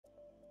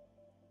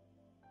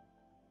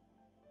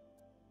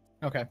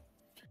Okay.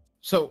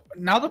 So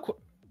now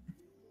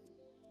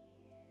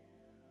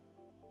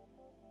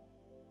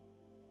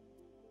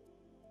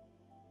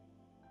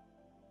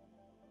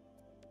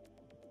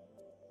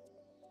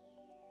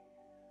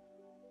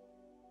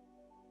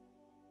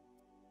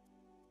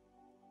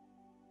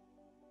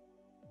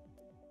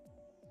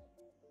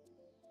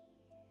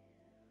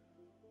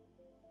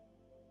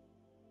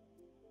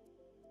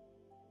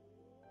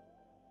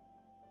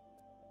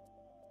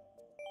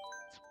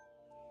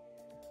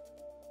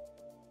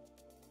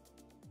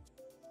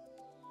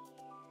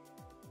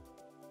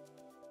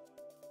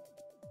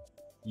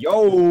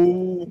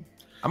Yo,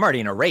 I'm already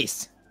in a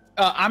race.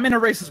 I'm in a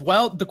race as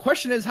well. The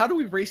question is, how do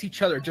we race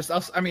each other? Just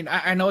us? I mean,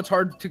 I know it's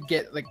hard to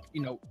get, like,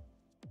 you know.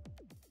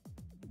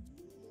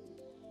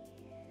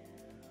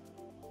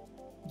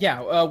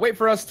 Yeah, wait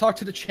for us, talk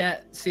to the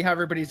chat, see how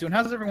everybody's doing.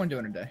 How's everyone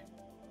doing today?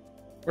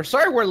 We're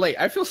sorry we're late.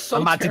 I feel so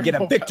I'm about to get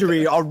a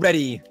victory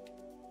already.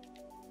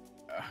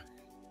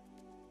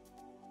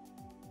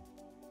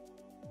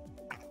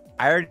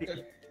 I already...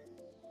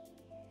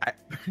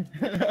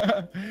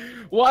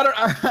 Well,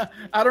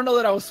 I don't know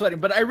that I was sweating,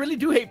 but I really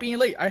do hate being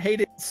late. I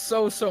hate it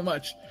so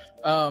much.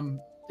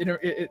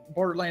 It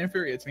borderline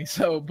infuriates me.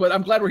 So, but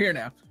I'm glad we're here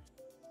now.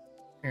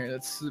 Here,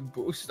 let's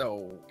boost.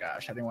 Oh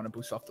gosh, I didn't want to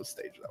boost off the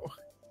stage though.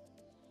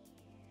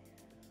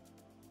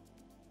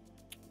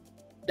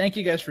 Thank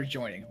you guys for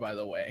joining, by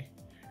the way.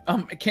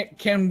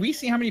 Can we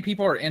see how many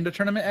people are in the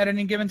tournament at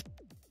any given time?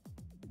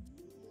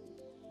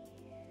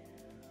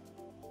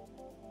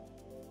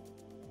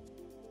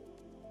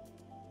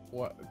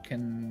 What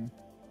can?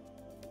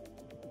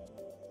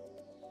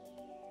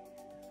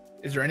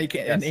 Is there any?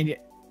 Yes.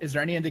 Is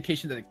there any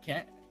indication that it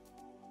can't?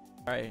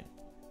 All right.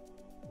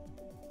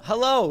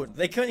 Hello.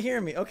 They couldn't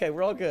hear me. Okay,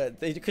 we're all good.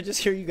 They could just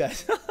hear you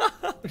guys.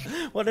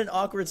 What an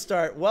awkward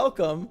start.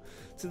 Welcome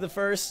to the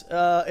first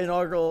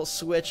inaugural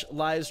Switch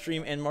live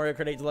stream in Mario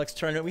Kart 8 Deluxe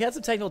tournament. We had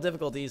some technical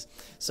difficulties,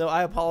 so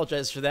I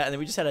apologize for that. And then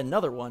we just had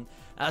another one.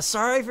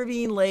 Sorry for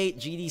being late.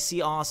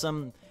 GDC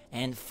awesome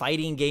and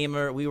Fighting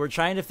Gamer. We were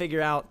trying to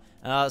figure out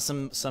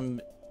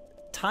some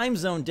time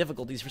zone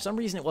difficulties. For some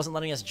reason, it wasn't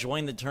letting us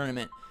join the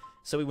tournament,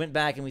 so we went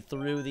back and we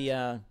threw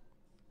the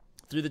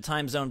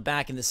time zone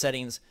back in the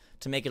settings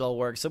to make it all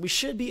work. So we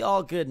should be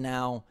all good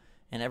now,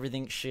 and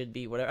everything should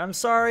be whatever. I'm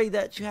sorry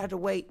that you had to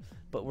wait,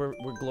 but we're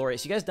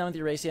glorious. You guys done with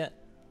your race yet?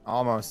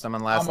 Almost. I'm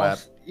on last lap.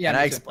 Yeah,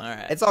 and all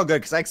right. It's all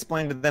good because I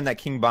explained to them that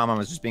King Bomba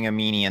was just being a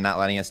meanie and not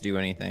letting us do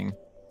anything.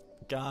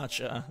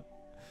 Gotcha.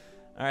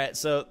 All right,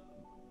 so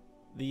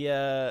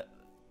the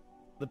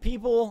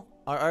people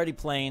are already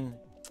playing,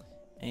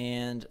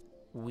 and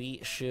we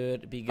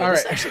should be good. All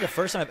This right. is actually the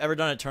first time I've ever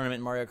done a tournament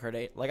in Mario Kart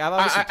 8. Like, I've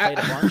obviously played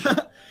a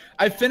bunch.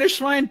 I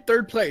finished mine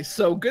 3rd place,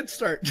 so good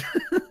start.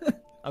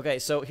 Okay,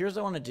 so here's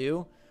what I want to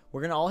do.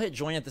 We're going to all hit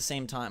join at the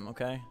same time,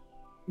 okay?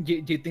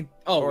 Do you think?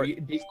 Oh, Or-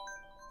 yeah.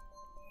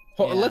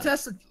 Let's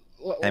ask.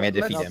 I may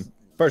defeat let's- him.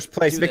 First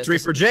place Do this. victory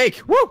This for is-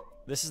 Jake. Woo!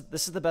 This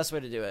is the best way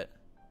to do it.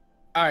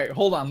 All right,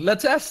 hold on.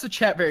 Let's ask the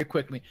chat very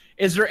quickly.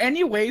 Is there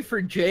any way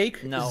for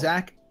Jake, No.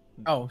 Zach?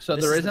 Oh, so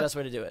This there is isn't. the best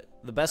way to do it.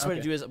 The best way to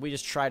Okay. do it is we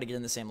just try to get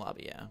in the same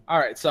lobby, yeah. All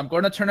right, so I'm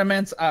going to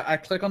tournaments. I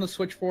click on the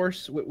Switch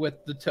Force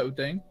with the Toad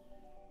thing.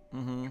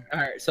 Mm-hmm. All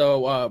right,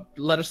 so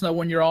let us know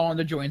when you're all on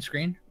the join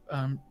screen,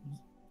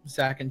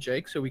 Zach and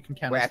Jake, so we can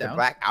count Wait, I us have to down.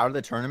 black out of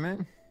the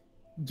tournament?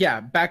 Yeah,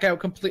 back out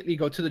completely.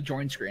 Go to the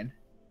join screen.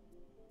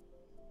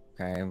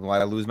 Okay, will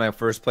I lose my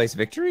first place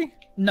victory?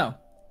 No,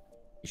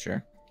 You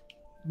sure?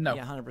 no.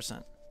 Yeah,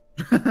 100%.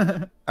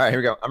 All right, here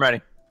we go. I'm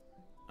ready.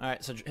 All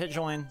right, so hit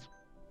join.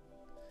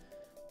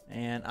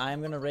 And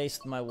I'm going to race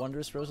with my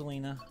wondrous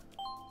Rosalina.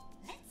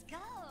 Let's go.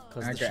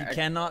 Because Okay, she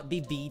cannot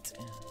be beat.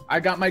 I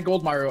got my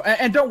gold Mario,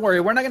 and don't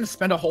worry, we're not going to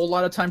spend a whole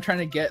lot of time trying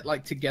to get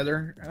like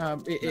together.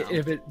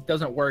 If it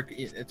doesn't work,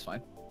 it's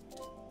fine.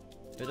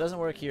 If it doesn't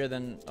work here,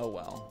 then oh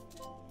well.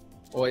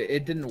 Well,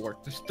 it didn't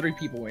work. There's 3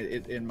 people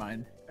in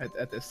mine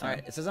at this time. All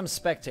right, it says I'm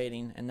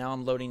spectating, and now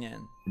I'm loading in.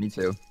 Me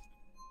too.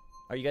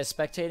 Are you guys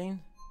spectating?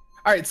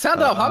 All right,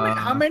 sound out.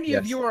 How many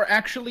of yes. you are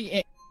actually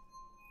in?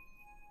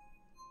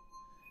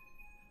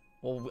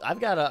 Well, I've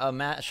got a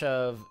match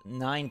of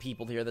 9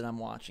 people here that I'm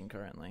watching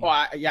currently. Well,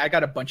 I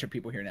got a bunch of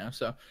people here now.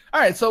 So,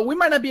 all right, so we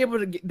might not be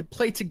able to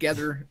play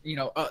together. You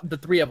know, the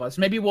 3 of us.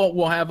 Maybe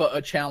we'll have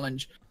a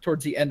challenge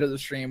towards the end of the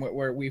stream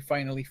where we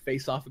finally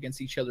face off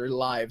against each other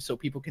live, so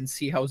people can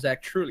see how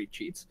Zach truly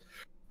cheats.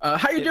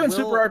 How you doing,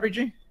 Super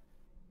RPG?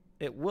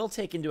 It will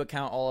take into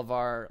account all of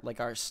our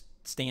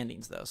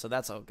standings though, so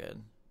that's all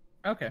good.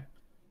 Okay,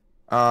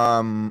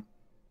 Are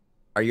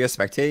you guys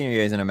spectating or are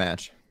you guys in a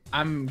match?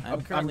 I'm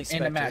currently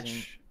in a spectating.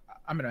 match.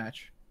 I'm in a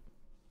match.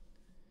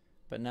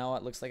 But now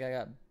it looks like I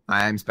got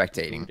I'm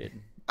spectating. booted.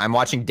 I'm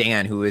watching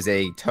Dan, who is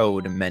a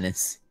Toad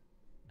menace.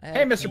 I had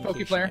Hey, a Mr.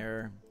 communication Pokeplayer.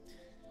 error.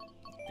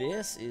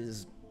 This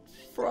is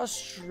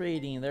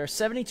frustrating. There are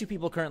 72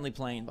 people currently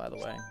playing, by the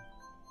way.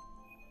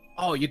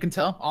 Oh, you can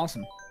tell.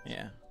 Awesome.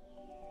 Yeah.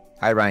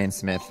 Hi, Ryan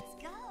Smith. Let's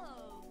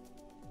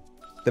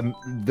go.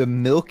 The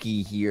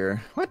Milky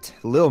here. What?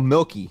 Lil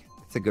Milky.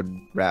 That's a good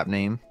rap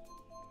name.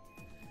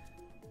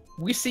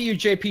 We see you,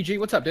 JPG.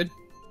 What's up, dude?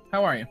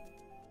 How are you?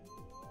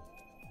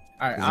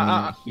 All Does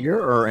right. he mean here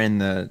or in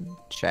the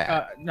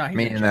chat? No, I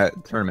mean in the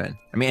tournament.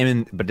 I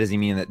mean, but does he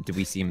mean that? Do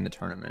we see him in the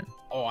tournament?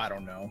 Oh, I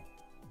don't know.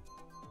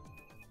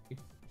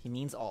 He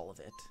means all of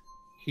it.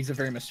 He's a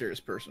very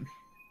mysterious person.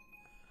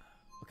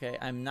 Okay,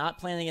 I'm not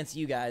playing against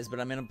you guys, but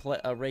I'm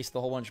gonna race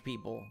the whole bunch of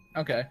people.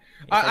 Okay.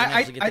 If I can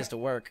actually get this to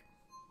work.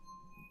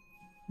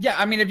 Yeah,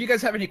 I mean, if you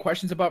guys have any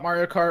questions about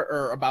Mario Kart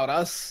or about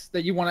us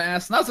that you want to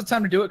ask, now's the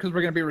time to do it because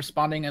we're going to be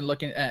responding and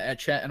looking at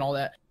chat and all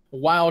that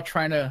while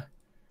trying to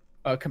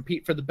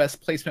compete for the best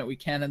placement we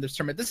can in this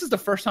tournament. This is the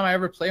first time I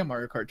ever play a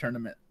Mario Kart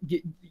tournament.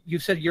 You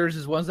said yours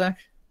as well, Zach?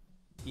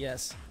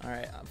 Yes. All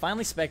right. I'm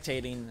finally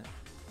spectating.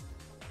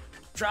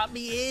 Drop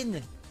me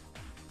in.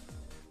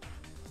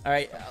 All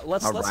right.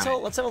 Let's have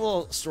a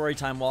little story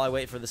time while I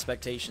wait for the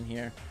spectation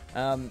here.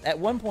 At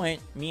one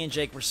point, me and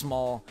Jake were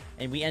small,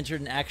 and we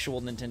entered an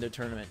actual Nintendo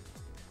tournament.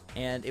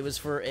 And it was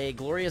for a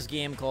glorious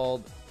game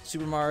called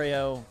Super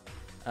Mario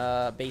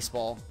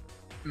Baseball.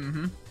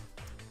 Mm-hmm.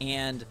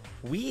 And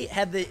we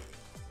had the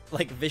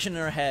vision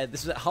in our head.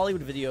 This was at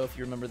Hollywood Video, if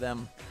you remember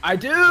them. I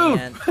do!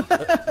 And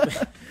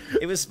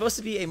it was supposed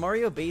to be a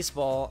Mario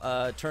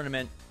Baseball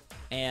tournament,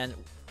 and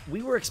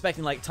we were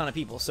expecting a ton of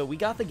people. So we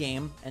got the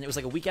game, and it was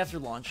a week after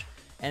launch.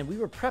 And we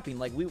were prepping,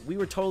 we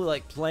were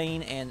totally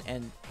playing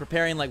and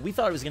preparing. We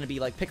thought it was gonna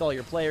be pick all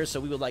your players, so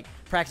we would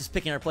practice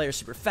picking our players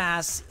super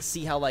fast,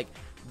 see how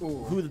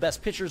who the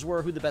best pitchers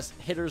were, who the best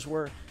hitters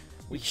were.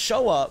 We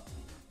show up,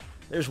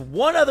 there's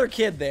one other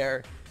kid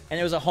there, and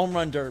it was a home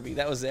run derby.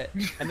 That was it.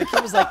 And the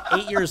kid was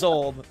 8 years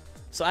old,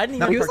 so I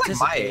didn't even participate.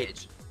 My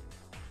age.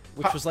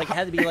 Which was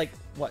had to be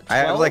what? 12,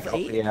 I was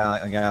 8?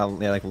 yeah,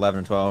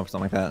 11 or 12,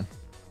 something like that.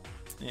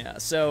 Yeah.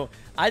 So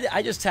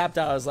I just tapped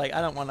out. I was I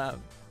don't want to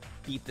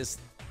beat this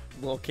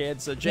little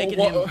kid, so Jake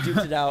and him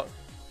duked it out.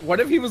 What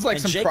if he was some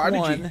Jake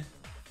prodigy? Won.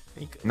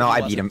 No,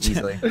 I beat him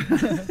easily.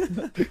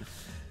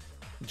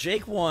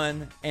 Jake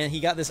won, and he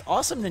got this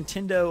awesome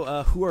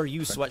Nintendo Who Are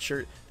You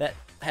sweatshirt that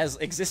has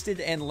existed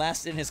and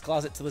lasted in his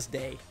closet to this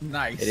day.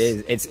 Nice. It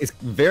is. It's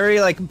very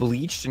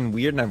bleached and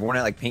weird, and I've worn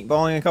it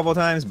paintballing a couple of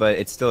times, but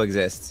it still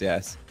exists.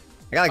 Yes,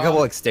 I got a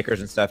couple stickers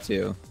and stuff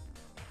too.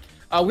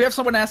 We have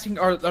someone asking,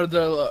 are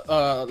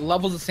the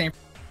levels the same?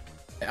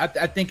 I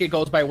think it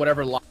goes by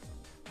whatever lobby.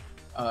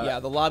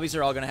 Yeah, the lobbies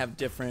are all going to have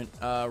different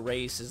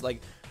races.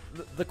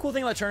 The cool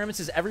thing about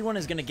tournaments is everyone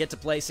is going to get to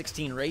play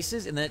 16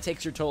 races, and then it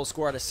takes your total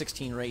score out of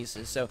 16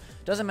 races. So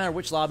it doesn't matter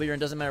which lobby you're in,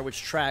 doesn't matter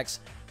which tracks,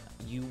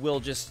 you will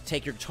just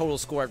take your total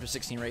score after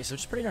 16 races,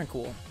 which is pretty darn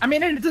cool. I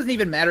mean, and it doesn't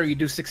even matter you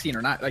do 16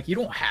 or not. You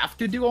don't have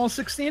to do all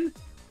 16.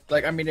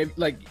 I mean,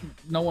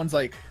 no one's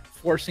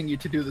forcing you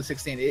to do the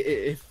 16.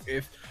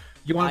 If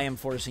you want, I am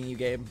forcing you,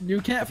 Gabe.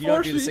 You can't. If you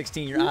don't do the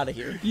 16, you're out of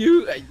here.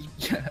 You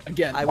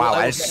again. I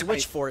will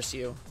switch force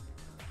you.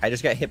 I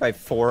just got hit by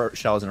 4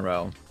 shells in a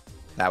row.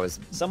 That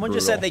was Someone brutal.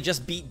 just said they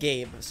just beat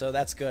Gabe, so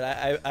that's good.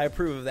 I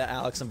approve of that,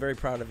 Alex. I'm very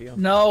proud of you.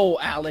 No,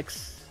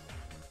 Alex.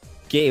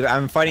 Gabe,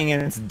 I'm fighting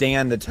against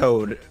Dan the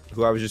Toad,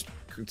 who I was just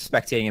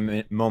spectating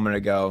a moment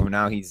ago.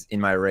 Now he's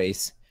in my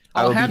race.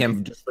 I will beat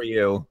him just for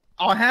you.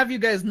 I'll have you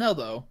guys know,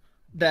 though,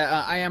 that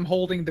I am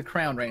holding the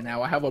crown right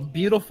now. I have a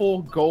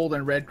beautiful gold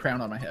and red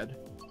crown on my head.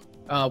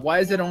 Why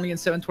is it only in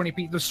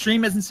 720p? The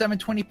stream is in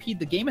 720p.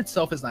 The game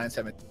itself is not in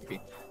 720p.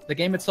 The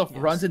game itself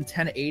runs in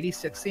 1080,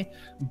 60,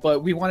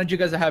 but we wanted you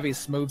guys to have a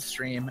smooth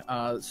stream.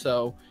 And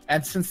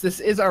since this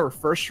is our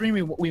first stream,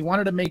 we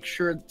wanted to make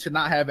sure to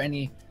not have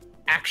any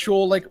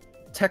actual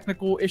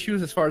technical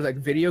issues as far as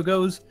video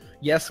goes.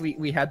 Yes,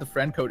 we had the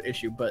friend code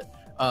issue, but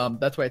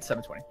that's why it's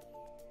 720.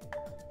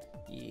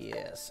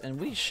 Yes, and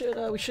we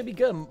should be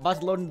good. I'm about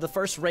to load into the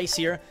first race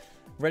here.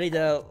 Ready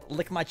to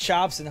lick my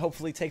chops and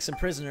hopefully take some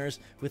prisoners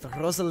with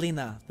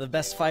Rosalina, the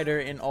best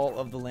fighter in all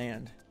of the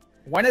land.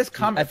 When is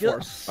Comet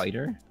Force?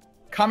 Fighter?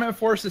 Comet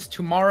Force is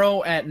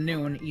tomorrow at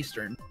noon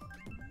Eastern.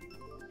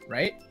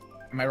 Right?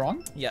 Am I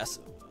wrong? Yes.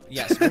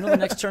 When will the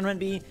next tournament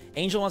be?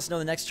 Angel wants to know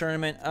the next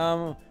tournament.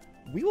 We'll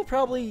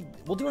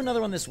do another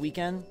one this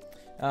weekend.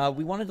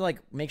 We wanted to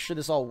make sure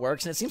this all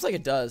works, and it seems like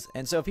it does.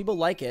 And so if people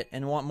like it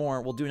and want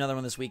more, we'll do another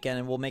one this weekend,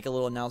 and we'll make a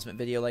little announcement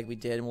video like we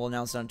did, and we'll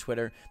announce it on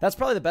Twitter. That's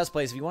probably the best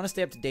place if you want to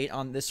stay up to date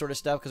on this sort of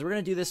stuff, because we're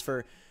going to do this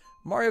for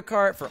Mario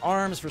Kart, for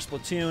ARMS, for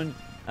Splatoon.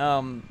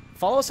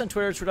 Follow us on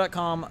Twitter,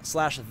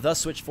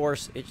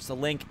 twitter.com/theswitchforce. It's a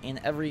link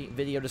in every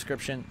video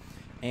description,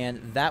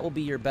 and that will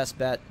be your best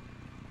bet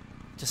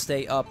to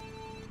stay up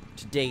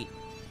to date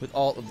with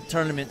all of the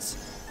tournaments.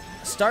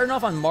 Starting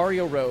off on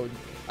Mario Road.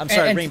 I'm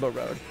sorry, Rainbow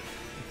Road.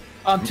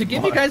 To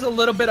give you guys a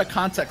little bit of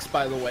context,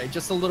 by the way,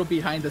 just a little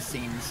behind the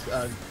scenes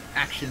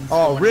actions.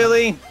 Oh,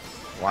 really?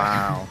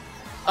 Wow.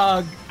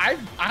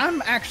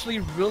 I'm actually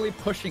really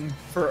pushing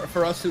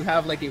for us to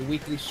have a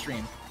weekly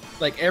stream,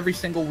 every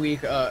single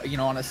week,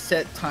 on a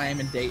set time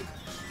and date.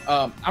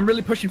 I'm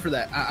really pushing for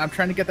that. I'm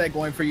trying to get that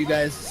going for you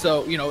guys.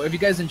 So, you know, if you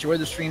guys enjoy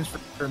the streams,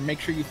 make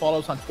sure you follow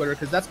us on Twitter,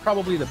 because that's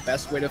probably the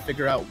best way to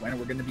figure out when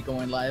we're going to be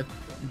going live.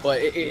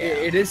 But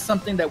it is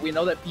something that we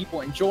know that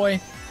people enjoy,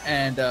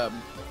 and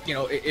you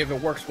know, if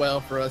it works well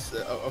for us,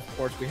 of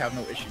course, we have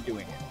no issue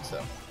doing it. So,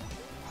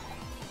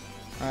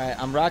 all right,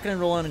 I'm rocking and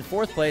rolling in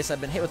 4th place.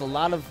 I've been hit with a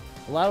lot of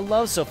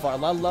love so far, a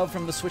lot of love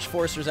from the Switch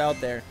Forcers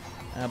out there.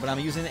 But I'm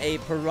using a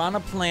Piranha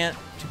Plant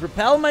to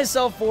propel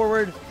myself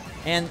forward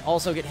and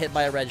also get hit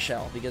by a red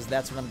shell, because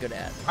that's what I'm good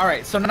at. All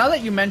right, so now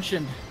that you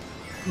mentioned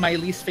my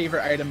least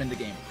favorite item in the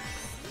game,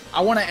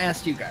 I want to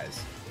ask you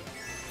guys.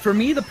 For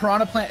me, the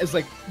Piranha Plant is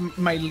like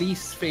my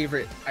least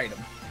favorite item.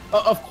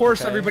 Of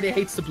course, everybody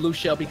hates the blue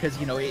shell because,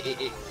 you know,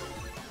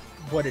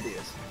 what it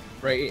is,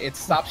 right? It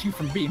stops you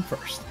from being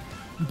first.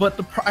 But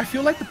I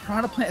feel like the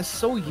Piranha Plant is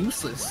so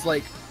useless.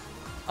 Like,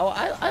 oh,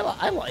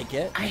 I like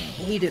it. I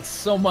hate it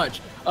so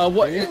much.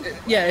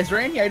 Yeah, is there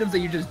any items that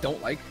you just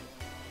don't like?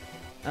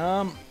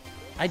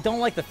 I don't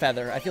like the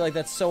feather. I feel like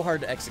that's so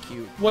hard to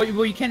execute. Well,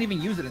 you can't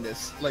even use it in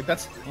this. Like,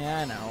 that's...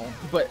 Yeah, I know.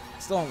 But...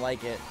 Still don't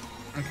like it.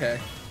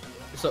 Okay.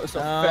 So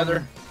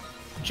feather.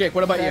 Jake,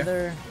 what about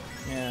feather,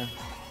 you? Yeah.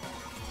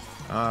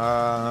 I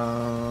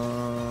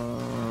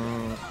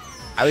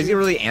always get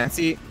really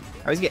antsy.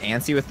 I always get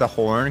antsy with the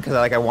horn because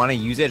I want to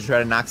use it to try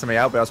to knock somebody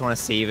out, but I also want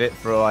to save it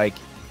for like.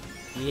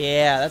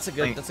 Yeah, that's a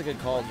good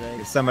call,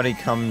 Jake. If somebody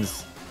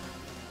comes,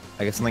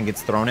 I guess something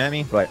gets thrown at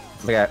me, but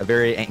it's like a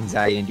very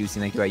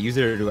anxiety-inducing. Like, do I use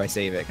it or do I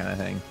save it, kind of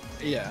thing.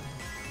 Yeah.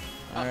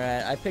 All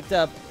right, I picked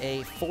up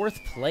a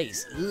 4th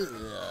place.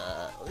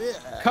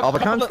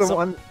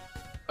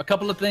 A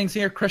couple of things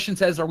here. Christian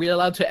says, "Are we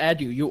allowed to add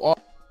you?" You are.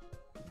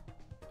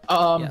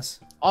 Yes.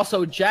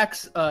 Also, Jack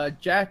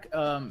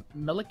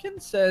Milliken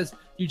says,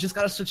 "You just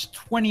got to switch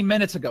 20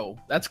 minutes ago."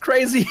 That's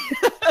crazy.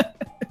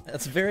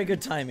 That's very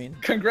good timing.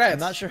 Congrats. I'm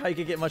not sure how you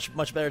could get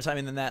much better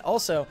timing than that.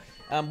 Also,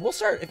 we'll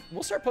start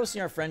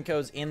posting our friend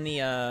codes in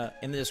the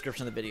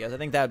description of the videos. I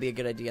think that would be a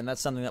good idea, and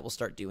that's something that we'll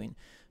start doing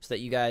so that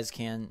you guys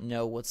can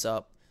know what's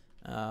up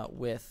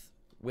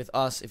with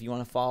us if you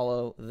want to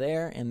follow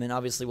there. And then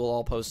obviously we'll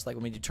all post like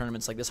when we do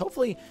tournaments like this.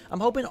 Hopefully, I'm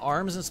hoping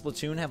ARMS and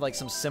Splatoon have like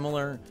some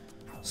similar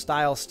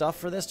style stuff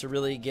for this to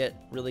really get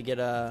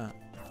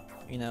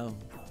you know,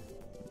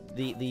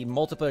 the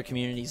multiplayer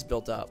communities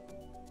built up.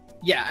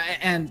 Yeah,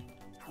 and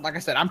like I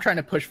said, I'm trying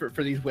to push for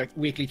these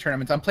weekly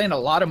tournaments. I'm playing a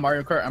lot of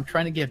Mario Kart. I'm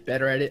trying to get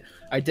better at it.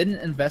 I didn't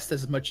invest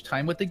as much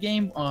time with the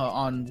game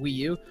on Wii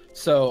U,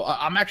 so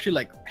I'm actually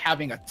like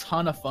having a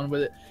ton of fun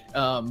with it.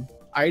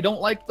 I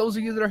don't like those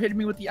of you that are hitting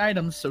me with the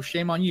items, so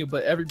shame on you.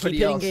 But everybody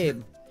keep hitting else,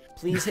 Gabe.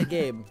 Please hit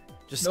Gabe.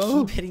 Just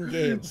keep hitting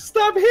Gabe.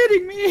 Stop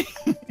hitting me.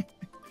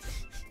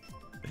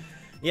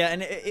 Yeah,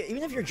 and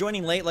even if you're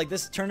joining late, like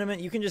this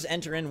tournament, you can just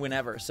enter in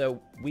whenever. So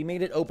we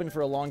made it open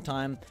for a long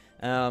time,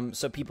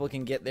 so people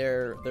can get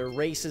their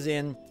races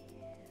in.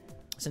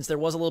 Since there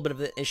was a little bit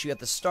of an issue at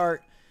the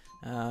start,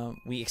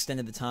 we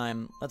extended the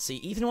time. Let's see.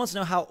 Ethan wants to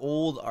know, how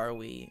old are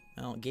we?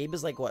 Oh, Gabe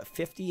is like, what,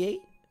 58?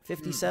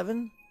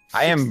 57?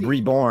 I am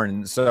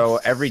reborn,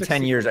 so every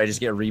 10 years I just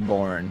get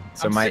reborn.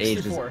 So my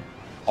age is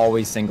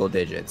always single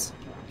digits.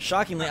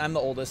 Shockingly, I'm the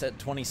oldest at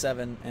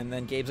 27, and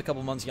then Gabe's a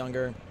couple months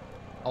younger.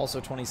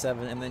 Also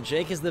 27, and then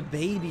Jake is the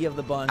baby of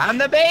the bunch. I'm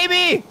the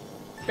baby!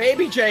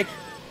 Baby Jake.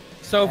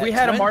 So if we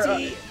had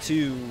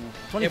 22.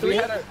 If we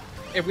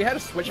had a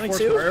Switch Force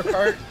Mario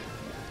Kart,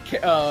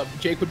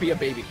 Jake would be a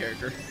baby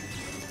character.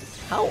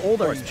 How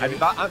old are you, Jake?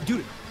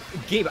 Dude,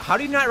 Gabe, how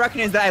do you not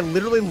recognize that I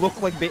literally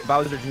look like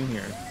Bowser Jr.?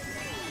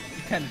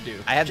 You kind of do.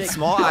 I have the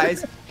small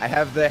eyes. I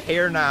have the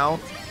hair now.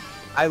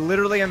 I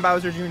literally am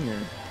Bowser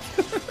Jr.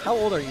 How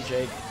old are you,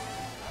 Jake?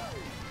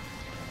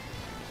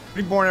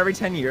 Reborn every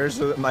 10 years,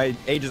 so that my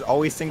age is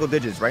always single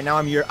digits. Right now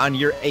I'm on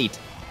year 8.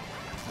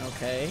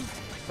 Okay.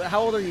 But how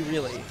old are you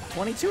really?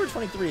 22 or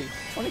 23?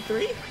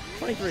 23?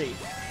 23.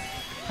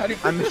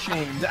 I'm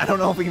ashamed. I don't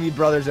know if we can be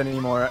brothers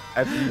anymore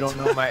if you don't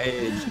know my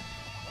age.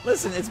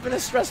 Listen, it's been a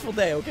stressful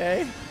day,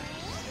 okay?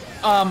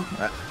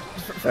 That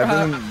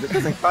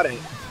doesn't cut it.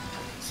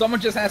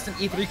 Someone just asked an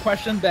E3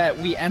 question that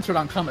we answered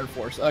on Comment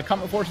Force.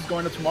 Comment Force is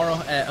going to tomorrow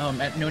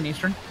at noon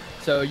Eastern,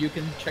 so you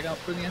can check out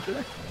for the answer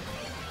there.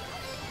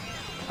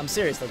 I'm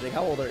serious though, Jake.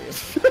 How old are you?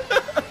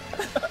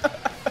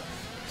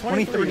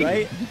 23,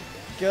 right?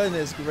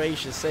 Goodness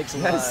gracious, sakes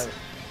alive. Yes.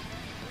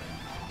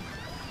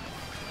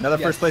 Another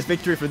first place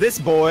victory for this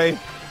boy.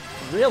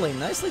 Really?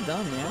 Nicely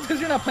done, man. It's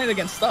because you're not playing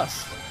against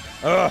us.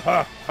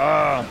 Does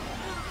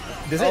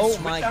it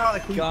switch my out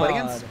like who you play God.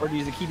 against, or do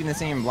you keep in the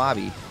same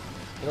lobby?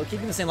 It'll keep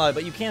you in the same lobby,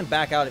 but you can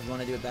back out if you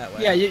want to do it that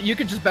way. Yeah, you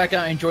could just back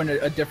out and join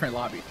a different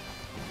lobby,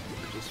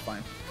 which is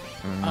fine.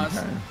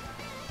 Okay.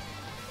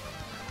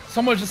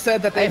 Someone just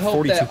said that they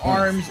hope that points.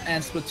 ARMS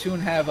and Splatoon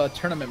have a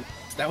tournament.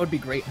 That would be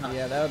great, huh?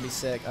 Yeah, that would be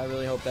sick. I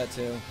really hope that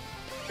too.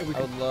 I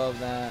would love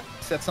that.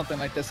 Set something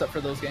like this up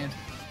for those games.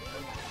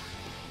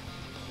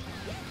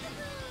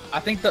 I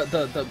think the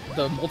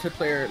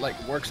multiplayer like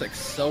works like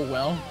so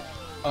well.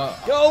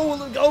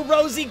 Go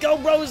Rosie, go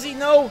Rosie,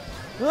 no!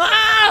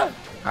 Ah! All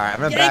right, I'm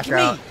gonna Yank back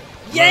out.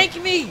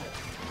 Yank me!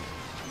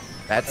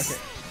 That's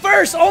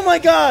First! Oh my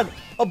god!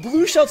 A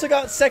blue shell took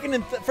out second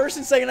and first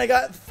and second. I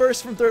got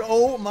first from third.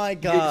 Oh my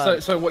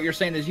god. So what you're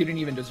saying is you didn't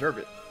even deserve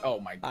it. Oh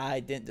my god. I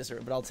didn't deserve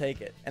it, but I'll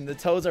take it. And the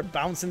toads are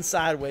bouncing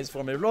sideways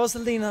for me.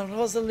 Rosalina,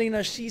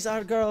 Rosalina, she's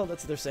our girl.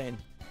 That's what they're saying.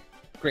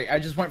 Great. I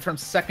just went from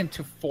second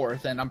to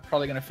fourth, and I'm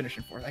probably gonna finish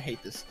in fourth. I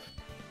hate this.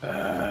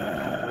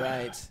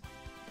 Right.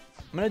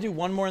 I'm gonna do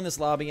one more in this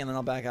lobby, and then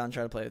I'll back out and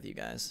try to play with you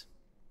guys.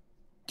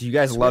 Do you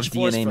guys love Switch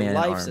Force DNA for Man in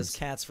life arms? says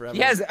cats forever.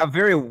 He has a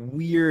very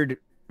weird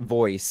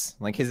voice.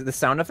 Like the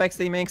sound effects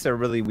that he makes are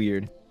really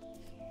weird.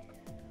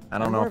 I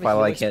don't know if I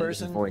like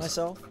his voice.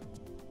 Myself.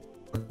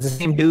 It's the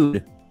same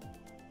dude.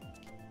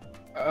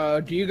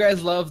 Do you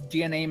guys love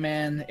DNA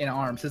Man in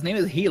arms? His name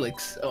is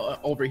Helix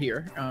over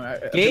here.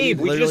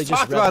 Gabe, we literally just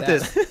talked read about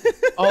that.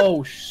 this.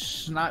 Oh,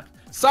 not.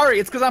 Sorry,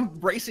 it's because I'm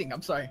bracing.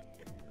 I'm sorry.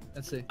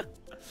 Let's see.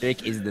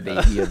 Jake is the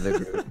baby of the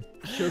group.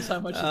 Shows how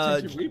much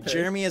attention we pay.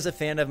 Jeremy is a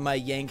fan of my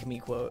yank me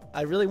quote.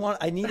 I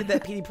needed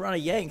that PD Piranha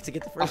yank to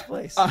get the first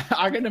place.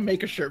 I'm gonna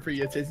make a shirt for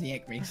you that says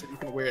yank me so you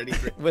can wear it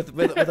either. with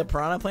a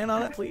piranha plant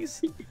on it,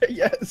 please.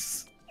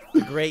 Yes.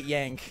 Great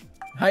yank.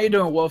 How you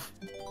doing, Wolf?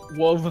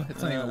 Wolf.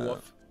 It's not even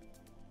Wolf.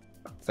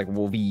 It's like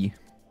Wolvie.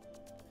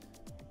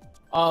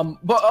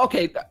 But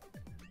okay.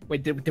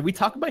 Wait, did we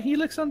talk about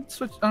Helix on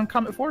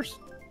Comet Force?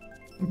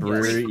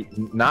 Brewery?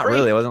 Not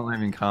really. It wasn't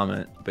even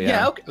comment. But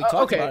yeah. Okay. We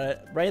talked about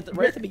it right at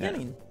the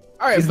beginning.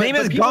 All right. His name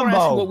is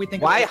Gumbo. What we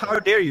think Why? about How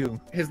dare you?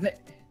 his name?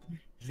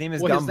 His name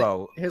is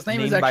Gumbo. His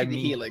name is named by actually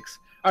me. Helix.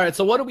 All right.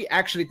 So what do we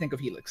actually think of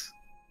Helix?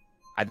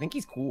 I think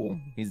he's cool.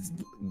 He's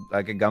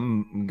like a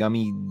gummy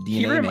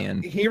DNA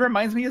man. He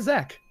reminds me of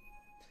Zach.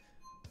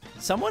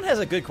 Someone has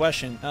a good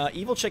question.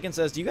 Evil Chicken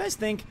says, "Do you guys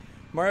think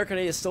Mario Kart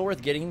 8 is still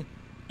worth getting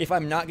if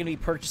I'm not going to be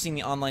purchasing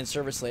the online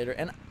service later?"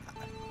 And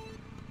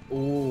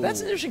Ooh.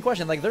 that's an interesting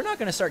question. Like, they're not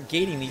going to start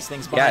gating these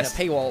things behind a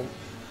paywall,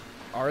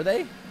 are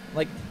they?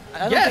 Like,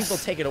 I don't think they'll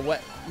take it away.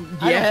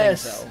 I don't think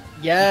so.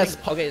 Yes.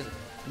 Okay,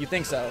 you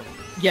think so?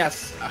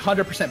 Yes.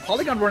 100%.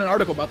 Polygon wrote an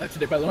article about that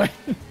today, by the way.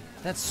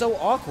 That's so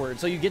awkward.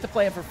 So you get to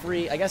play it for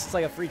free. I guess it's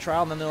like a free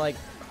trial, and then they're like,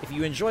 if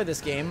you enjoy this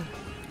game,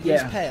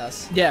 please pay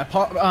us. Yeah.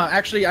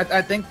 Actually,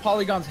 I think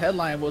Polygon's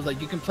headline was like,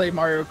 you can play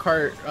Mario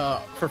Kart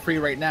for free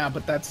right now,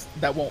 but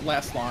that won't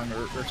last long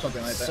or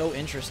something like that. So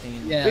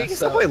interesting. Yeah. But you can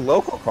still play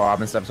local co-op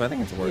and stuff, so I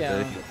think it's worth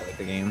it if you like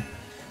the game.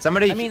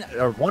 Somebody,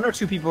 or one or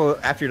two people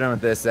after you're done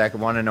with this, Zach,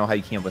 want to know how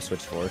you came up with Switch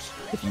Force.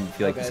 If you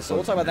feel like okay, so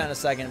we'll talk about that in a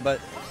second. But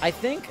I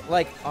think,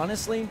 like,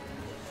 honestly,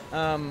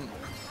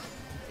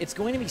 it's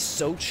going to be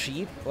so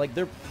cheap. Like,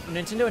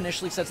 Nintendo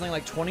initially said something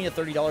like $20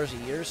 to $30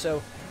 a year.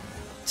 So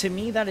to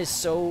me, that is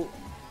so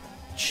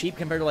cheap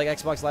compared to like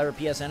Xbox Live or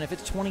PSN. If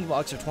it's $20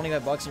 or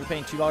 $25 and you're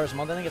paying $2 a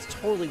month, I think it's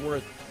totally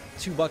worth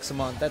 $2 a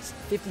month. That's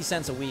 50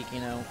 cents a week,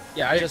 you know.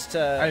 Yeah, I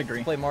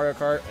agree. Play Mario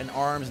Kart and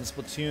ARMS and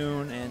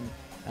Splatoon and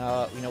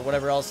you know,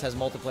 whatever else has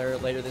multiplayer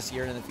later this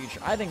year and in the future.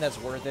 I think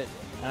that's worth it.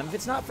 If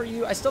it's not for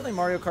you, I still think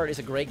Mario Kart is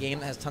a great game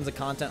that has tons of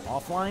content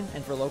offline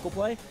and for local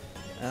play.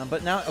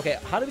 But now, okay,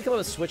 how do we come up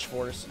with Switch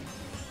Force?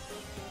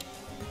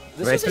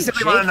 This I is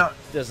specifically a want to know.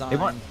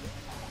 design.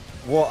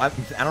 Well, I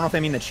don't know if they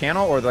mean the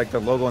channel or like the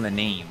logo and the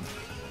name.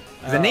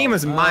 The name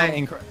is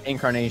my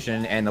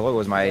incarnation, and the logo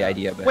was my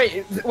idea. But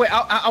Wait.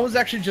 I was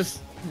actually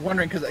just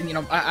wondering because you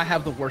know I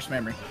have the worst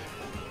memory.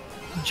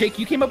 Jake,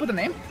 you came up with a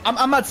name?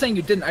 I'm not saying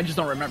you didn't. I just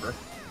don't remember.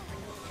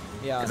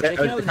 Yeah, Is that- Jake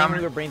came up the with the name,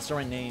 comment- we were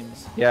brainstorming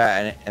names.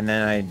 yeah, and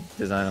then I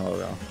designed a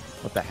logo.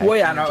 What the heck? Well,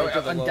 yeah, And no, Jake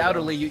did the logo.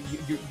 undoubtedly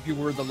you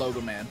were the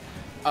logo man.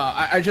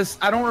 I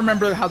don't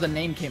remember how the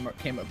name came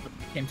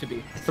to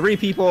be. 3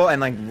 people, and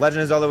like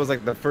Legend of Zelda was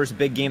like the first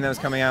big game that was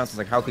coming out. So it's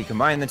like, how can we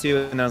combine the two?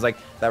 And I was like,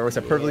 that works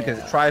out perfectly because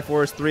it's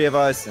Triforce, 3 of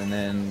us, and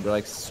then we're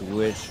like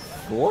Switch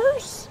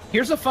Force.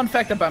 Here's a fun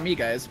fact about me,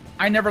 guys.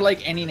 I never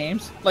like any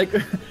names. Like,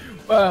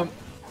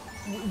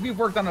 we've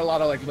worked on a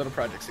lot of like little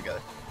projects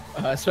together,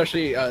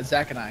 especially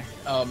Zach and I.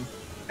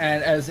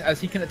 And as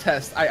he can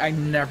attest, I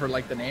never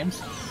like the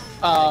names.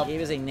 Gabe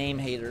is a name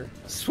hater.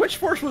 Switch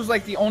Force was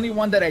like the only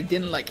one that I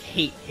didn't like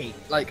hate.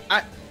 Like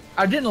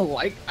I didn't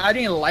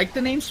like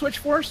the name Switch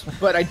Force,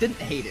 but I didn't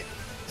hate it.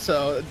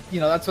 So you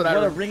know that's what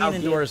What a ringing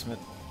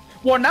endorsement.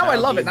 Well, now I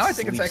love it. Now I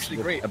think it's actually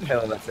great. A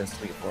pillow that says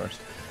Sweet Force.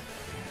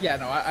 Yeah,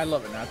 no, I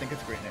love it now. I think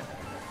it's a great name.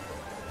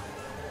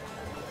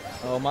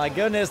 Oh my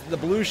goodness, the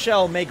blue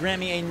shell may grant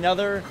me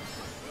another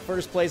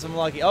first place if I'm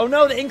lucky. Oh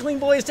no, the Inkling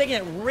Boy is taking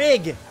it.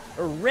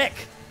 Rick.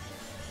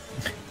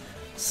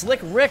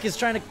 Slick Rick is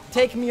trying to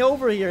take me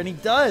over here, and he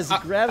does. He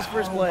grabs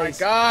first place.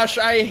 Oh my gosh,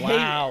 I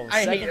hate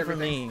second for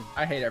everything. me.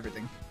 I hate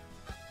everything.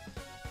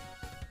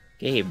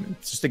 Gabe,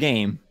 it's just a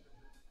game.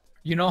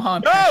 You know how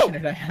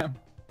passionate I am.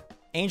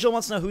 Angel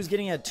wants to know who's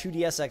getting a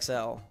 2DS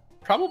XL.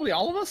 Probably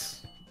all of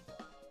us.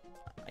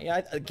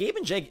 Yeah, Gabe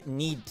and Jake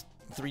need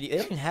 3D. They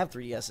don't even have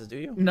 3DSs, do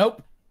you?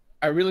 Nope.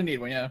 I really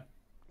need one, yeah.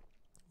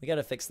 We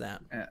gotta fix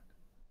that. Yeah.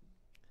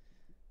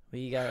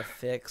 We gotta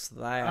fix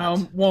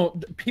that. Well,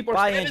 people are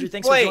Bye, standing- Andrew.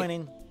 Thanks for Wait.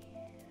 joining.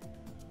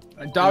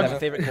 Dog. I have a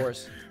favorite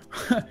course.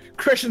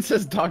 Christian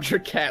says dogs are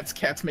cats.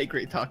 Cats make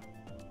great talk.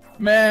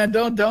 Man,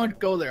 don't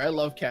go there. I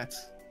love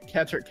cats.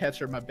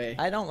 Cats are my bae.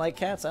 I don't like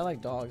cats. I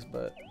like dogs,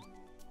 but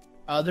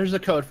There's a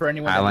code for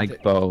anyone. I that needs like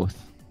it. both.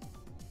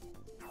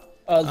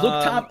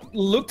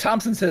 Luke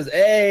Thompson says,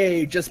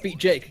 "Hey, just beat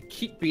Jake.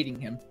 Keep beating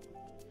him."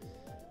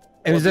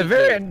 It was a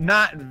very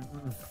not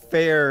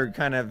fair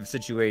kind of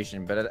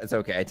situation, but it's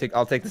okay.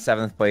 I'll take the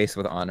 7th place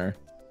with honor.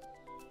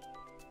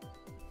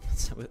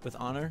 with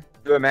honor.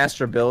 Do a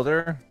master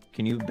builder.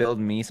 Can you build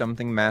me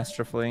something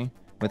masterfully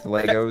with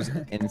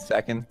Legos in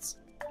seconds?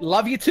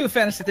 Love you too,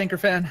 Fantasy Thinker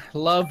fan.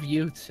 Love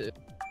you too.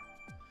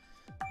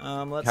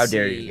 Let's How see.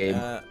 dare you,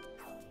 Gabe?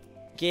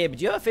 Gabe,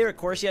 do you have a favorite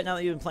course yet? Now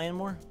that you've been playing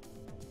more.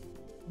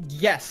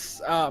 Yes.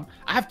 I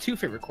have 2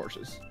 favorite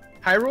courses: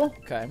 Hyrule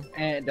Okay.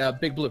 and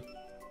Big Blue.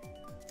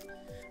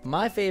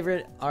 My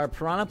favorite are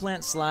Piranha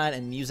Plant Slide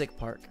and Music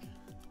Park.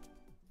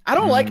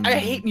 I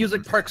hate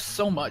Music Park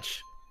so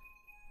much.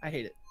 I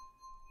hate it.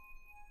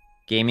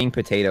 Gaming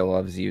Potato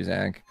loves you,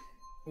 Zach.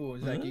 Ooh,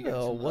 Zach, you got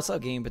Oh, some- what's up,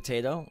 Game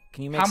Potato?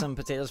 Can you make some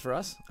potatoes for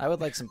us? I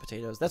would like some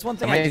potatoes. That's one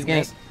thing I Somebody's do getting-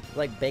 miss,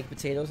 like baked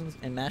potatoes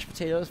and mashed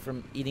potatoes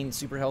from eating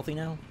super healthy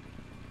now.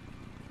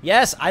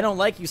 Yes, I don't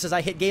like you says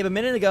I hit Gabe a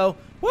minute ago.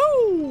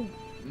 Woo!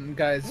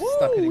 Guys,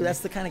 stop hitting Woo! me. That's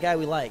the kind of guy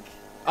we like.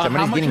 How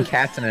Somebody's much getting is-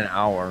 cats in an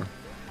hour.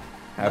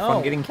 Have No.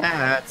 fun getting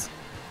cats.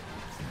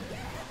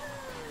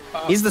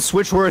 Is the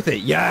Switch worth it?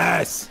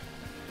 Yes!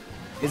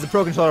 Is the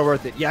Pro Controller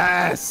worth it?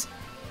 Yes!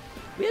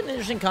 We had an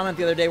interesting comment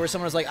the other day where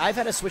someone was like, I've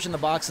had a Switch in the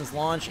box since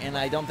launch, and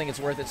I don't think it's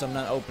worth it, so I'm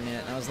not opening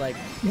it. And I was like,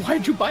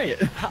 Why'd you buy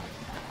it? how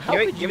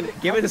could you?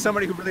 Give it to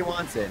somebody who really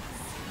wants it.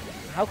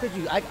 How could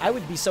you? I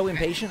would be so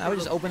impatient. I would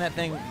just open that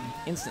thing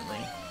instantly.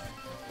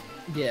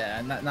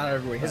 Yeah, not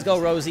everybody has Let's go,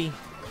 this. Rosie.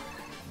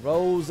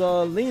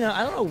 Rosalina.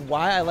 I don't know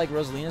why I like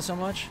Rosalina so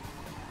much,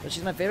 but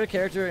she's my favorite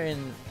character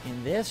in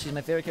this. She's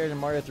my favorite character in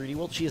Mario 3D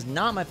World. She is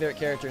not my favorite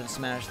character in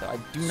Smash, though. I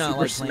do not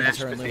Super like playing as Smash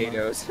her in Luma.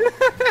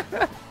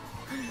 potatoes.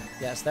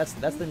 Yes, that's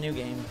the new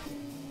game.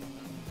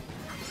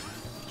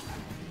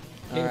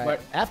 Hey, All right.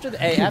 After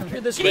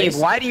this Gabe, race,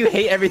 why do you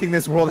hate everything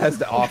this world has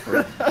to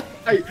offer?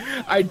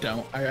 I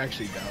don't. I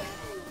actually don't.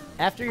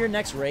 after your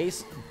next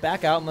race,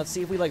 back out and let's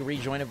see if we like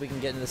rejoin if we can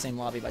get into the same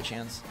lobby by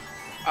chance.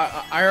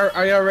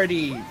 I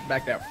already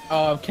backed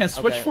out. Can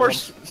Switch Okay,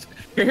 Force?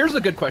 Here's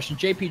a good question.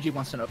 JPG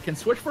wants to know: Can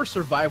Switch Force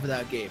survive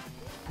without Gabe?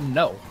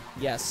 No.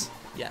 Yes.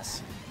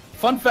 Yes.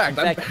 Fun fact.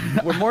 In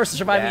fact, we're more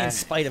surviving Yeah. in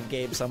spite of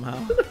Gabe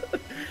somehow.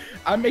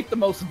 I make the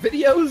most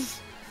videos.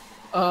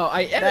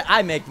 I edit.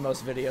 I make the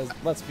most videos.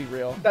 Let's be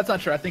real. That's not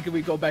true. I think if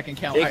we go back and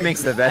count, Jake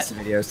makes the best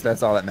videos, so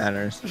that's all that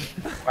matters.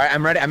 Alright,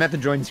 I'm ready. I'm at the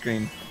join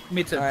screen.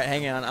 Me too. All right,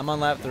 hang on. I'm on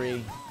lap 3.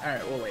 All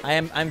right, we'll wait.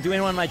 I'm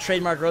doing one of my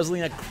trademark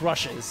Rosalina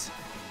crushes.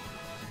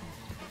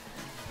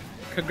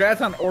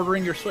 Congrats on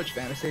ordering your Switch,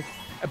 Fantasy.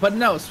 But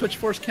no, Switch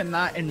Force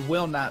cannot and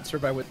will not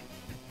survive with.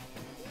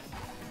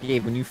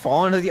 Gabe, when you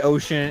fall into the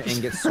ocean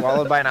and get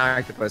swallowed by an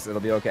octopus, it'll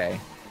be okay.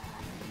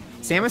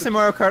 Samus and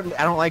Mario Kart,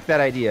 I don't like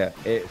that idea.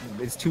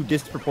 It's too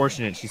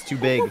disproportionate. She's too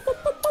big.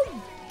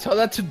 Tell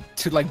that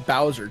to like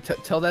Bowser.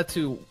 Tell that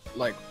to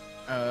like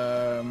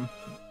who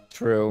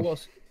True.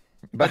 else?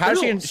 But how does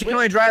she? Switch- She can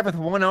only drive with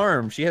one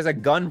arm. She has a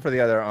gun for the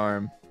other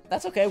arm.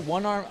 That's okay.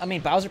 One arm. I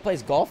mean, Bowser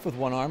plays golf with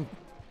one arm.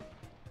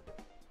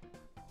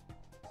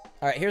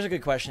 All right, here's a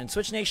good question.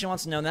 Switch Nation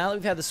wants to know, now that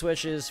we've had the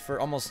Switches for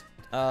almost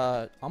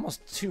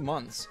 2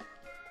 months,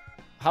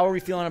 how are we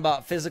feeling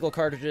about physical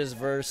cartridges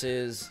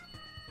versus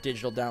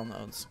digital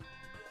downloads?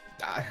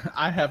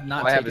 I have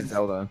not. All I have taken, is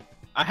Zelda.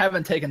 I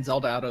haven't taken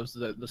Zelda out of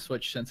the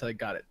Switch since I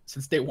got it.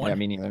 Since day one. Yeah,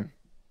 me neither.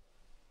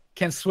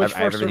 Can Switch I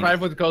have Force everything.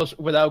 survive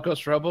without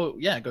Ghost Robo?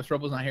 Yeah, Ghost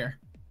Robo's not here.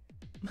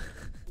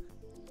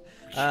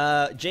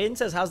 Jaden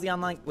says, how's the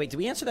online... Wait, did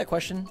we answer that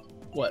question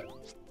What?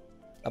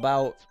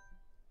 about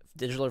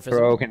digital or physical?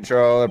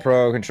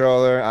 Pro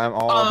controller. I'm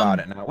all about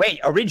it now. Wait,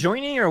 are we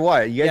joining or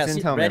what? You guys Yes,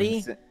 didn't tell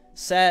ready, me.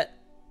 set,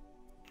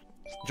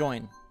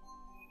 join.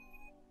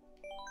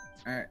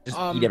 All right. Just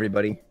eat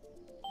everybody.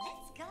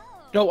 Let's go.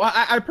 No,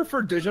 I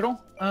prefer digital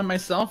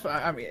myself.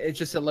 I mean, it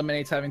just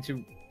eliminates having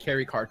to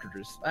carry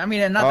cartridges. I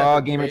mean, and not that Oh,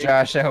 they're Gamer big,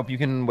 Josh, I hope you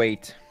can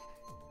wait.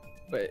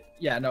 But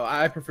yeah, no,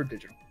 I prefer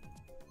digital.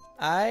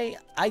 I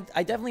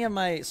definitely have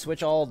my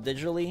Switch all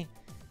digitally,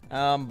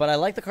 but I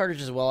like the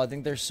cartridges as well. I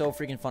think they're so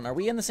freaking fun. Are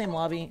we in the same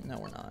lobby? No,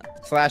 we're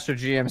not. Slasher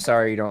G, I'm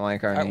sorry you don't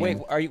like our name. Wait,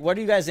 what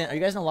are you guys in? Are you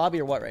guys in the lobby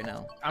or what right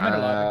now? I'm in a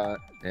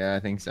lobby. Yeah, I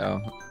think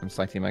so. I'm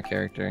selecting my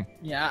character.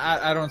 Yeah,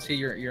 I don't see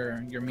your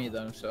me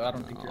though, so I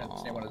don't think you're in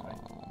the same one as me.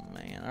 Oh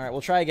man! All right,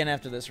 we'll try again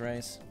after this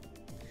race.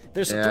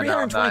 There's Yeah, no,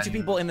 322 I'm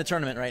people in the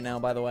tournament right now,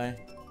 by the way.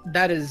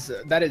 That is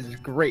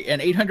great,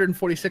 and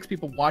 846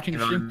 people watching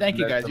the stream. Thank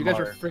you guys. You guys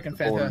are Tomorrow. freaking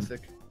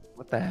fantastic.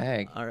 What the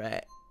heck? All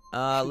right.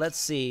 Let's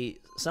see.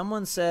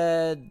 Someone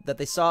said that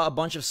they saw a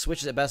bunch of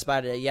Switches at Best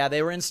Buy today. Yeah,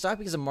 they were in stock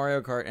because of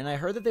Mario Kart, and I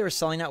heard that they were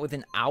selling out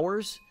within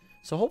hours.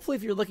 So hopefully,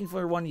 if you're looking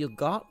for one, you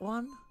got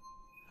one.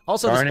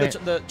 Also, Darn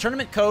the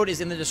tournament code is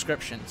in the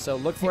description, so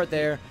look for it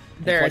there.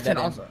 and There, plug it's that in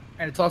in. also,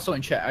 and it's also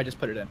in chat. I just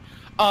put it in.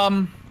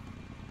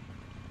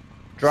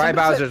 Dry Somebody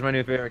Bowser's said- my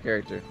new favorite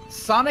character.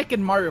 Sonic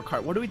and Mario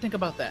Kart. What do we think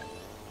about that?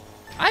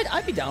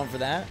 I'd be down for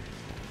that.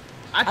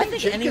 I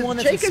think Jake anyone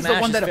is, that's in Jake is the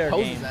Smash one is that fair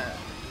opposes game. that.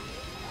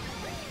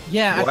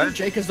 Yeah, I What? think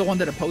Jake is the one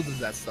that opposes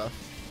that stuff.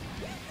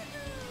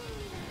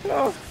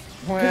 Oh,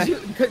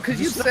 Because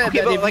you said okay,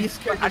 that but, if like, these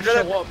characters I'd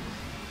rather- show up.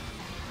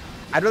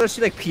 I'd rather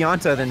see like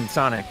Pianta than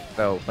Sonic,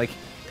 though. Like,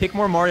 pick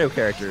more Mario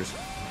characters.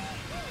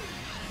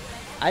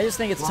 I just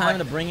think it's time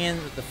to bring in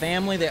the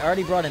family. They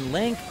already brought in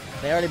Link.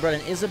 They already brought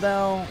in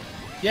Isabelle.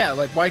 Yeah,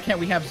 like why can't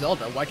we have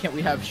Zelda? Why can't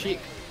we have Sheik?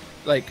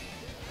 Like,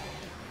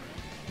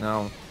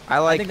 No,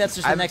 I think that's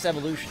just the next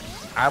evolution.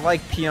 I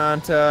like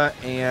Pianta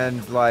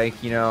and like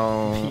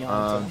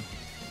Pianta.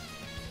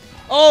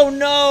 Oh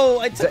no!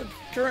 I took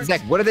current.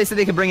 Zach, what did they say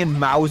they could bring in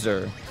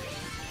Mauser?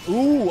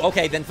 Ooh,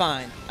 okay, then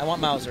fine. I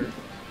want Mauser.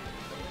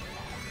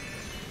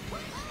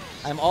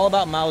 I'm all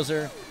about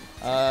Mauser.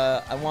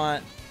 I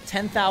want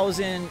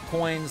 10,000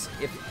 coins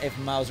if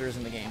Mauser is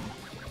in the game.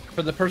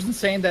 for the person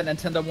saying that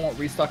Nintendo won't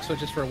restock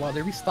Switches for a while,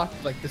 they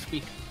restocked like this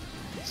week.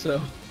 So,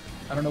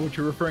 I don't know what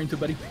you're referring to,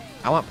 buddy.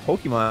 I want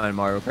Pokemon in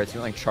Mario Kart. You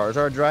want like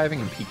Charizard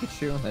driving and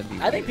Pikachu? That'd be.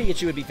 I think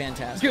Pikachu would be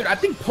fantastic. Dude, I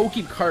think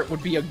Kart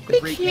would be a They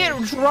great can't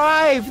game.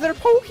 drive. They're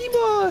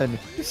Pokemon.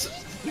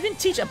 You can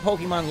teach a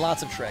Pokemon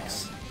lots of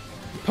tricks.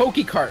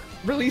 Kart.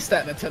 Release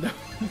that, Nintendo.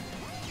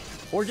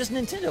 Or just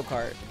Nintendo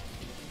Kart.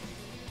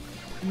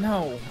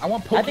 No, I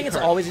want I think it's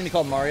always going to be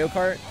called Mario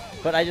Kart,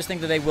 but I just think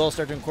that they will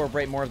start to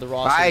incorporate more of the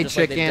roster. Buy just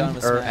like they've done chicken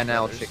with or Smash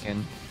NL Brothers.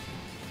 chicken.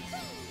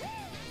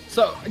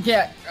 So,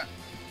 yeah.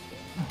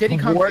 Diddy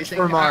Kong Warts Racing,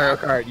 for Mario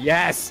Kart.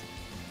 Yes.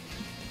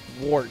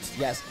 Warts,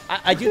 yes.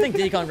 I do think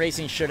Diddy Kong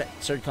Racing should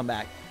come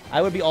back.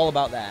 I would be all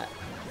about that.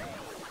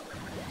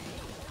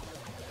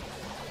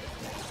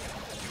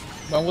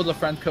 When will the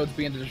friend codes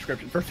be in the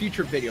description? For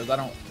future videos, I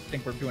don't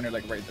think we're doing it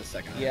like right this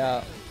second.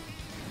 Yeah.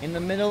 In the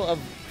middle of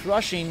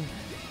crushing,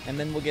 and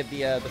then we'll get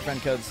the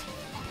friend codes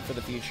for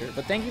the future.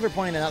 But thank you for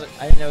pointing that out.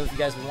 I didn't know if you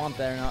guys would want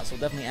that or not, so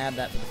we'll definitely add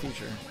that for the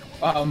future.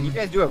 You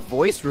guys do a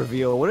voice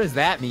reveal. What does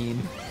that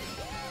mean?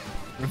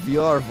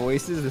 Reveal our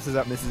voices? This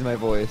is my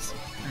voice.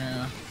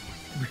 Yeah.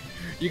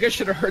 You guys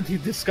should have heard the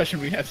discussion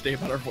we had today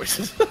about our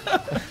voices.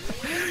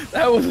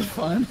 That was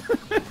fun.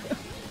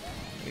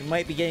 We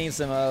might be getting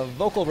some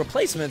vocal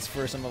replacements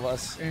for some of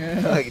us.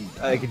 Yeah.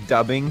 like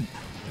dubbing.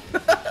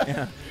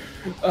 Yeah.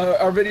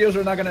 Our videos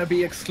are not going to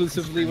be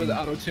exclusively with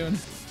auto-tune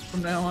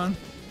from now on.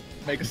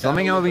 Make us Let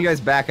me know if you guys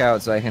back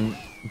out so I can join.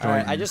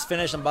 Alright, I just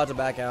finished. I'm about to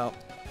back out.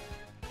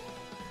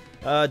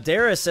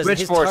 Darius says Switch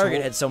his Force.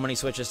 target had so many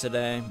switches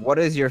today. What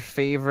is your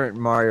favorite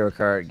Mario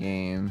Kart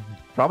game?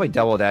 Probably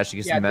Double Dash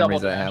because Yeah, the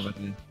memories Double that I have Dash.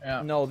 with it.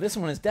 Yeah. No, this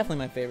one is definitely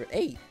my favorite.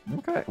 8.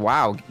 Okay.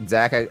 Wow,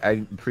 Zach,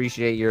 I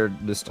appreciate your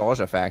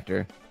nostalgia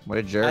factor. What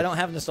a jerk. I don't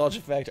have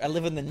nostalgia factor. I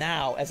live in the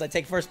now as I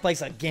take first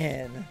place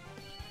again.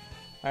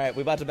 Alright,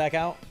 we about to back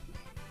out?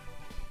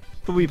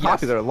 Will be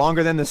popular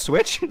longer than the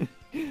Switch.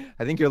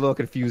 I think you're a little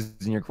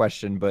confused in your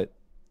question, but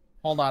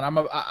Hold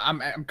on,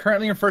 I'm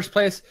currently in first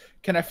place.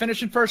 Can I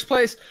finish in first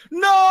place?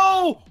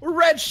 No!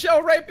 Red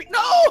shell right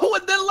no!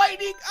 And then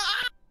lightning!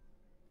 Ah!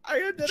 I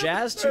ended up in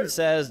Jazz third. 2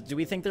 says, do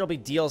we think there'll be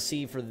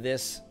DLC for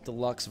this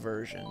deluxe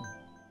version?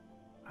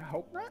 I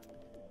hope not.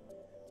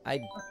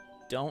 I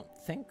don't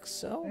think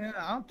so. Yeah,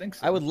 I don't think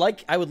so. I would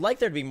like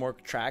there to be more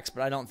tracks,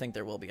 but I don't think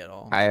there will be at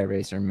all.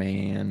 iRacer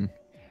man.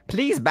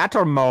 Please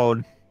battle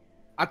mode.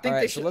 I think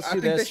Alright, they so should. let's I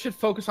do think they this. should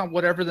focus on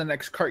whatever the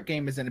next kart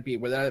game is going to be.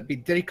 Whether that be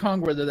Diddy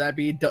Kong, whether that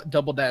be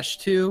Double Dash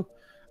 2.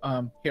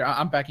 Here,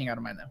 I'm backing out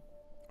of mine now.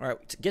 All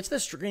right, get to the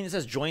screen that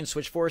says join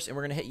Switch Force, and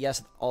we're gonna hit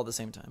yes all at the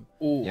same time.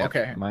 Ooh, Yep,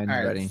 okay. mine's All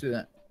right, ready. let's do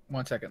that.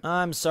 1 second.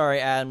 I'm sorry,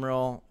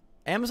 Admiral.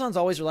 Amazon's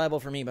always reliable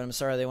for me, but I'm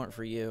sorry they weren't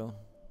for you.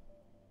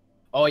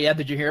 Oh yeah,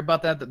 did you hear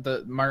about that?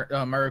 The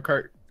Mario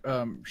Kart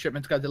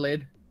shipments got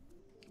delayed.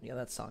 Yeah,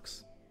 that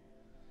sucks.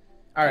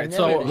 All I right, never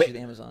so had issues with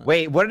Amazon.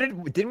 Wait,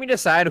 didn't we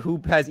decide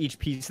who has each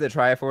piece of the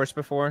Triforce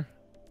before?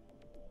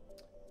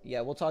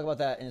 Yeah, we'll talk about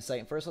that in a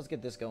second. First, let's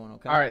get this going,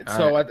 okay? all right, All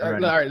so right, I'm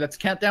ready. all right, let's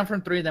count down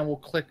from 3, then we'll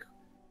click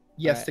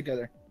yes All right.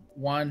 together.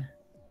 1,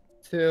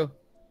 2,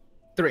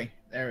 3.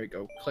 There we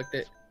go. Clicked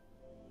it.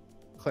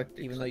 Clicked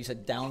it. Even though you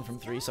said down from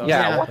 3, so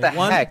Yeah, Yeah. what the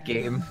One- heck,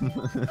 game?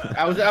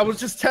 I was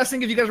just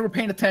testing if you guys were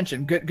paying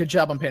attention. Good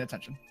job on paying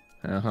attention.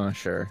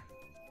 Sure.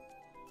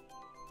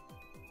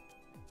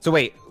 So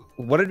wait,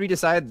 what did we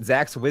decide?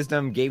 Zach's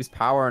wisdom, Gabe's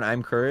power, and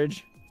I'm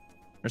courage,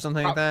 or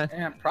something like that.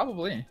 Yeah,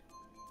 probably.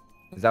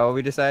 Is that what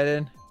we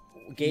decided?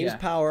 Gabe's Yeah.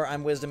 power,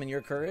 I'm wisdom, and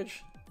your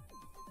courage.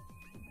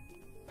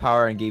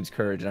 Power and Gabe's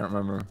courage. I don't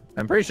remember.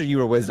 I'm pretty sure you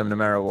were wisdom no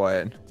matter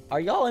what. Are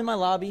y'all in my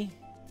lobby?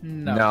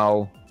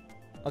 No.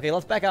 Okay,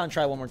 let's back out and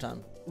try one more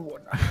time.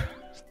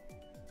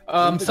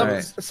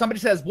 Alright. Somebody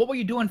says, "What will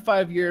you do in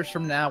 5 years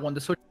from now when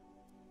the Switch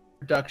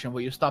production?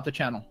 Will you stop the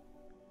channel?"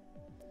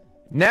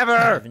 I Never.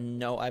 have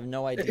no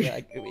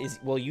idea.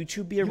 Will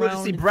YouTube be You around? want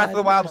to see in Breath of 5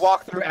 the Wild years?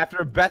 walkthrough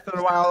after Breath of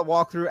the Wild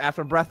walkthrough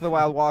after Breath of the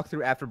Wild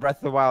walkthrough after Breath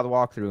of the Wild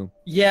walkthrough.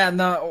 Yeah,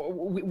 no,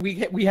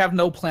 we have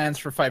no plans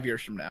for 5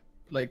 years from now.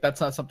 Like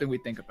that's not something we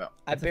think about.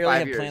 I That's in barely 5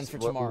 have years. plans for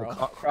We'll tomorrow.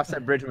 cross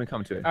that bridge when we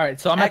come to it. All right,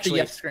 so I'm Actually-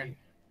 at the yes screen.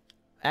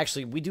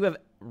 Actually, we do have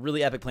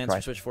really epic plans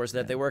for Switch Force that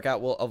if they work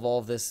out, we'll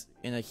evolve this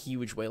in a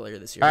huge way later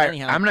this year. All right,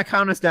 Anyhow, I'm gonna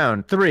count us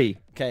down. 3,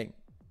 okay.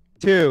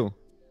 2.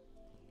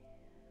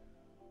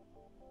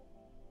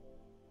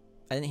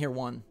 I didn't hear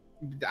 1.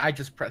 I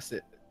just pressed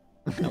it.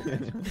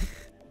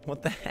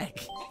 What the heck?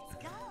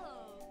 Let's go.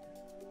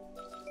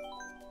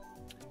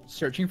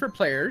 Searching for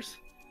players.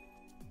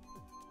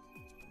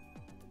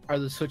 Are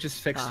the switches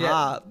fixed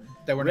Aha. yet?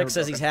 That were Rick never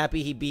says he's broken?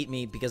 happy he beat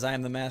me because I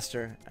am the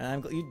master.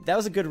 And that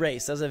was a good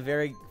race. That was a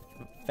very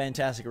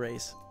fantastic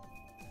race.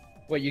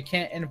 Wait, you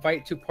can't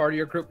invite to part of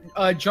your group?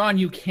 John,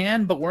 you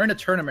can, but we're in a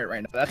tournament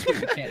right now. That's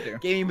what you can't do.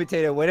 Gaming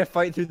Potato, way to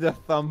fight through the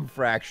thumb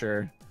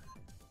fracture.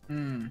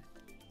 Hmm.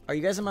 Are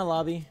you guys in my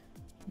lobby?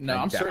 No,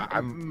 I'm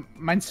searching.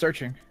 Mine's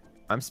searching.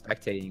 I'm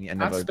spectating. I'm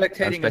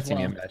spectating as well.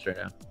 a match right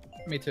now.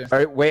 Me too. All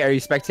right, wait, are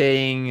you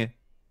spectating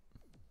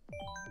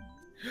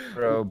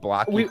pro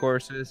blocky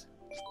courses?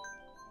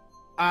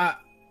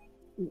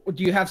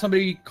 Do you have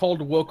somebody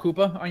called Will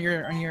Koopa on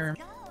your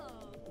Go.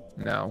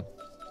 No.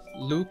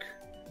 Luke,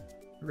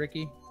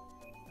 Ricky?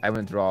 I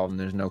went through all of them.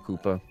 There's no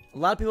Koopa. A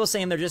lot of people are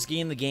saying they're just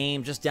getting the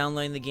game, just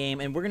downloading the game,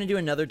 and we're going to do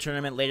another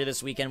tournament later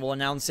this weekend. We'll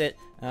announce it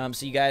so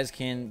you guys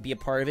can be a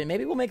part of it.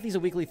 Maybe we'll make these a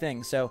weekly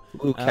thing. So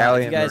Ooh,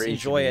 if you guys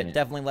enjoy it,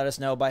 definitely let us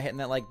know by hitting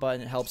that like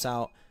button. It helps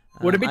out.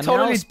 Would it be I'm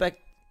totally now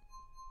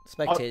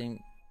spectating?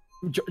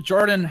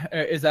 Jordan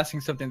is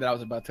asking something that I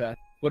was about to ask.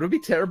 Would it be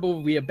terrible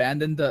if we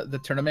abandoned the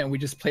tournament and we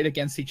just played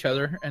against each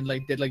other and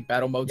like did like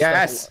battle mode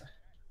Yes. stuff?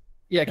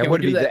 Yeah, can That we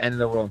would do be that? the end of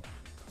the world.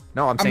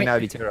 No, I'm saying that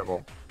would be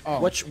terrible. Oh,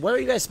 What are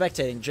you guys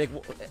spectating? Jake,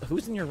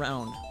 who's in your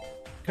round?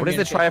 What is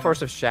the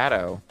Triforce of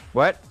Shadow?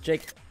 What?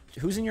 Jake,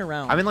 who's in your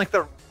round? I'm in like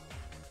the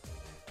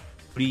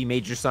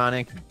Major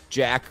Sonic,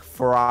 Jack,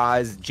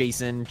 Faraz,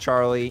 Jason,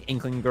 Charlie,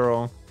 Inkling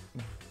Girl.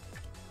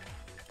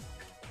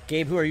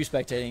 Gabe, who are you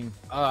spectating?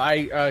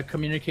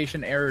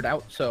 Communication errored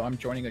out, so I'm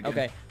joining again.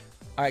 Okay.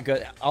 All right,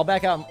 good. I'll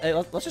back out. Hey,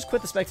 let's just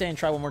quit the spectating and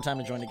try one more time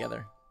to join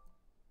together.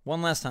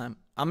 One last time.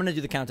 I'm going to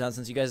do the countdown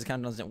since you guys'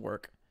 countdowns didn't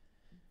work.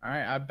 All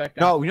right, I back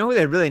down. No, you know who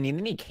they really need?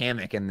 They need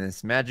Kamek in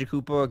this. Magic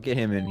Hoopa, get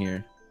him in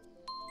here.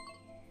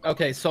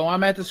 Okay, so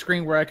I'm at the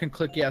screen where I can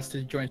click yes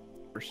to join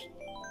first.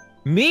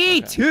 Me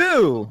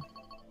too!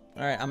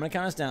 All right, I'm going to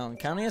count us down.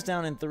 Counting us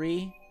down in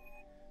 3,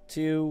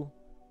 2,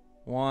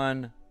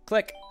 1,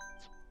 click.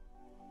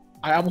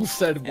 I almost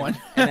said one.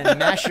 And then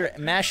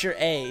mash your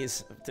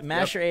A's.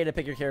 Mash your A to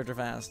pick your character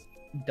fast.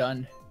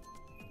 Done.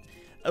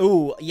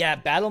 Ooh, yeah,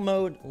 battle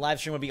mode live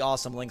stream would be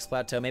awesome, Link's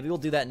Plateau. Maybe we'll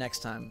do that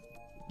next time.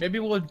 Maybe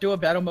we'll do a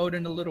battle mode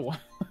in a little while.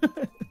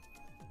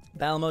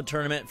 Battle mode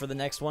tournament for the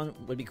next one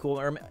would be cool.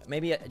 Or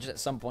maybe just at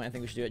some point I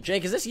think we should do it.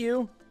 Jake, is this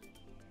you?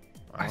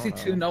 I see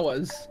 2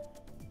 Noahs.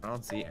 I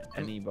don't see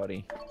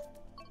anybody.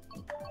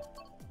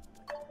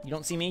 You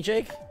don't see me,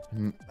 Jake?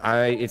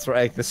 It's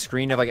like the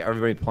screen of like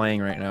everybody playing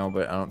right now,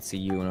 but I don't see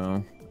you.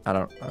 No,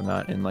 I'm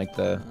not in like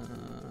the.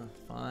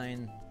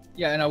 Fine.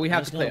 Yeah, no, we I'm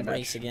have just to play a gonna match.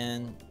 race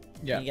again.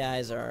 Yeah. You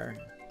guys are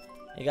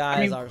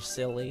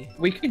silly.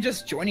 We can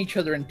just join each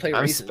other and play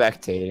I'm races.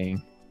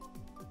 spectating.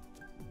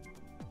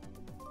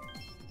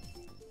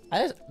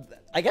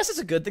 I guess it's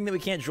a good thing that we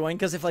can't join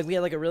because if like we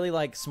had like a really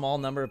like small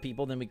number of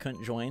people, then we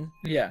couldn't join.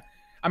 Yeah.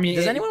 I mean,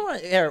 Does anyone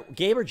want to?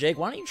 Gabe or Jake,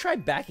 why don't you try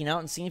backing out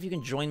and seeing if you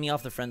can join me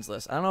off the friends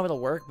list? I don't know if it'll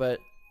work, but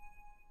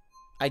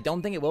I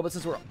don't think it will. But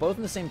since we're both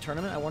in the same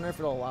tournament, I wonder if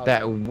it'll allow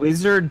That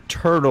wizard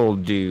turtle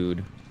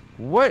dude.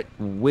 What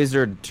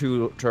wizard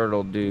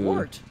turtle dude?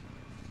 Wart.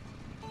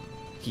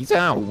 He's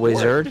not a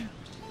wizard.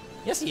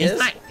 Yes, he He's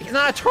is. he's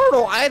not a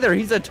turtle either.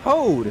 He's a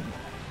toad.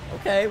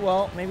 Okay,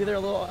 well maybe they're a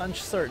little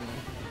uncertain.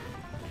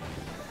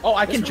 Oh,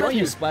 I This can reminds join me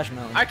you. of Splash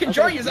Mountain. I can Okay.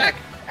 join you, Zach.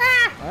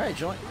 Ah! All right,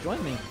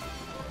 join me.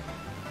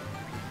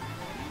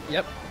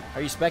 Yep.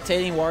 Are you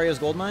spectating Wario's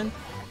Gold Mine?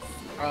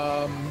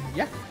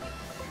 Yeah.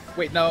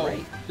 Wait, no.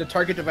 Great. The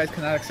target device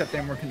cannot accept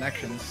any more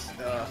connections.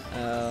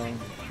 Um,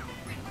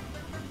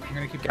 I'm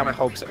gonna keep Got my going.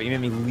 hopes up. You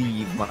made me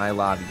leave my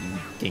lobby, you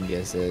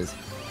dinguses.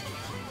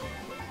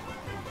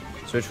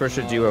 Switch Force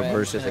should do a Alright.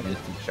 versus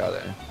against each other.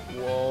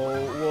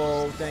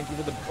 whoa, thank you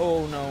for the.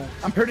 Oh no.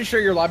 I'm pretty sure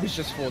your lobby's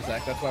just full,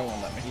 Zach. That's why it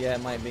won't let me. Yeah,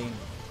 it might be.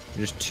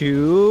 You're just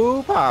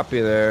too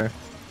popular.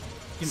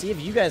 See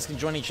if you guys can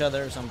join each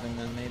other or something.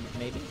 Then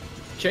maybe.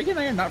 Jake and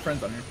I are not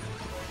friends on here.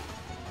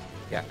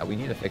 Yeah, we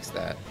need to fix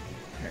that.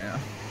 Yeah.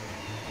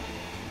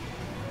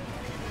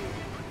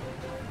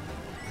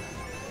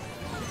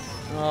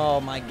 Oh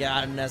my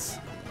godness.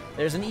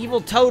 There's an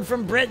evil toad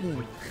from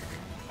Britain.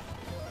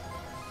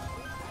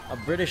 A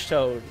British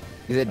toad.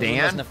 Is it Of the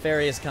most Dan?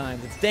 nefarious kind.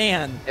 It's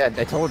Dan. Yeah,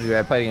 I told you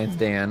I played against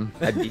Dan.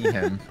 I beat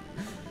him.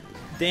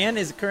 Dan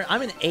is current.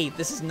 I'm an 8.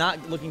 This is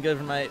not looking good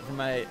for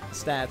my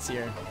stats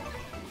here.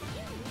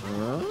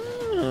 Oh.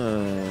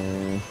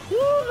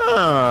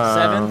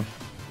 7th,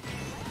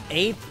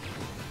 8th.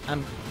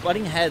 I'm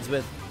butting heads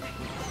with.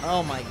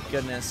 Oh my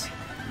goodness.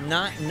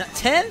 Not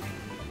 10th.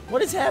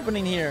 What is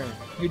happening here?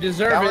 You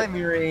deserve Callie it.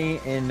 Murray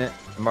in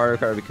Mario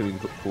Kart could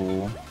be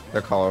cool.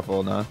 They're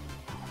colorful, no?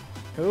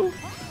 Who?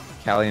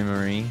 Callie and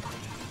Marie.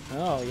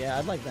 Oh yeah,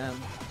 I'd like them.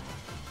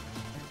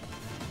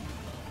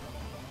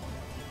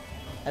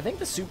 I think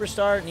the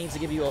superstar needs to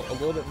give you a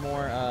little bit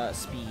more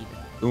speed.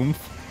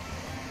 Oomph.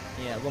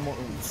 Yeah, a little more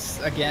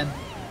oomph. Again.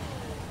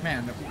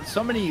 Man,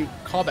 so many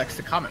callbacks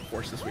to Comet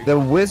Force this week. The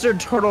wizard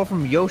turtle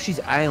from Yoshi's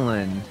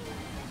Island.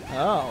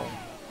 Oh.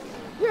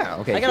 Yeah,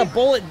 okay. I got a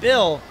bullet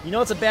bill. You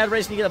know it's a bad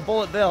race when you get a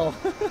bullet bill.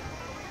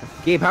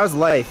 Gabe, how's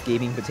life?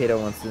 Gaming Potato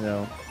wants to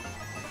know.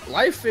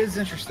 Life is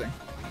interesting,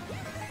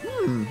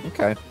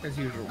 Okay. as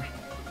usual.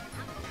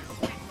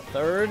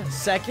 Third,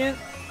 second.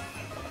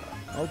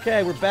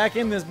 Okay, we're back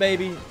in this,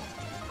 baby.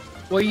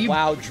 Well, you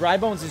Wow, Dry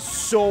Bones is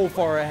so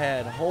far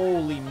ahead.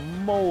 Holy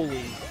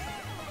moly.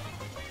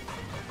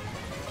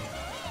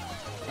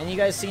 And you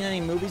guys seen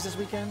any movies this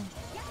weekend?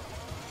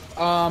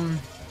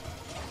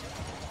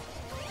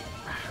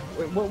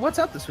 what's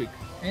out this week?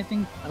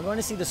 Anything? I'm going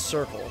to see The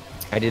Circle.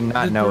 I did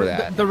not know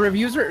that. The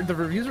reviews are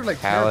like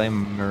terrible.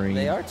 Calamari.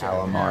 They are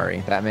terrible.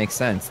 Calamari. That makes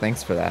sense.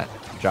 Thanks for that,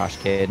 Josh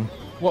Kid.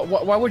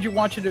 Why would you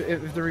watch it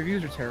if the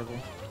reviews are terrible?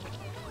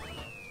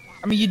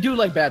 I mean, you do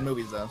like bad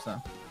movies though,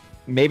 so.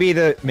 Maybe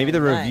the Nice.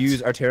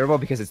 reviews are terrible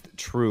because it's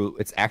true.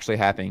 It's actually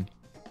happening.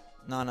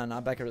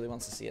 No. Becca really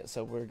wants to see it,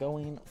 so we're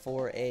going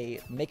for a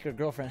make your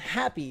girlfriend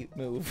happy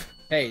move.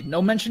 Hey,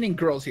 no mentioning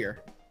girls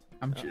here.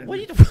 What are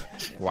you doing?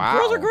 Wow.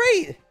 Girls are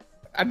great.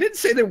 I didn't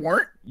say they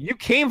weren't. You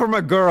came from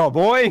a girl,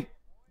 boy.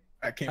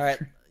 I can't. All right,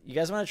 you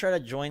guys want to try to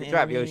join in? Good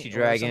job, with me Yoshi or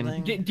Dragon.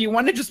 something? Do you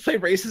want to just play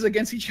races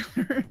against each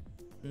other?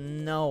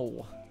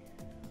 No.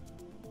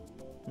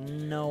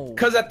 No.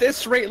 Because at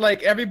this rate,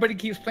 like everybody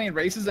keeps playing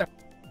races.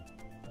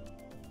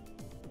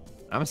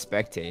 I'm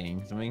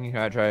spectating. Somebody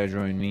can try to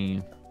join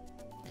me.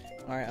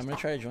 All right, I'm gonna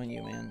try to join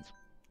you, man.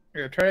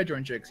 Here, try to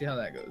join Jake. See how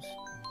that goes.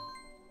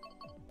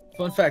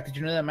 Fun fact: did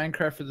you know that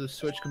Minecraft for the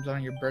Switch comes out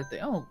on your birthday?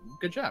 Oh,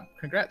 good job!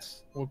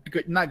 Congrats. Well,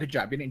 good, not good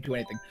job. You didn't do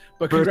anything,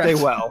 but congrats.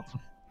 Birthday well.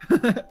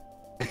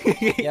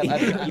 Yeah,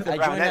 I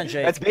joined on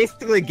Jake. That's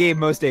basically Gabe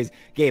most days.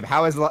 Gabe,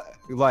 how is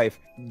life?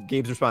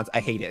 Gabe's response: I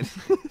hate it.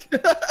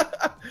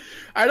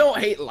 I don't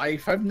hate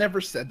life. I've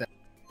never said that.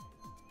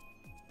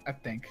 I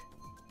think.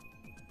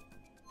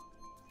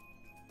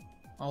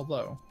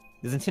 Although.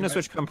 Does Nintendo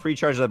Switch come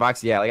pre-charged to the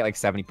box? Yeah, like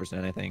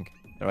 70%, I think.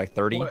 They're like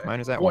 30. Mine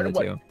is that one or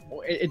two.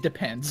 It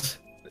depends.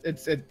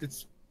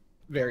 It's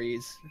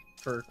varies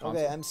for console.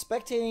 Okay, I'm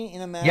spectating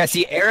in a match. Yeah,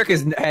 see, Eric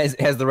has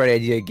the right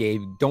idea,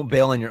 Gabe. Don't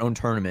bail on your own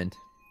tournament.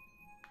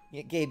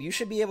 Yeah, Gabe, you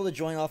should be able to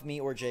join off me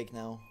or Jake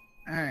now.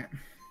 All right.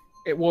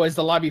 Is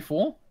the lobby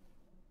full?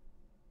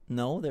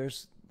 No,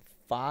 there's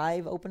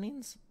 5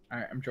 openings. All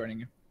right, I'm joining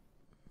you.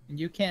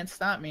 You can't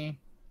stop me.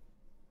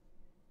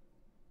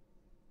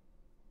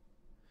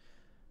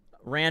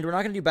 Rand, we're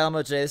not going to do battle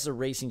mode today. This is a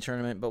racing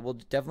tournament, but we'll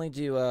definitely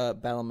do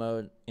battle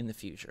mode in the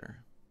future.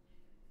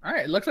 All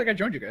right, it looks like I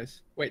joined you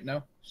guys. Wait,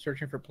 no.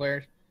 Searching for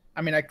players.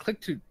 I mean, I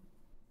clicked to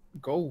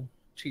go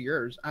to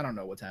yours. I don't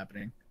know what's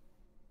happening.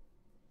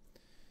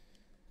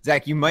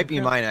 Zach, you might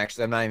be mine,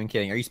 actually. I'm not even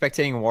kidding. Are you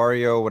spectating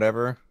Wario,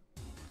 whatever?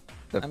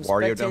 I'm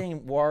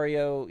spectating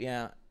Wario,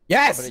 yeah.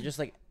 Yes! But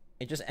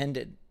it just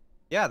ended.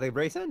 Yeah, the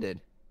race ended.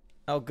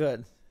 Oh,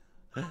 good.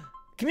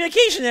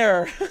 Communication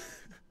error!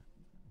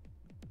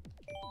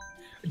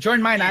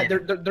 Join mine.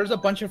 There's a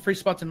bunch of free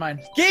spots in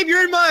mine. Gabe,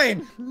 you're in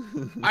mine!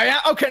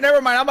 Okay,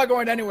 never mind. I'm not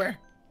going anywhere.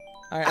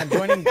 All right,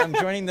 I'm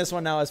joining this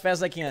one now as fast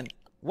as I can.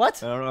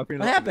 What? I don't know if you're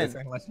What happened?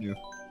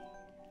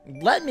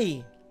 Let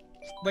me.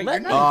 Wait,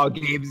 Let you're me. not. Oh,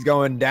 Gabe's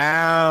going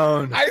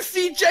down. I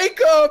see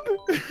Jacob.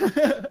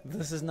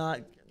 This is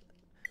not.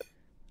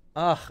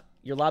 Ugh,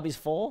 your lobby's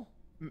full?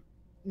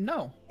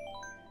 No.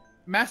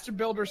 Master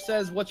Builder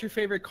says, "What's your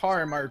favorite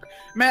car, Mark?"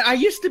 Man, I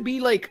used to be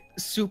like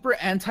super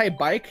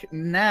anti-bike.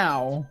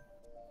 Now,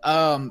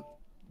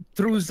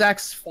 through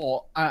Zach's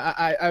fault,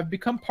 I've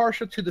become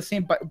partial to the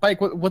same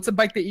bike. What's the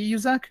bike that you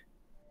use, Zach?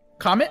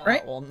 Comet,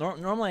 right? Well,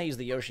 normally I use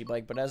the Yoshi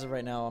bike, but as of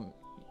right now,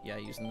 I'm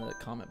using the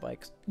Comet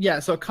bikes. Yeah,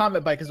 so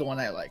Comet bike is the one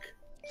I like.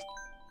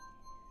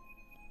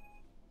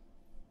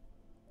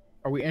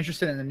 Are we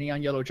interested in the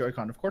neon yellow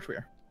Joy-Con? Of course we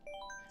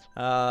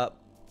are.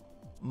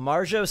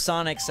 Marjo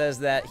Sonic says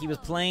that he was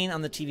playing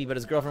on the TV, but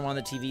his girlfriend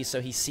wanted the TV,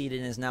 so he's seated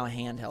and is now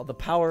handheld. The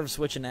power of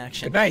Switch in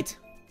action. Good night.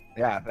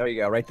 Yeah, there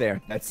you go, right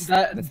there.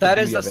 That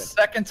is the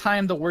second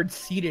time the word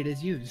seated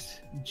is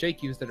used.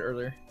 Jake used it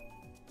earlier.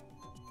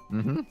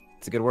 Mm-hmm.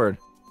 It's a good word.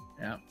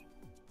 Yeah.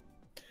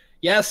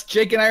 Yes,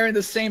 Jake and I are in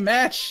the same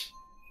match.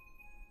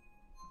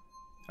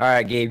 All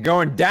right, Gabe,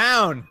 going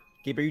down.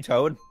 Gabe, are you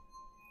Toad?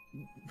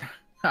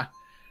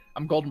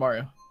 I'm Gold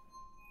Mario. I'm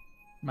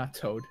not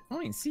Toad. I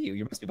don't even see you.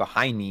 You must be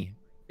behind me.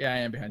 Yeah, I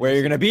am behind Where you.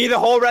 you're gonna be the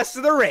whole rest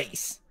of the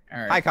race.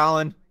 All right. Hi,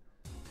 Colin.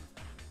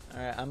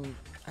 All right, I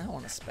don't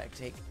want to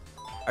spectate.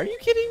 Are you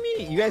kidding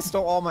me? You guys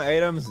stole all my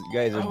items. You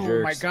guys are Oh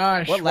jerks. my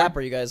gosh. What lap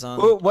are you guys on?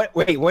 Oh, what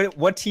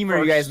team are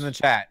you guys First. in the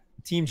chat?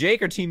 Team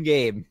Jake or Team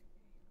Gabe?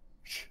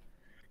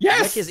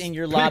 Yes. Nick is in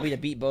your lobby to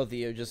beat both of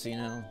you, just so you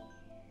know.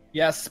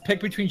 Yes. Pick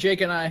between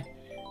Jake and I,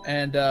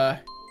 and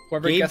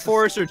whoever Gabe guesses.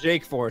 Force or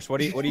Jake Force? What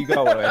do you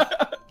go with?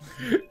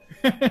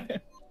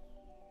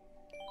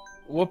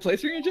 What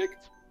place are you in, Jake?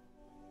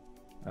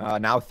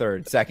 Now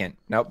third, second.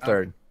 Nope,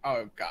 third.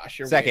 Oh gosh,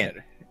 you're Second.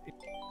 way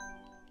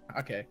ahead.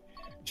 Okay.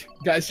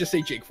 Guys, just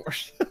say Jake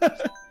Force.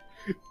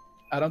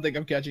 I don't think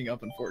I'm catching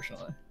up,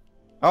 unfortunately.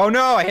 Oh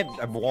no, I hit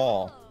a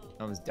wall.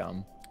 That was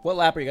dumb. What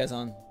lap are you guys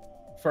on?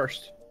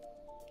 First.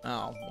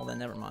 Oh, well then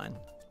never mind.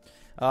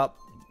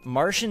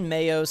 Martian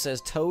Mayo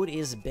says Toad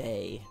is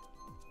Bay.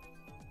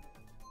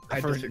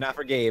 Not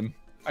for Gabe.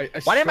 I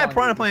Why didn't my strongly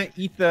piranha plant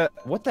eat the...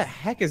 What the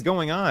heck is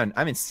going on?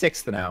 I'm in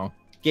 6th now.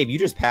 Gabe, you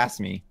just passed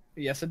me.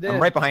 Yes, I did. I'm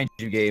right behind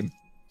you, Gabe.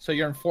 So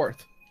you're in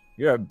 4th.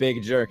 You're a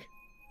big jerk.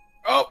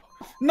 Oh!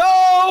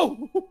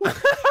 No!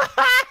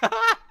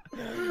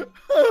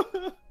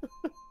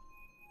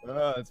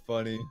 Oh, that's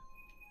funny.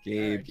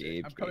 Gabe, Right,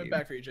 Gabe, I'm coming Gabe.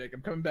 back for you, Jake.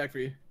 I'm coming back for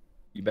you.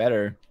 You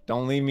better.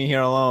 Don't leave me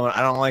here alone.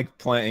 I don't like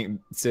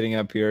sitting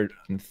up here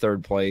in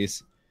 3rd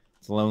place.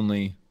 It's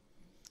lonely.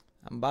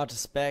 I'm about to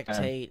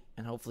spectate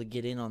and hopefully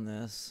get in on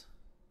this.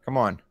 Come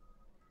on.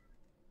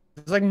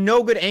 There's like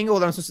no good angle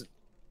that I'm supposed to...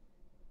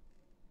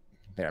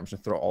 There, I'm just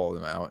gonna throw all of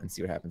them out and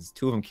see what happens.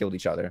 2 of them killed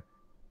each other.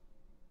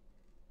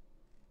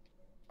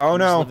 Oh I'm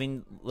no.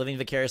 just living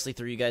vicariously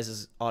through you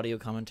guys' audio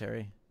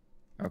commentary.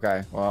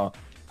 Okay, well,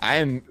 I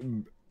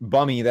am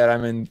bummy that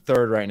I'm in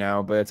 3rd right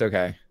now, but it's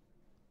okay.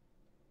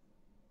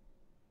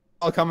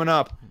 Oh, coming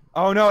up.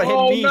 Oh no, it hit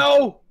me. Oh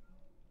no!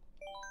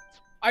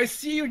 I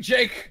see you,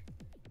 Jake.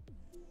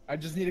 I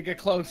just need to get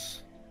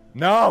close.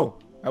 No,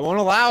 I won't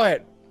allow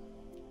it.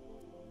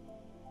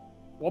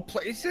 What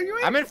place are you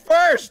in? I'm in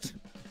 1st.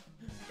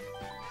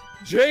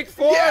 Jake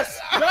Force. Yes!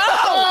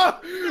 No!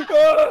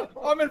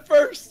 I'm in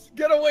 1st.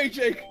 Get away,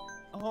 Jake.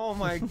 Oh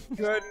my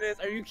goodness,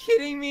 are you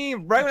kidding me?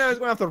 Right when I was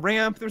going off the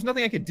ramp, there's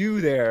nothing I could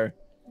do there.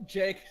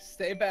 Jake,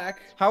 stay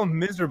back. How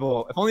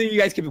miserable. If only you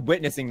guys could be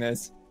witnessing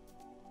this.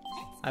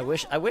 I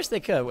wish they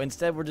could.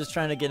 Instead, we're just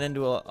trying to get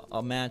into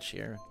a match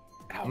here.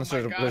 Oh Unless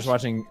my they're gosh. just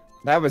watching.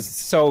 That was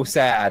so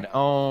sad.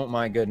 Oh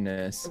my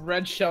goodness.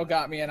 Red shell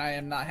got me, and I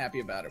am not happy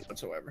about it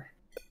whatsoever.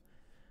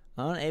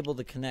 Unable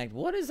to connect.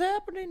 What is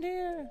happening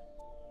here?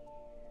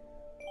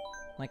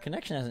 My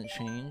connection hasn't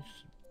changed.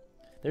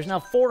 There's now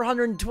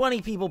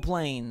 420 people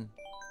playing.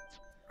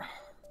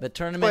 The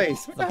tournament,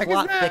 Place. What the the heck is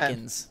plot that?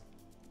 thickens.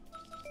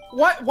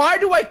 Why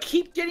do I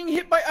keep getting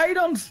hit by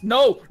items?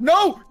 No,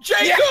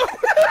 Jacob!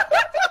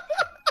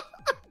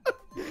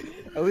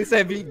 At least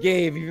I beat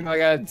Gabe, even though I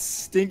got a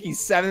stinky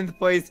 7th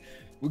place.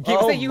 Gabe,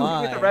 Oh was that you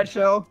who hit the my. red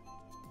shell?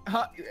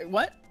 Huh?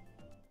 What?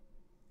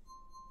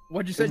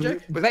 What'd you say,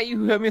 Jake? Was that you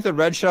who hit me with the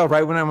red shell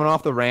right when I went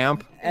off the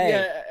ramp? Hey,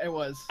 Yeah, it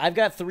was. I've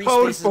got 3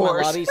 Toad spaces in my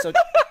Force. lobby, so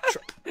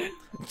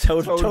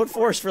Toad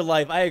Force for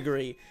life. I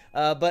agree.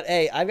 But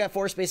hey, I've got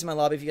 4 spaces in my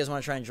lobby if you guys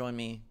want to try and join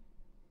me.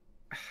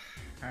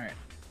 All right.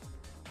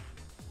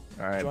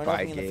 All right, Join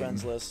bye, me in the Gabe.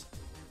 friends list.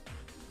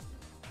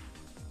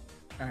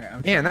 All right.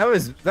 I'm Man, that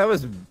was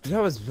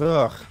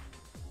ugh.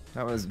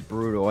 That was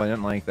brutal. I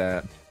didn't like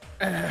that.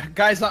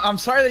 Guys, I'm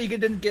sorry that you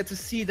didn't get to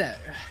see that.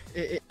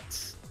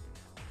 It's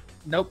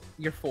nope,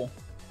 you're full.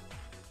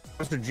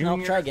 Mr. No,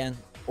 Junior try again.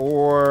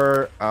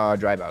 or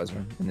Dry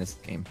Bowser in this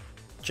game.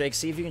 Jake,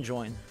 see if you can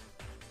join.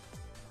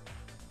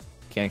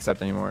 Can't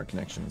accept any more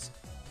connections.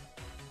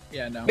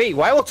 Yeah, no. Wait,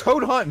 why will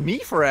Toad haunt me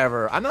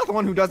forever? I'm not the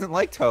one who doesn't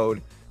like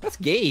Toad. That's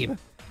Gabe.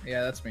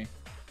 Yeah, that's me.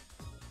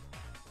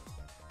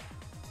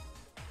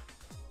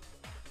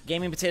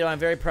 Gaming Potato, I'm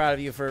very proud of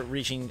you for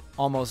reaching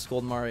almost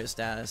Golden Mario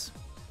status.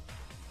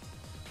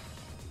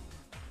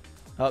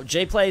 Oh,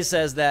 Jay Plays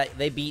says that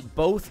they beat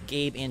both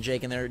Gabe and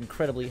Jake, and they're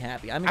incredibly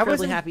happy. I'm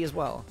incredibly happy as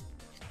well.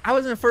 I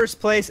was in 1st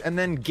place, and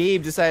then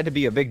Gabe decided to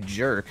be a big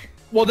jerk.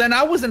 Well, then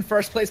I was in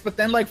 1st place, but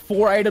then like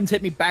 4 items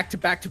hit me back to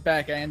back to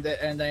back, and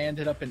I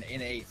ended up in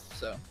 8th.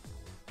 So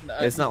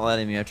It's not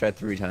letting me. I tried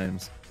 3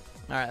 times.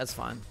 All right, that's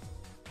fine.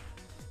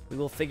 We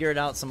will figure it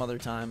out some other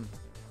time.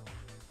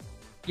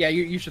 Yeah,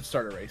 you should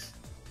start a race.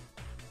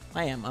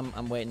 I am.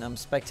 I'm waiting. I'm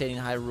spectating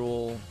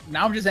Hyrule.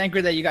 Now I'm just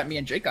angry that you got me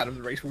and Jake out of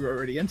the race we were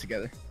already in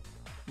together.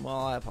 Well,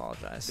 I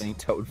apologize. Saying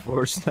Toad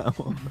Force now.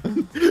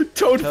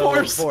 Toad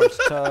Force.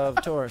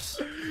 Toad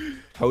Taurus.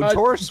 Toad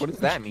Force? What does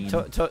that mean?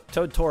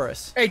 Toad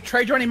Taurus. Hey,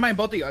 try joining mine,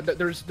 both of you.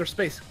 There's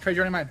space. Try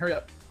joining mine. Hurry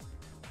up.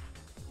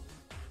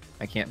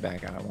 I can't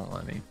back out. It won't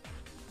let me.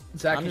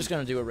 Zach, I'm just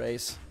gonna do a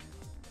race.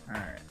 All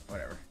right,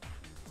 whatever.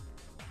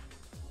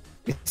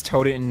 Is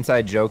Toad an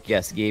inside joke?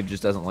 Yes, Gabe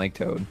just doesn't like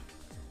Toad.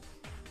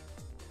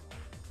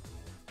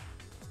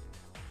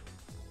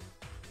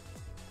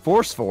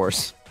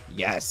 Force.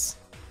 Yes.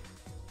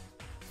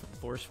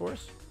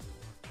 Force.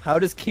 How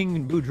does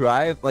King Boo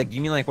drive? Like, do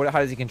you mean like what? How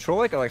does he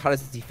control it, or like how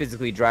does he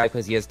physically drive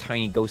because he has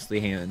tiny ghostly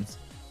hands?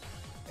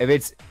 If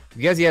it's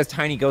because he has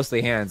tiny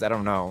ghostly hands, I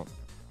don't know.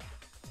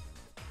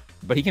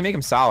 But he can make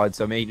him solid,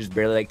 so maybe he just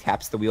barely like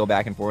taps the wheel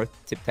back and forth.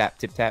 Tip tap,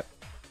 tip tap.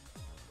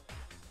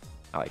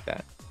 I like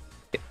that.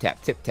 Tip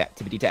tap,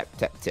 tippity tap,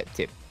 tap tip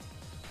tip.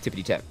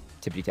 Tippity tap,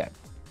 tippity tap,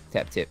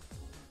 tap tip.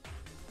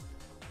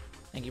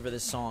 Thank you for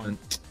this song.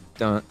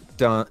 Dun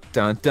dun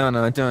dun dun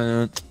dun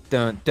dun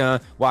dun dun.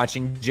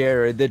 Watching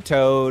Jared the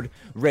Toad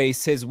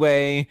race his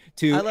way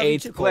to I love you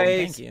 8th too, Colton.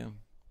 place. Thank you.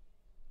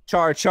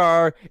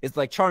 Char is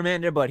like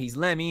Charmander, but he's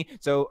Lemmy.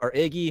 So, or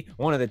Iggy,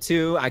 one of the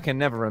two. I can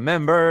never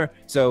remember.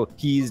 So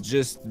he's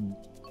just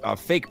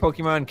fake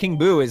Pokemon. King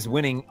Boo is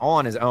winning all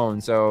on his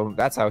own, so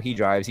that's how he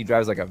drives. He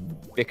drives like a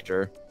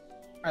victor.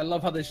 I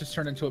love how this just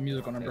turned into a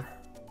musical number.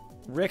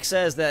 Rick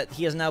says that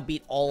he has now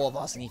beat all of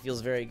us and he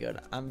feels very good.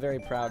 I'm very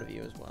proud of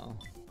you as well.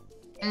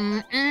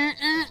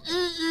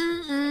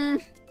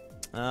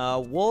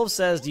 Wolf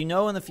says, do you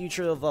know in the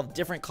future they'll have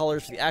different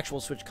colors for the actual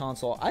Switch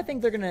console? I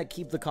think they're going to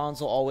keep the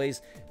console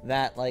always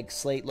that, like,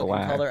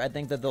 slate-looking color. I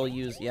think that they'll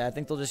use, I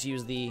think they'll just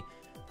use the,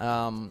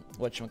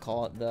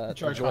 whatchamacallit, the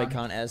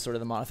Joy-Con as sort of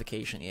the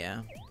modification,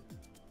 yeah.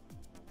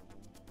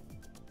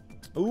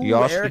 Ooh,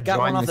 Eric got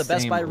one off the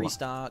Best Buy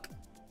restock.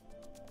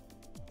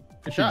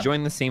 You should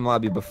join the same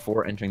lobby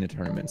before entering the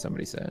tournament,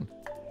 somebody said.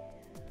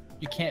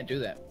 You can't do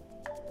that.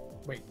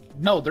 Wait,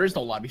 no, there is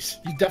no lobbies.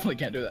 You definitely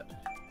can't do that.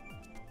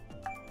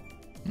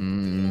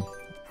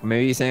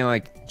 Maybe he's saying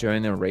like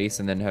join the race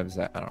and then have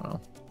that. I don't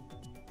know.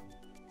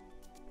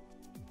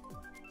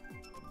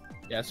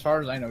 Yeah, as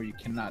far as I know, you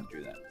cannot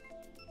do that.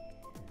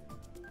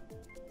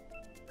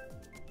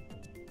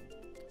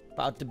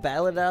 About to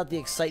battle it out the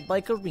Excite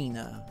Bike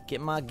Arena.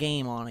 Get my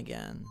game on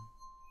again.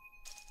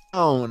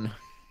 Own.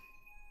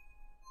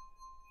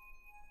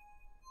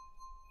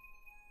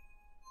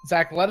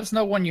 Zach, let us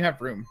know when you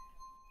have room.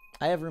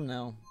 I have room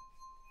now.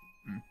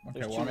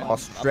 Okay, well,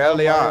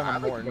 Australia.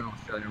 I'd like to go to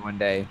Australia one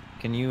day.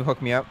 Can you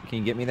hook me up? Can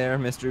you get me there,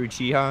 Mr.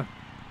 Uchiha?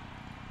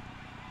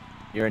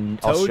 You're an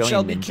Toad Australian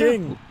shall be ninja.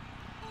 king.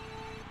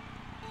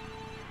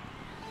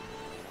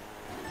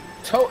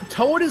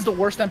 Toad is the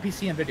worst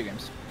NPC in video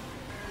games.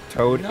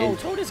 Toad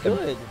is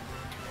good.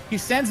 He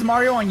sends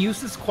Mario on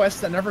useless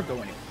quests that never go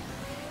anywhere.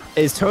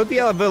 Is Toad the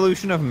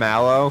evolution of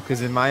Mallow?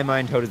 Because in my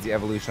mind, Toad is the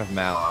evolution of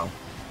Mallow.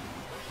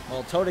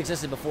 Well, Toad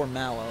existed before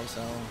Mallow,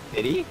 so...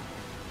 Did he?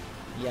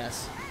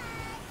 Yes.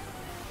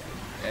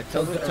 Yeah,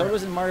 Toad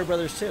was in Mario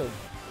Brothers too.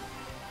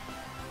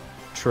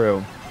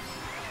 True.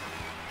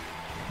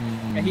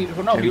 And he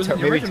was in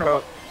the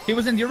original. He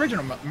was in the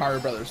original Mario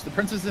Brothers, The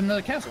Princess in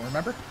the Castle.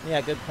 Remember? Yeah,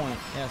 good point.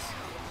 Yes.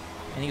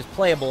 And he was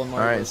playable in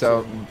Mario Brothers.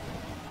 All right,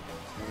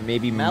 so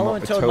maybe Mallow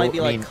and Toad might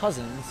be like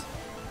cousins.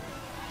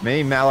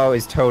 Maybe Mallow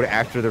is Toad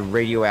after the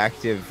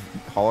radioactive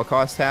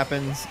Holocaust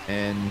happens,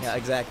 and yeah,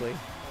 exactly.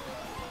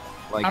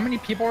 Like, how many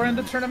people were in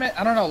the tournament?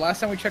 I don't know.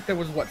 Last time we checked, there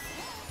was what?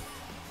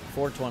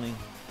 420.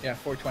 Yeah,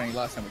 420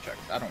 last time we checked.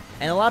 I don't.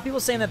 And a lot of people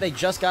saying that they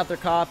just got their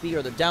copy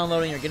or they're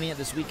downloading or getting it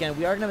this weekend.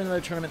 We are going to have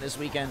another tournament this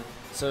weekend,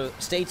 so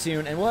stay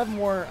tuned. And we'll have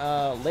more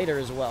later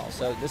as well.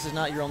 So this is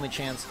not your only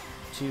chance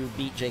to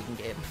beat Jake and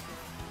Gabe.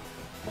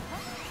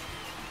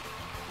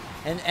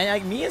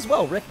 And me as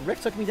well.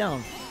 Rick took me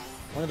down.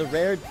 One of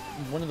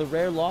the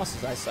rare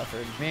losses I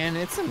suffered. Man,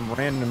 it's some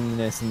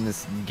randomness in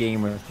this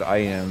game with the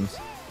items.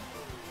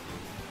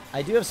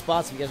 I do have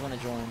spots if you guys want to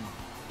join.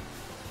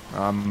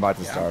 I'm about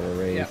to start a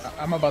race. Yeah,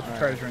 I'm about to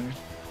try to join you.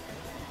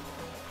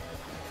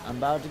 I'm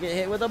about to get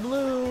hit with a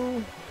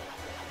blue.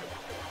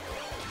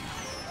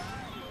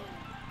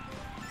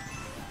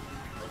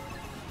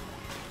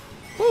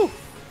 Woo!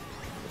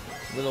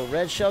 Little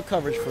red shell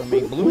coverage for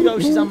me. Blue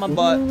Yoshi's on my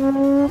butt.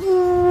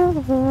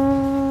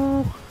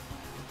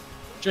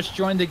 Just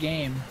join the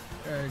game.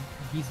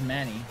 He's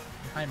Manny.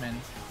 Hi, Manny.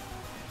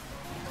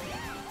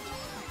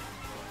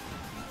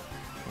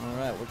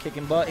 Alright, we're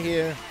kicking butt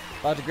here.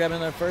 About to grab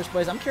another first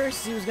place. I'm curious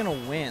to see who's going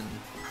to win.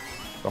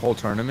 The whole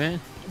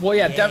tournament? Well,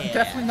 yeah,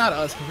 definitely not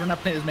us, because we're not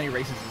playing as many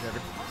races as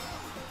ever.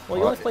 Well,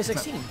 you only play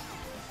 16.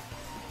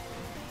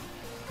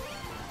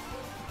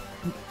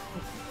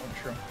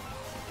 True.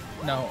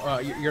 No,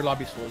 your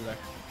lobby's full there.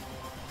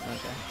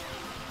 Okay.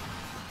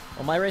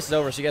 Well, my race is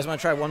over, so you guys want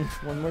to try one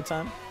more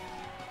time?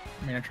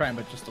 I mean, I'm trying,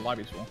 but just the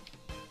lobby's full.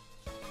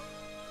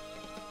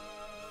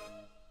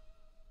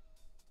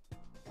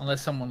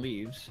 Unless someone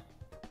leaves.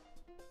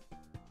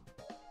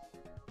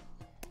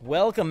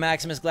 Welcome,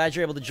 Maximus. Glad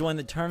you're able to join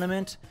the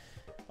tournament.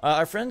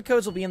 Our friend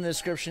codes will be in the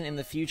description in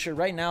the future.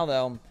 Right now,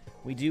 though,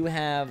 we do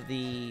have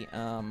the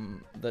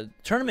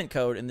tournament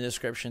code in the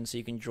description, so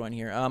you can join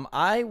here.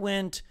 I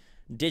went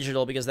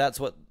digital because that's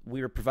what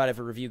we were provided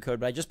for review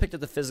code, but I just picked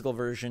up the physical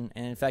version,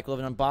 and in fact, we'll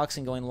have an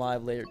unboxing going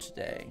live later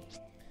today.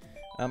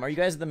 Are you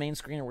guys at the main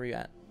screen, or where are you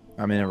at?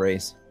 I'm in a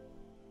race.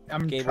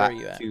 Gabe, where are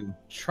you at?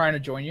 Trying to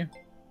join you.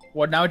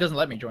 Well, now it doesn't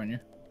let me join you.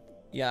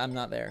 Yeah, I'm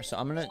not there. So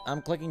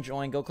I'm clicking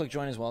join. Go click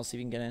join as well. See if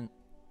you can get in.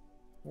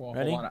 Well,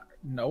 ready? Hold on.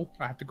 No,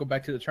 I have to go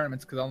back to the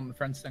tournaments because I'm on the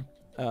friends thing.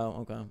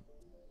 Oh, okay.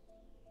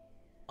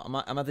 I'm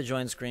at the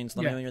join screen, so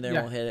let me know when you're there.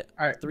 We'll hit it.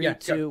 All right. 3,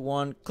 2,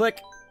 1,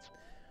 click.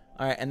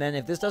 All right, and then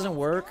if this doesn't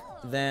work,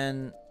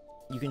 then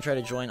you can try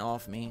to join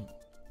off me.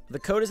 The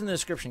code is in the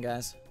description,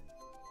 guys.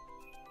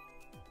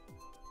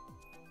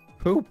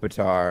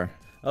 Poopatar.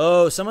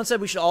 Oh, someone said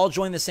we should all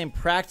join the same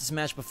practice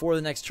match before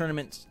the next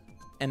tournament,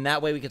 and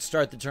that way we could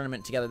start the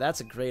tournament together.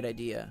 That's a great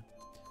idea.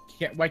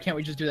 Why can't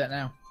we just do that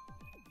now?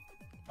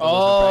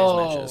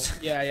 Oh,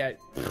 yeah.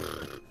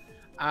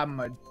 I'm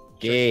a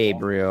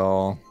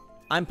Gabriel.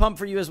 I'm pumped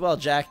for you as well,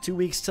 Jack. 2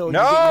 weeks till you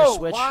get your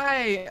Switch.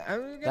 Why?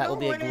 That will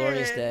be a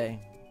glorious day.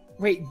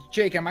 Wait,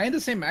 Jake, am I in the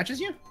same match as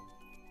you?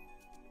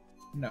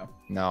 No.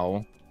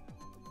 No.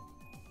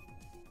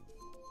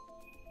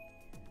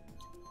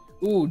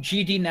 Ooh,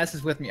 GD Ness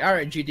is with me. All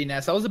right, GD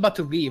Ness. I was about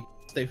to leave.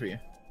 Stay for you.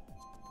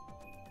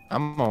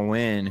 I'm gonna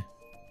win.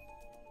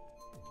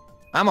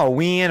 I'm a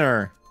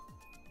winner.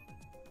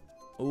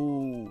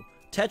 Ooh,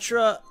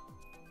 Tetra.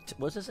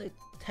 What's it say?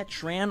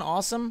 Tetran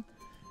Awesome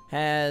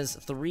has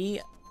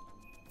 3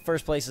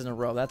 first places in a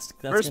row. That's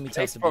First gonna be tough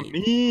place to for beat.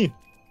 me.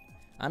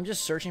 I'm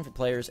just searching for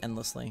players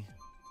endlessly.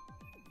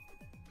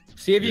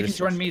 See if you can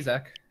join me,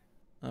 Zach.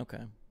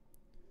 Okay.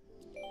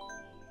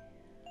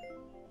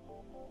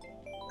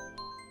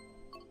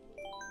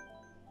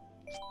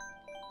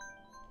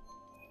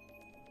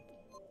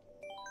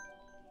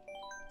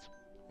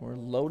 We're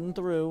loading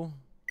through,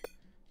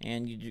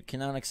 and you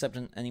cannot accept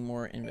any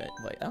more invite.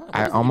 Like, I don't know, what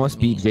I does almost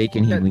leave beat mean? Jake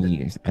and he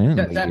leaves. I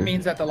didn't That leave.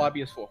 means that the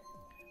lobby is full.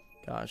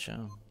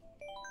 Gotcha.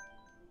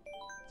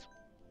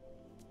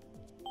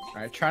 All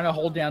right, trying to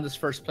hold down this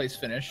first place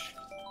finish.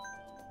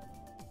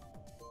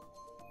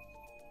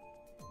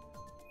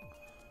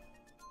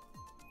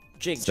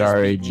 Jake. just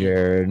Sorry, beat me.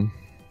 Jared.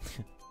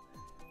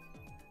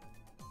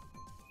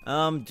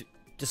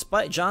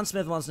 Despite John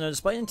Smith wants to know,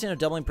 despite Nintendo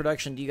doubling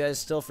production, do you guys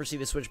still foresee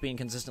the Switch being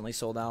consistently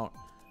sold out?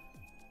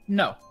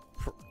 No.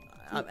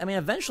 I mean,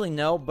 eventually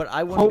no, but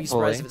I wouldn't be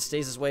surprised if Hopefully. it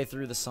stays this way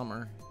through the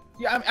summer.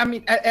 Yeah, I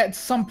mean, at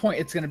some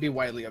point it's going to be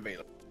widely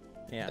available.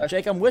 Yeah,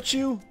 Jake, I'm with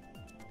you.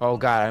 Oh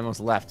god, I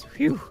almost left.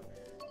 Phew.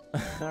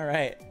 All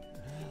right,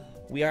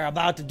 we are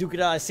about to duke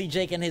it out. I see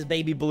Jake and his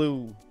baby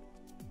blue.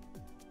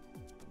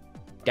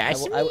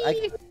 That's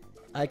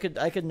I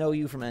could know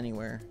you from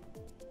anywhere.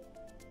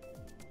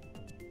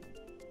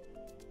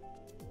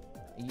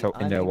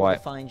 I'm into able what? to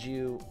find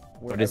you.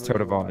 What does wherever Toad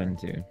you evolve are.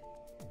 into?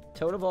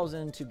 Toad evolves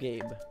into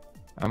Gabe.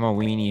 I'm a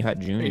Weenie Hut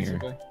Jr.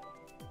 Basically.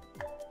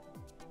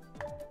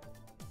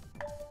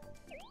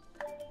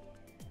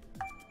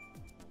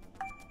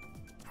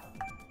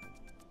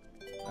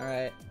 All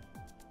right.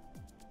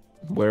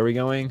 Where are we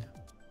going?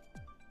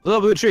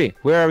 Little Blue Tree.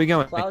 Where are we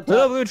going? Cloud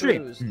Little top Blue Tree.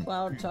 cruise.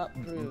 Cloud top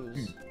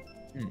cruise.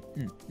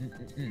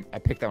 I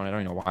picked that one. I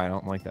don't even know why I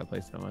don't like that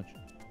place so much.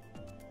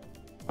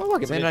 Oh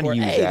look, it It's a landed good on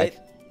you, port. Hey, Zach.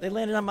 they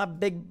landed on my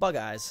big bug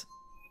eyes.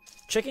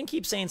 Chicken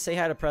keeps saying say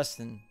hi to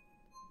Preston.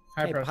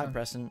 Hi, Hey, Preston. Hi,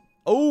 Preston.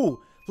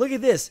 Oh, look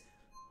at this.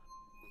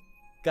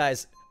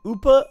 Guys,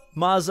 Upa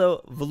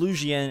Mazo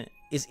Volusian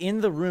is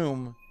in the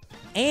room.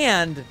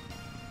 And,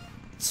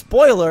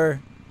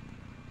 spoiler,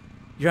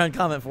 you're on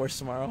Comment Force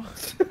tomorrow.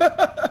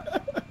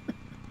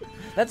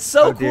 That's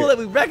so Oh, cool dear. that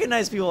we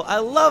recognize people. I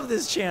love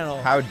this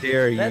channel. How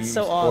dare you That's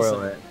so spoil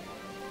awesome. it.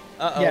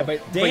 Uh-oh. Yeah,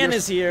 but Dan you're-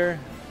 is here.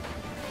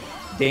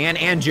 Dan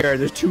and Jared,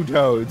 there's 2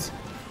 Toads.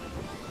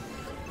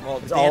 Well,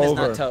 It's Dan all is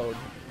over. not Toad.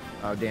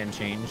 Oh, Dan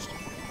changed.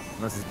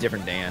 Unless it's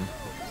different Dan.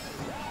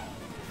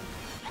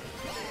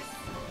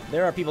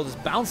 There are people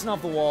just bouncing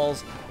off the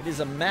walls. It is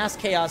a mass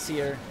chaos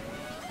here.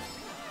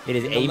 It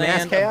is In a the mass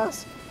land of-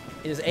 chaos?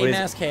 It is What a is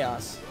mass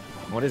chaos.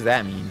 What does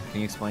that mean? Can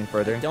you explain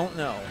further? Don't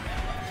know.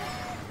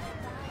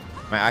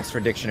 My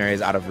Oxford Dictionary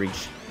is out of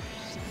reach.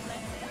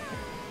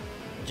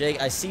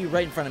 Jake, I see you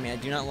right in front of me. I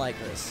do not like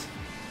this.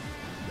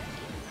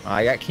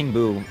 I got King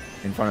Boo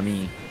in front of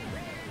me.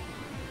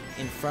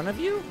 In front of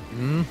you?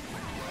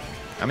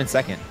 I'm in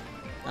second.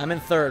 I'm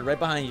in third, right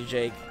behind you,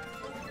 Jake.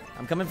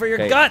 I'm coming for your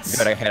Okay, guts!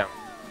 Good, I hit him.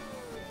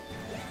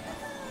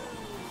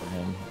 And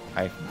then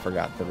I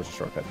forgot there was a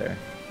shortcut there.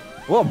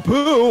 Well,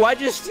 boo! Why'd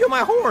you steal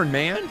my horn,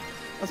 man?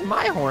 That's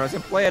my horn. I was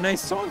gonna play a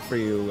nice song for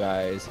you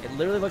guys. It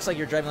literally looks like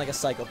you're driving like a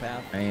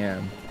psychopath. I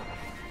am.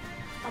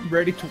 I'm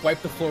ready to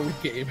wipe the floor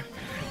with Gabe.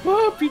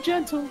 Whoa, be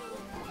gentle.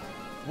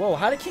 Whoa,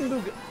 how did King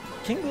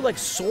Boo like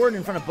soared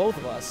in front of both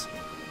of us?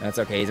 That's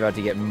okay. He's about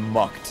to get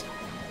mucked.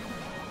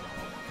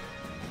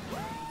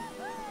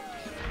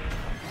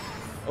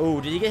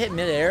 Oh, did he get hit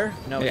midair?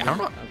 No. Yeah, he I don't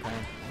didn't. know. Okay.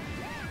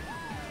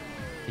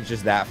 He's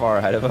just that far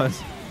ahead of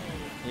us.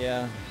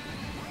 Yeah.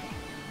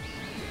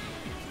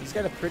 He's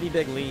got a pretty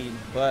big lead,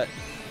 but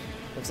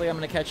looks like I'm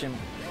gonna catch him.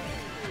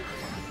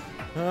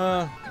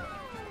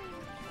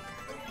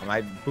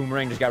 My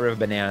boomerang just got rid of a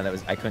banana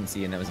that I couldn't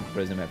see and that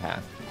was in my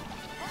path.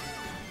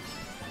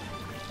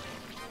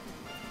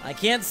 I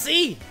can't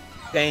see!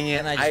 Dang it!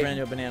 And I just ran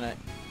into a banana.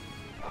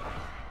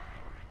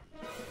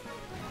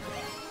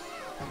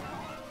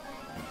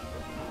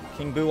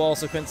 King Boo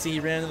also couldn't see. He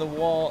ran into the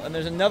wall, and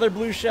there's another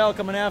blue shell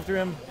coming after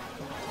him.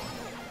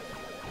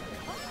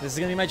 This is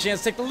gonna be my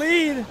chance to take the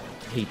lead.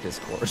 hate this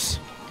course.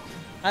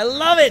 I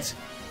love it!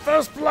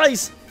 First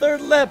place,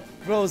 third lap.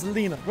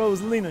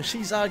 Rosalina,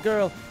 she's our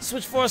girl.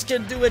 Switch Force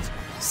can do it.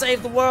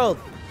 Save the world.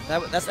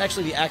 That's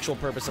actually the actual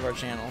purpose of our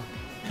channel.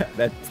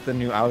 That's the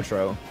new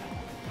outro.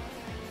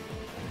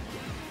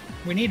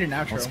 We need an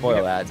outro. Don't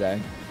spoil that, Zach.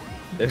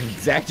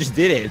 Zach just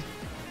did it.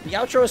 The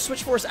outro is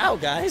Switch Force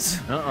out, guys.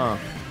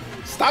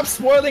 Stop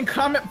spoiling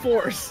Comment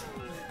Force.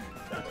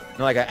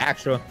 No, like an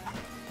actual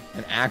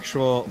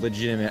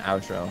legitimate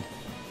outro.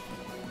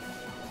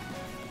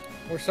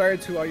 We're sorry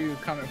to all you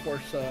Comment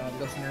Force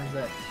listeners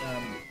that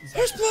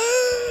First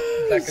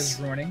place! Zach is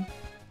ruining.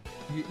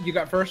 You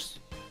got first?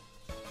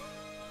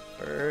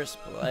 First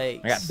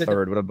place. I got Did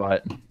third. What a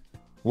butt.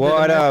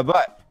 What a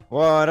butt.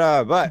 What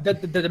up? But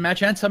Did the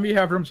match end? Some of you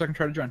have room, so I can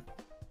try to join.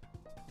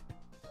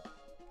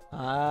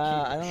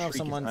 I don't know if Shriek is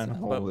someone's, but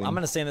unholy. I'm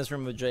gonna stay in this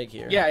room with Jake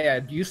here.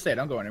 Yeah. You stay.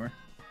 Don't go anywhere.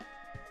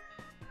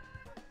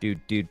 do.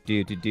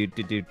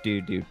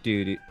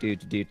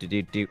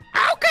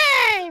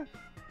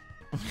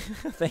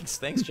 Thanks,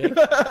 Jake.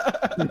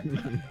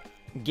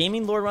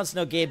 Gaming Lord wants to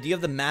know, Gabe, do you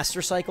have the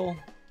Master Cycle?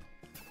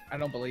 I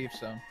don't believe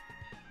so.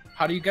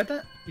 How do you get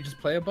that? You just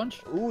play a bunch?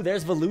 Ooh,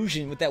 there's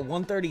Volusion with that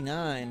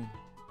 139.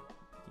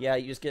 Yeah,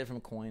 you just get it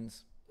from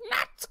coins.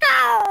 Let's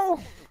go.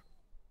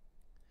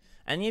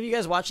 Any of you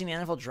guys watching the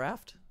NFL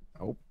draft?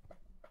 Oh,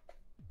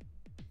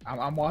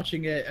 I'm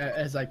watching it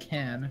as I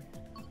can,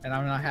 and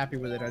I'm not happy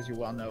with it, as you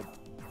well know.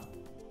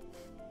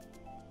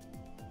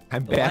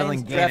 I'm The battling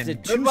Lions drafted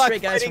Ganon. two Good luck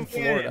straight guys from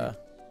fighting Florida.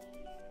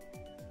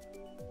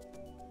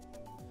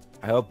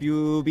 I hope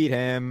you beat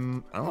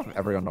him. I don't know if I've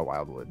ever gone to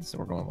Wildwoods, so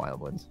we're going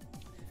Wildwoods.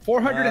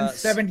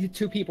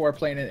 472 people are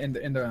playing it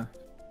in the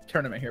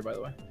tournament here, by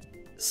the way.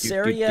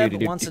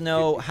 Sariev wants to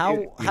know how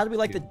do we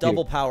like the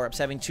double power-ups,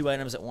 having 2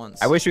 items at once?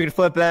 I wish we could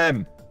flip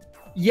them.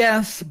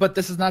 Yes, but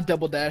this is not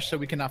double dash, so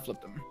we cannot flip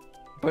them.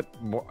 But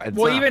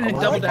Well, even in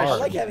double dash- I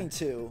like having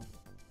 2.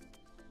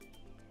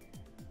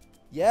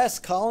 Yes,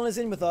 Colin is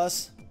in with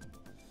us.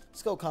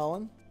 Let's go,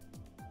 Colin.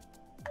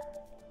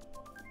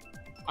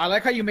 I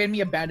like how you made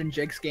me abandon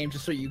Jake's game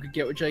just so you could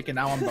get with Jake, and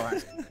now I'm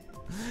behind.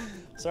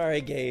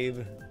 Sorry, Gabe.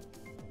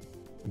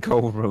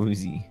 Go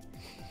Rosie.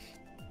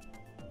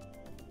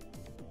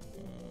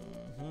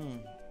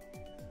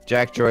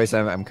 Jack Joyce,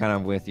 I'm kind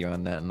of with you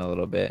on that in a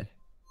little bit.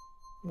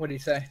 What do you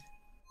say?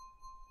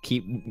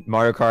 Keep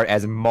Mario Kart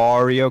as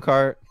Mario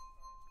Kart.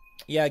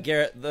 Yeah,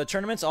 Garrett, the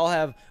tournaments all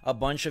have a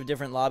bunch of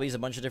different lobbies, a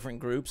bunch of different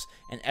groups,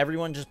 and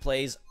everyone just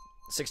plays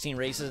 16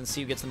 races and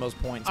see who gets the most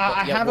points.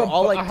 But yeah, we're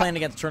all like playing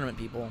against tournament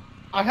people.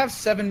 I have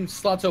 7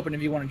 slots open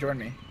if you want to join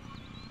me.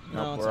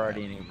 No, Nope, it's we're okay.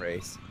 already in a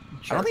race.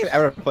 Sure. I don't think I've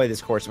ever played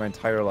this course in my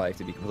entire life,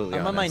 to be completely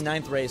I'm honest. on my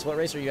 9th race. What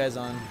race are you guys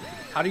on?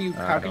 How can you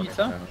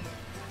tell?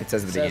 It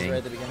says at It the says beginning. right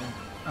at the beginning.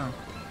 Oh.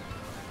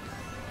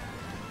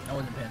 I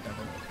wasn't paying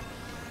attention.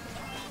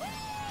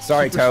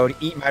 Sorry, Toad.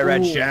 Eat my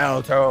red Ooh.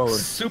 shell, Toad.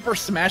 Super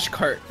Smash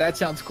Kart. That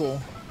sounds cool.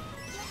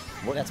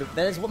 That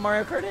is what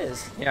Mario Kart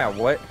is. Yeah,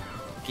 what?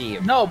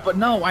 Game. No,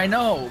 I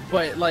know,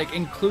 but like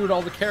include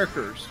all the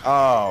characters.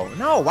 Oh,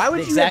 no. Why would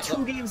you have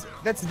Exactly. 2 games?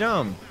 That's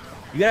dumb.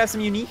 You gotta have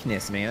some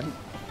uniqueness, man.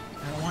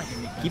 I don't want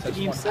uniqueness. Keep the I just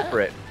games want-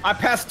 separate. I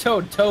passed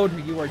Toad. Toad,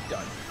 you are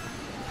done.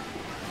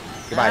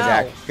 Goodbye, Ow.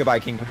 Zach. Goodbye,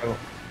 King Boo.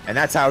 And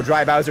that's how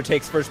Dry Bowser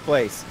takes first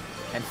place.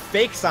 And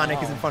fake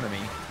Sonic is in front of me.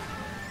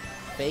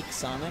 Fake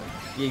Sonic?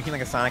 Yeah, you can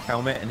like a Sonic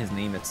helmet, and his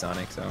name is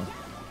Sonic, so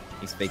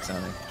he's fake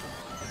Sonic.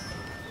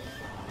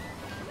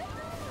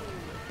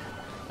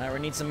 Alright, we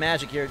need some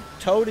magic here.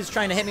 Toad is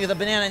trying to hit me with a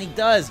banana, and he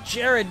does.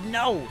 Jared,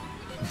 no!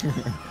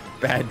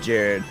 Bad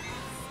Jared.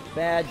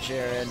 Bad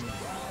Jared.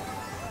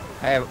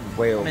 I have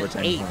way I'm over at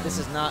 10 8. points. This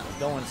is not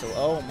going so.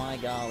 Oh my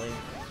golly.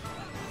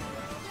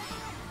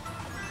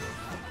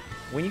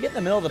 When you get in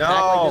the middle of the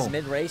pack like this No.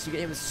 mid-race, you get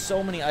hit with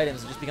so many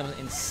items, it just becomes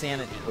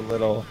insanity. It's a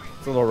little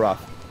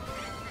rough.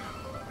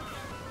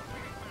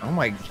 Oh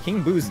my,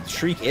 King Boo's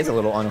shriek is a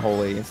little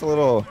unholy. It's a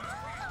little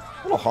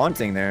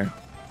haunting there.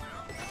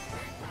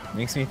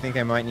 Makes me think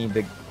I might need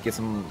to get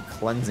some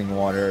cleansing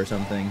water or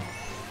something.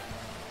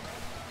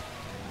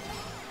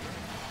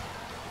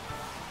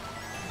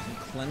 Some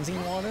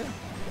cleansing water?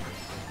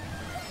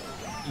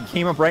 He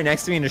came up right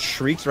next to me and just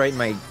shrieked right in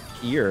my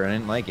ear. I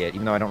didn't like it,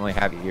 even though I don't really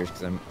have ears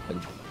because I'm a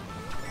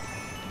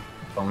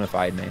bona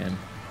fide man.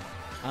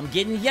 I'm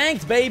getting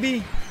yanked,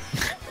 baby!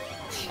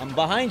 I'm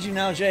behind you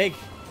now, Jake.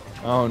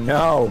 Oh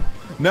no!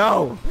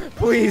 No!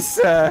 Please,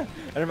 it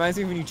reminds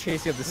me when you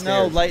chase you up the stairs.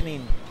 No,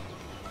 lightning.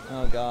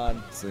 Oh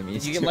god. So me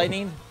Did you get too.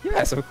 lightning?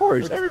 Yes, of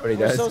course. Everybody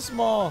We're does. so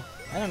small.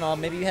 I don't know,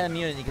 maybe you had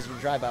immunity because you're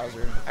Dry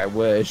Bowser. I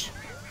wish.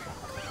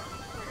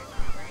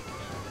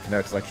 No,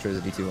 it's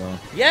electricity too low.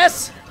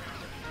 Yes!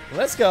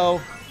 Let's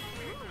go.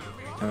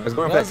 I was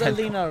going for that 10th,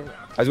 Rosalina.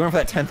 I was going for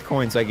that 10th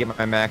coin so I get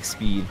my max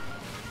speed.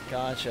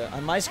 Gotcha.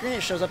 On my screen,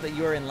 it shows up that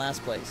you are in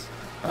last place.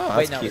 Oh,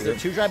 Wait, that's no, cute. is there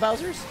 2 Dry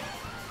Bowsers?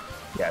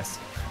 Yes.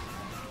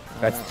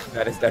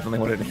 That is definitely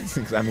what it is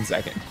because I'm in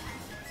second.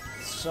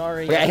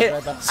 Sorry, Wait, Dry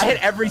Bowser.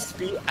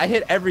 I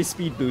hit every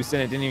speed boost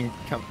and it didn't even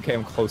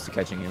come close to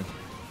catching you.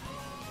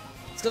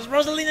 It's because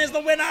Rosalina is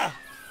the winner!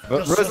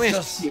 But Just- Rosalie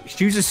just-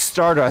 she uses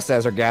Stardust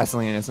as her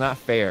gasoline and it's not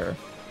fair.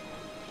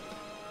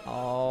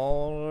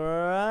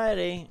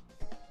 Alrighty.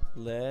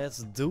 Let's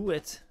do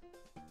it.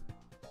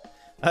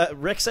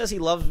 Rick says he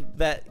loves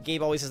that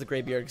Gabe always has the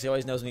gray beard because he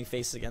always knows when he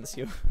faces against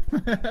you.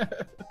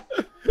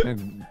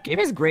 Gabe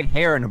has great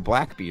hair and a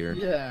black beard.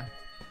 Yeah.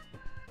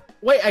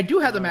 Wait, I do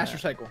have the Master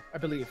Cycle, I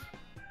believe.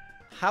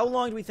 How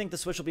long do we think the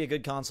Switch will be a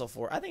good console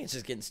for? I think it's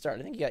just getting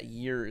started. I think you got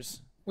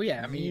years. Well,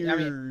 yeah, I mean,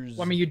 Years.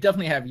 you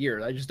definitely have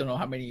years. I just don't know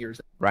how many years.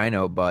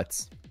 Rhino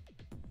butts.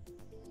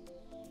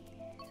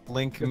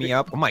 Link me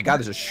up. Oh my god,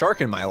 there's a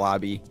shark in my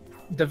lobby.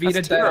 Davida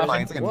That's died off.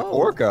 terrifying. It's like an Whoa.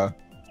 orca.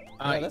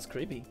 Yeah, that's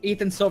creepy.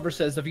 Ethan Silver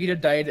says Davida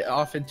died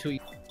off in 2.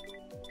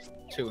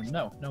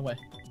 No way.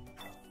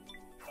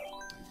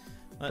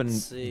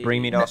 Let's see.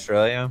 Bring me to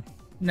Australia.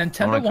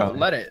 Nintendo won't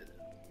let it.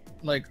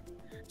 Like,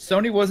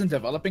 Sony wasn't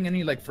developing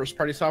any like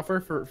first-party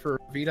software for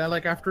Vita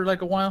like after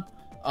like a while.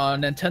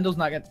 Nintendo's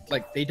not gonna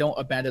like they don't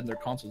abandon their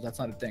consoles. That's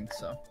not a thing.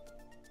 So,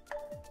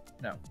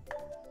 no.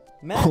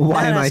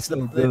 Why am I asked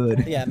so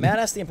good? Yeah, Matt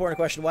asked the important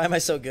question. Why am I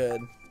so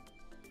good?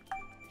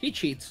 He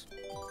cheats.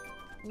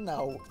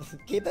 No,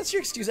 Gabe, that's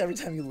your excuse every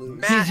time you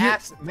lose.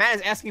 Matt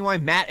is asking why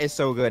Matt is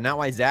so good, not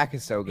why Zach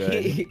is so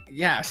good.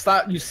 Yeah,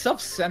 stop, you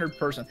self-centered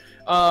person.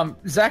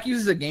 Zach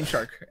uses a Game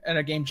Shark and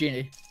a Game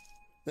Genie.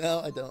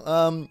 No, I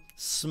don't.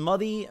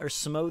 Smuthy or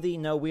Smothy?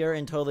 No, we are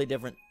in totally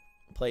different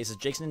places.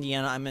 Jake's in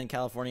Indiana, I'm in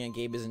California, and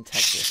Gabe is in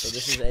Texas. So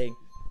this is a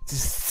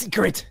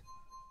secret.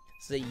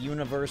 This is a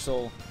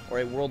universal or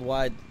a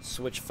worldwide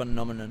Switch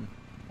phenomenon.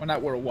 Well,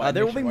 not worldwide.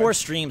 There will be more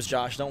streams,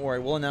 Josh. Don't worry.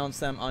 We'll announce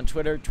them on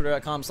Twitter,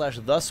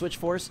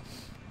 twitter.com/theswitchforce,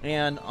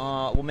 and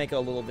we'll make a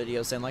little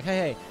video saying like,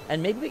 hey,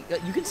 and maybe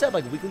you can set up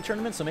like weekly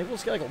tournaments. So maybe we'll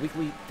just get like a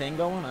weekly thing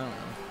going. I don't know.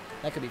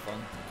 That could be fun.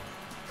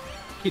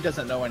 He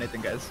doesn't know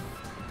anything, guys.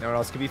 You know what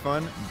else could be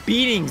fun?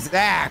 Beating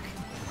Zach.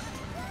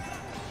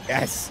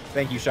 Yes.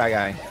 Thank you, Shy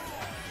Guy.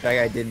 Shy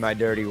Guy did my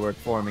dirty work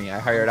for me. I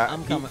hired out.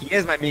 He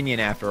is my minion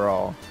after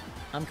all.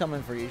 I'm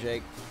coming for you,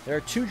 Jake. There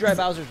are two dry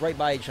Bowsers right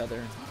by each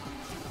other.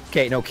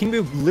 Okay, no, King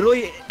Boo,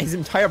 literally, his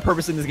entire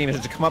purpose in this game is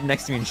just to come up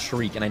next to me and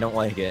shriek, and I don't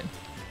like it.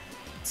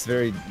 It's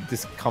very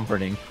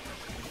discomforting.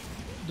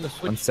 The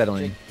Switch,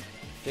 unsettling.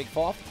 Jake,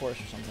 fall off the course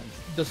or something.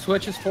 The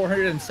Switch is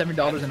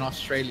 $407 in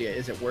Australia.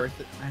 Is it worth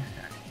it? I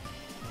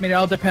mean, it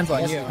all depends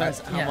on you. It depends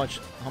how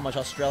much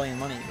Australian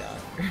money you got.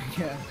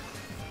 Yeah.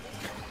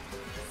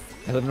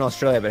 I live in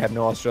Australia, but have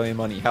no Australian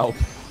money. Help.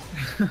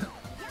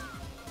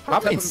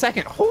 I'm in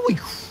second. Holy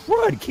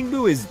crud! King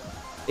Boo is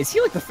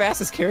he like the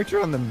fastest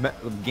character on the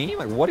game?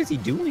 Like, what is he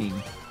doing?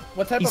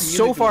 What type He's of music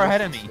so far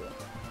ahead of me.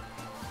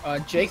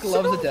 Jake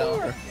loves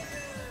Adele.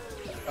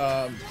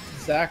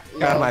 Zach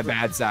got on my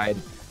bad side.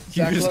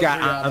 You just got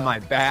on my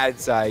bad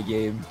side,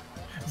 Gabe.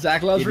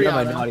 Zach loves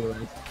Rihanna. My naughty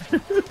list.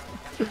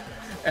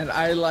 And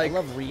I like. I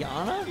love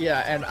Rihanna. Yeah,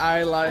 and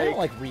I like. I don't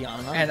like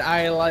Rihanna. And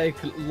I like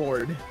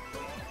Lord.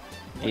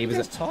 What Gabe are you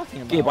is guys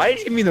talking about? Gabe, why did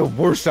you give me the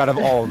worst out of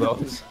all of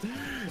those?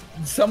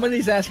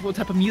 Somebody's asking what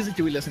type of music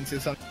do we listen to,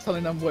 so I'm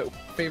telling them what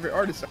favorite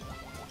artists are.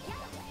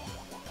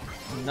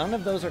 None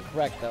of those are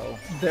correct, though.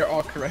 They're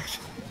all correct.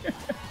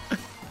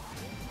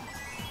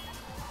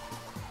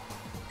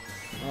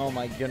 Oh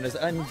my goodness.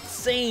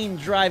 Insane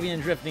driving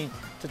and drifting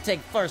to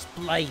take first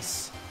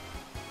place.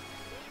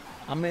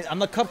 I'm the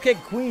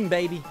Cupcake Queen,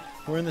 baby.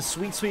 We're in the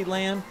sweet, sweet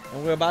land,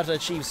 and we're about to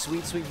achieve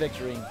sweet, sweet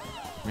victory.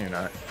 You're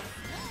not.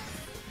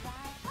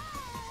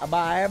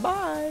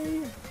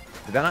 Bye-bye.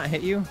 Did that not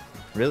hit you?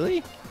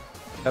 Really?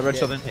 That red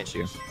shell didn't hit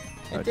you.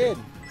 It did.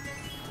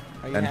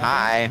 Are you And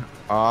happy? hi.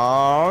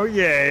 Oh,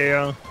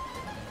 yeah.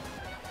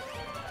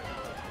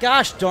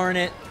 Gosh darn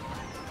it.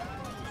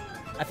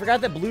 I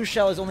forgot that blue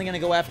shell is only going to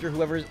go after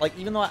whoever, like,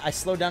 even though I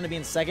slowed down to be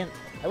in second,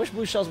 I wish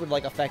blue shells would,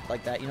 like, affect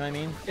like that, you know what I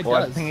mean? It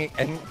Well, does. I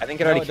think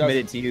it already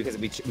committed to you because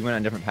we went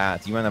on different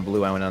paths. You went on the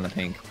blue, I went on the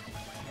pink.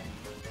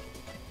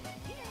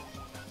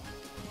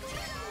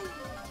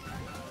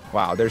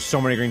 Wow, there's so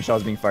many green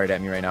shells being fired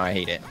at me right now. I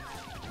hate it.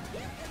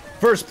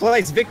 First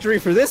place victory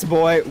for this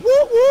boy. Woo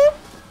woo!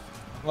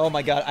 Oh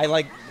my god,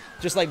 I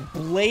just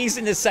blazed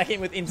into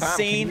second with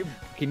insane. Tom,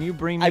 can you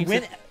bring me? I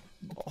went.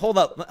 Hold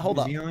up. Hold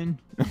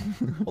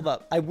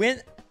up. I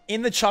went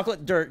in the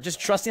chocolate dirt, just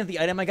trusting that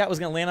the item I got was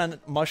gonna land on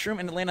mushroom,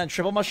 and it landed on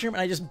triple mushroom,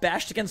 and I just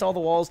bashed against all the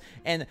walls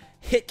and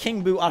hit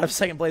King Boo out of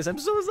second place. I'm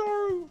so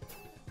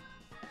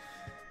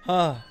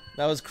sorry.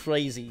 That was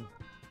crazy.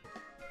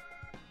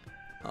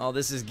 Oh,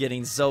 this is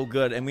getting so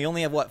good, and we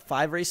only have what,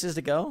 5 races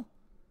to go?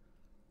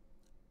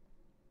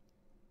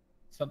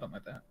 Something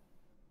like that.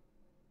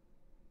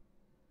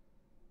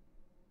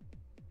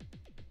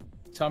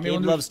 Tell me Gabe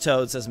when loves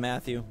Toad, says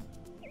Matthew.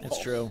 It's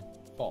False. true.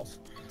 False.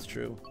 It's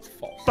true.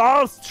 False.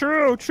 False,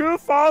 true, true,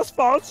 false,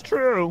 false,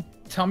 true.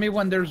 Tell me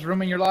when there's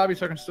room in your lobby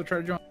so I can still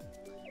try to join.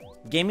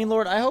 Gaming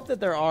Lord, I hope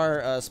that there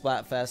are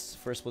Splatfests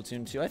for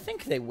Splatoon 2. I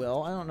think they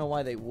will. I don't know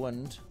why they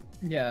wouldn't.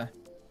 Yeah.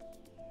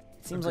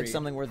 It seems like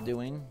something worth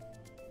doing.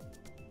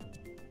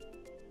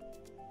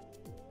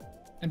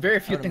 And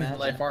very few would things in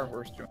imagine. life are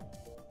worth doing.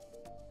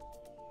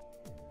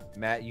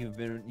 Matt, you've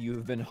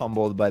been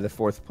humbled by the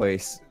 4th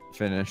place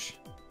finish.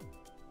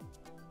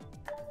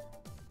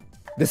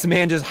 This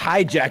man just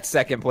hijacked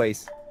 2nd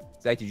place.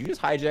 Zach, did you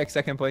just hijack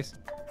 2nd place?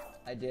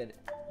 I did.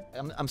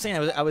 I'm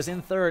saying I was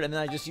in 3rd, and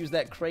then I just used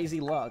that crazy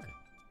luck.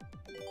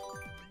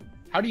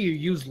 How do you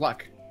use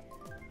luck?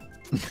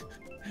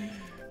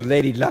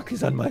 Lady Luck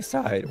is on my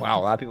side. Wow,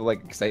 a lot of people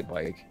like Excite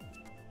Bike.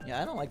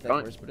 Yeah, I don't like that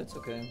Don't- verse, but it's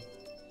okay.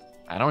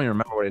 I don't even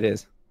remember what it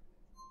is.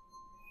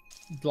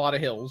 A lot of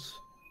hills.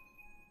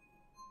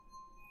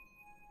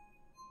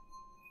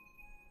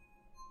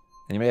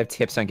 Anybody have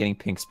tips on getting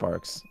pink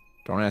sparks?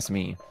 Don't ask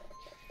me.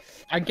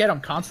 I get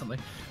them constantly.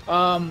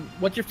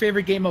 What's your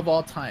favorite game of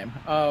all time?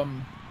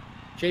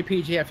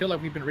 JPG, I feel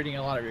like we've been reading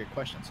a lot of your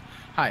questions.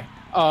 Hi.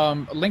 A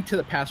Link to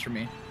the Past for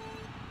me.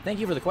 Thank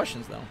you for the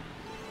questions, though.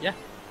 Yeah.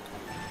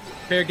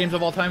 Favorite games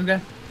of all time, guy?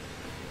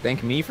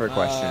 Thank me for a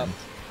question.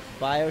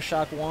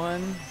 BioShock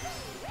 1.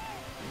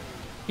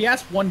 He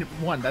asked one.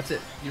 That's it.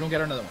 You don't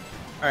get another one.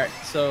 All right.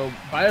 So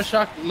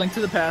BioShock, Link to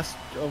the Past.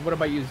 What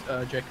about you,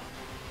 Jake?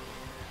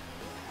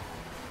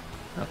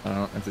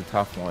 That's a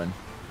tough one.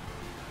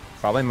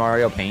 Probably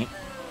Mario Paint.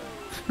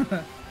 All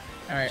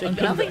right. Jake, I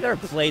don't think I've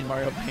ever played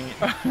Mario Paint.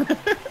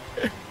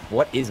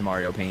 What is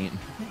Mario Paint?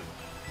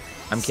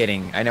 I'm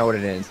kidding. I know what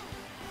it is.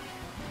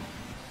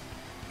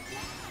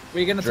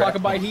 We're gonna talk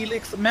about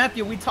Helix,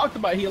 Matthew. We talked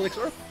about Helix.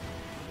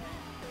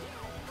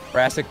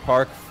 Jurassic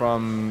Park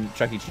from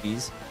Chuck E.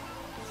 Cheese.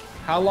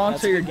 How long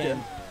That's till a you're good game.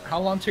 done? How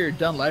long till you're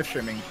done live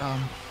streaming?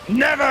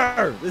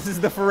 Never! This is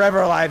the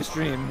forever live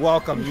stream.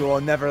 Welcome. You will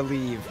never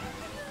leave.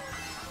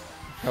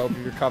 Hope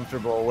you're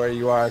comfortable where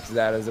you are, because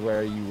that is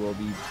where you will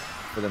be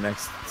for the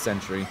next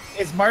century.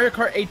 Is Mario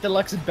Kart 8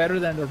 Deluxe better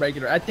than the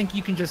regular? I think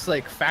you can just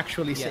like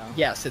factually say Yeah.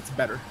 yes, it's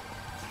better.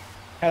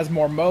 Has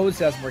more modes,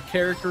 has more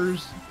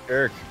characters.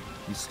 Eric,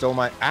 you stole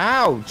my.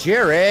 Ow,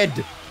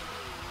 Jared!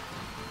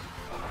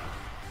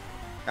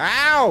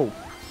 Ow!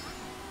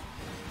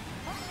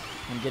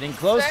 I'm getting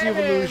close to you,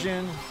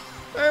 Evolution.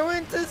 I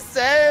went to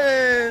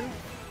 7.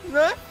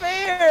 Not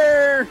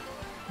fair.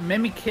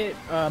 Mimic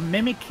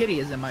Kitty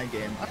is in my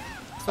game.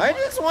 I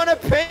just want to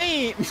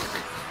paint. You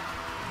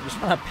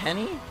just want a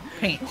penny?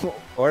 Paint.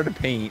 Or to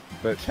paint,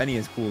 but penny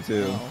is cool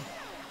too. No.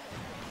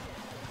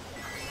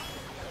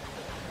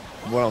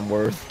 What I'm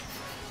worth.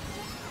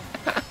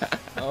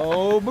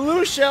 Oh,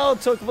 Blue Shell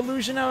took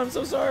Evolution out. I'm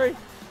so sorry.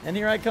 And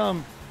here I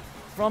come.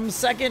 From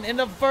second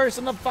into first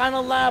in the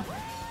final lap.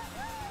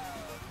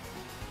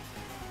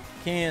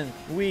 Can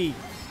we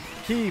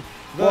keep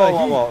the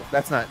Whoa.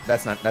 That's not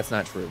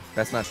true.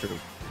 That's not true.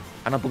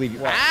 I don't believe you.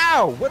 What?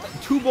 Ow! What?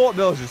 2 bullet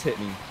bills just hit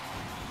me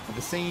at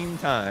the same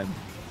time.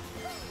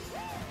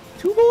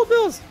 2 bullet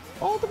bills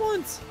all at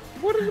once.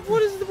 What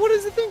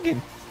is it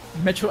thinking?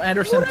 Mitchell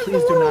Anderson, What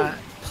is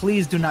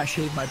please do not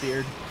shave my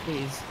beard,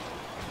 please.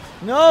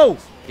 No!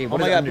 Okay, Oh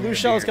what my is god, under Blue your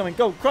Shell is beard? coming.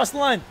 Go, cross the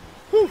line.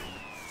 Whew.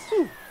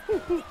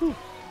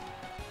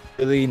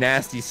 Really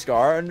nasty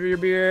scar under your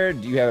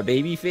beard? Do you have a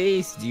baby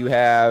face? Do you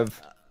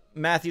have?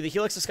 Matthew, the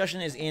Helix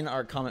discussion is in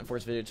our comment for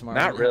this video tomorrow.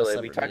 Not We'll have a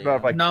really. We separate talked video. about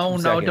it for like No, 2 no,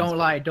 seconds.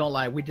 don't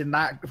lie. We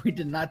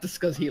did not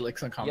discuss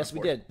Helix on comment. Yes, we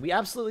Board. did. We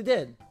absolutely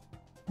did.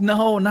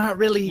 No, not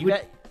really.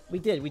 We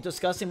did. We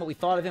discussed him, what we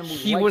thought of him, what we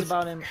He liked was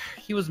about him.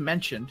 He was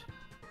mentioned.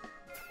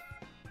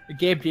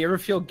 Gabe, do you ever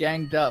feel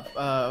ganged up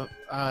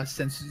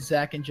since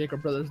Zach and Jake are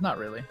brothers? Not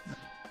really.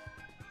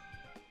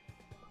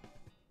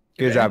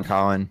 Good job,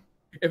 Colin.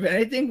 If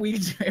anything,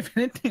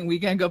 we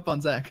gang up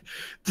on Zach.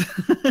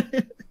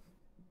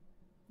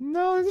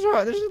 No,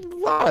 there's a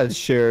lot of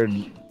shared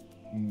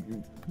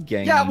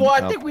gang. Yeah, well,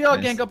 I think we all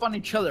upness. gang up on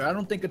each other. I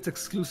don't think it's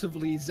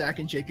exclusively Zach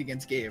and Jake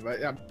against Gabe.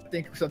 I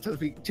think sometimes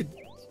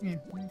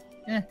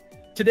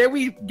today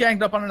we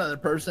ganged up on another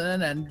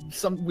person, and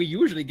we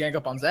usually gang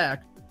up on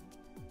Zach.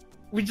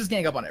 We just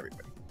gang up on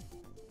everybody.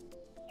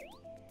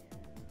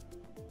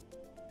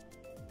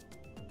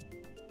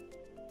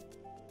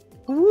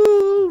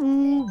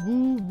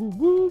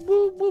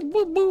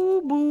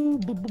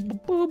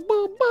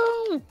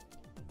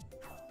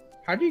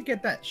 How do you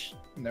get that?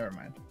 Never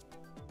mind.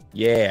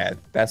 Yeah,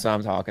 that's what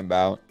I'm talking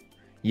about.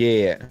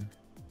 Yeah.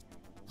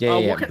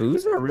 What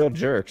Boos are real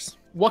jerks.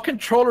 What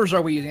controllers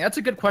are we using? That's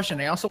a good question.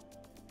 They also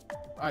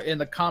in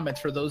the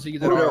comments for those of you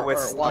that are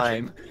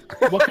watching.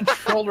 What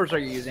controllers are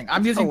you using?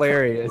 I'm using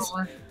hilarious.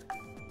 Pro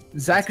controller.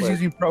 Zach is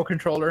using Pro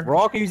controller. We're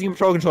all using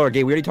Pro Controller.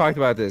 Gabe, we already talked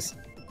about this.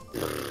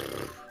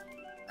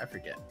 I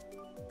forget.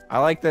 I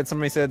like that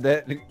somebody said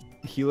that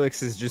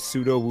Helix is just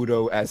pseudo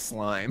Wudo as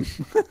slime.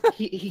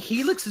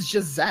 Helix is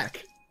just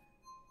Zach.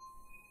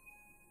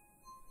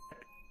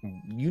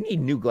 You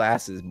need new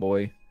glasses,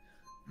 boy.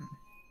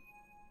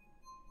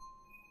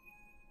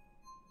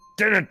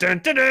 Dun, dun, dun,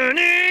 dun,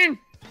 dun.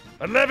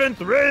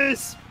 11th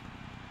race.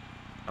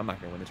 I'm not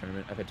gonna win the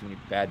tournament. I've had too many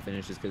bad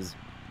finishes because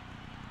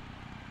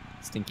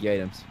stinky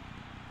items.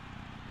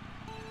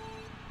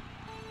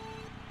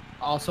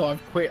 Also,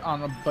 I've quit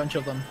on a bunch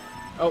of them.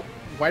 Oh,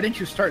 why didn't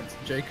you start,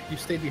 Jake? You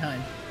stayed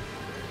behind.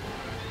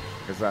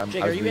 Because I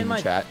Jake, was are you reading in the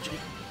my chat.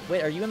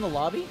 Wait, are you in the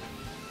lobby?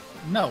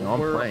 No, No, I'm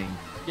we're playing.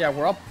 Yeah,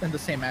 we're up in the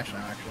same match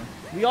now, actually.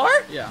 We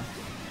are? Yeah.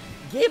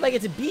 Gabe, I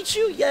get to beat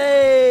you?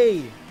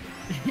 Yay!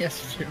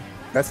 Yes, you do.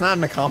 That's not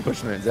an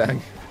accomplishment, Zach.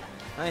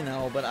 I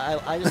know, but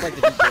I just like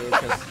to beat Gabe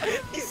because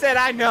He said,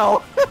 "I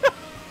know."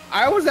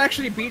 I was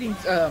actually beating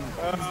Zach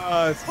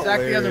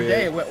the other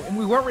day.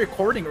 We weren't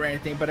recording or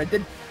anything, but I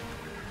did.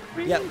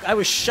 yeah, I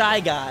was Shy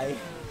Guy.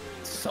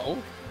 So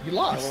you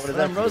lost. What does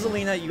Then that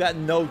mean? Rosalina, you got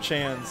no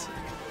chance.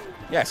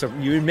 Yeah, so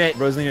you admit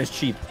Rosalina's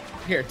cheap.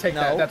 Here, take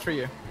No. that. That's for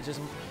you. It's just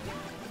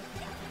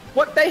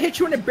What? They hit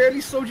you and it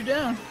barely slowed you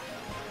down.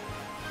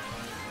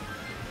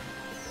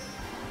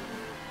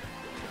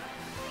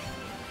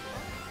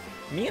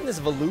 me and this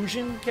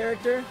Volusion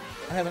character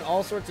are having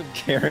all sorts of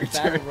Character.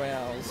 battle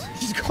royales.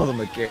 Just call them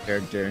a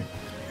character.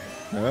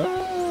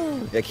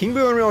 Oh. Yeah, King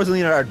Boo and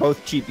Rosalina are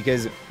both cheap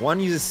because one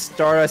uses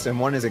Stardust and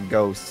one is a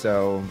ghost,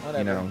 so, Whatever.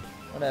 you know.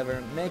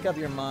 Whatever. Make up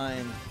your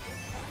mind.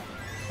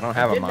 I don't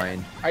have a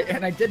mind.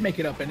 I did make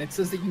it up, and it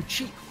says that you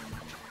cheat.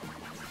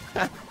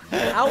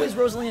 How is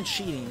Rosalina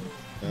cheating?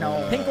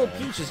 No. Pinkle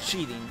Peach is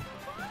cheating.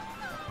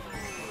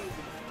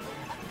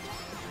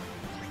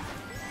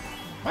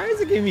 Why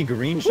is it giving me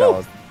green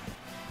shells?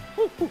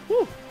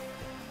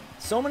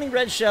 So many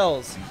red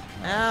shells.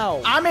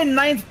 Ow. I'm in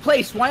 9th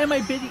place. Why am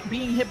I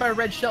being hit by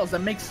red shells?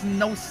 That makes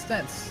no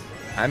sense.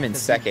 I'm in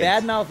second.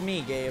 Badmouth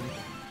me, Gabe.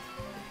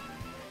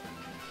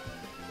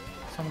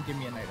 Someone give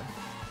me an item.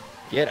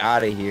 Get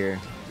out of here.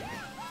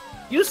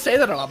 You say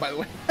that a lot, by the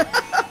way.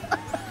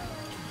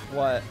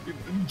 What?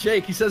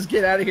 Jake, he says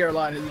get out of here a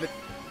lot.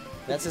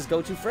 That's his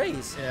go-to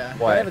phrase. Yeah.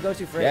 I have a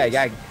go-to phrase.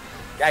 Yeah,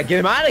 yeah, get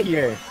him out of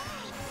here.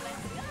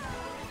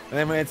 And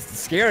then when it's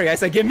scary, I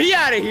say, get me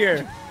out of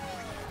here.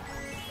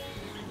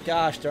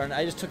 Gosh darn it,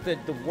 I just took the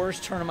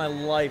worst turn of my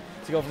life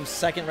to go from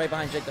second right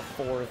behind Jake to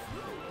 4th.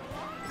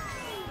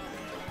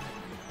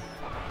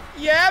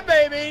 Yeah,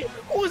 baby.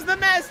 Who's the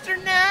master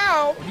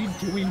now? What are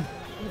you doing?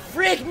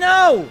 Freak,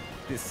 no!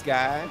 This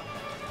guy.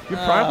 Your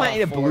Piranha Plant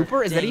ate a Ford,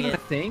 blooper? Is that dang even it. a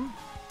thing?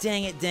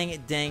 Dang it, dang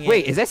it, dang it.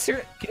 Wait, is that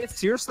serious? Can it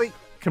seriously?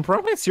 Can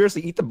Piranha Plant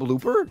seriously eat the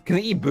blooper? Can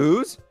they eat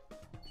booze?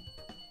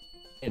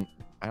 And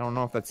I don't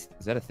know if that's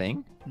is that a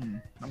thing?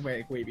 I'm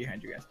way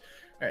behind you guys.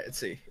 All right, let's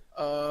see.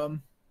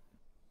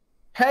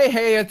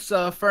 Hey, it's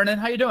Fernan.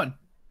 How you doing?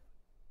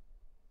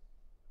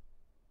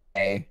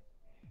 Hey,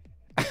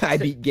 I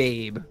beat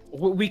Gabe.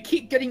 We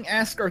keep getting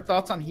asked our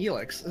thoughts on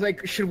Helix.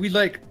 Like, should we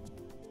like?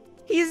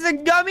 He's a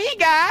gummy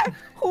guy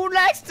who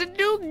likes to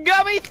do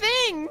gummy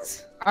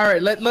things. All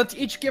right, let's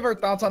each give our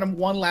thoughts on him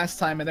one last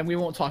time, and then we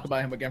won't talk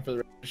about him again for the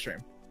rest of the stream.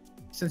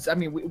 Since I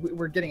mean,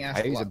 we're getting asked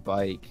I a use lot. a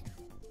bike.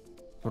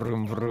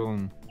 Vroom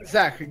vroom.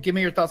 Zach, give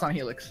me your thoughts on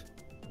Helix.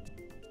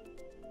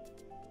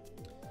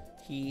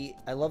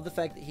 I love the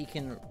fact that he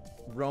can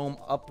roam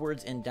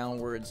upwards and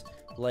downwards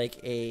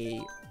like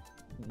a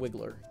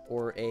Wiggler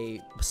or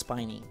a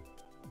Spiny.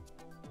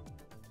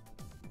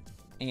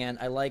 And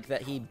I like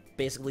that he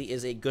basically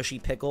is a gushy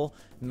pickle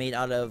made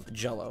out of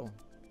Jello.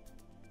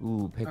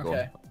 Ooh, pickle.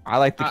 Okay. I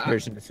like the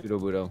comparison to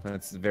Pseudo-Budo.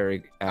 That's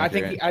very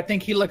accurate. I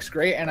think he looks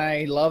great, and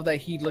I love that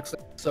he looks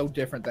so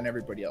different than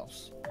everybody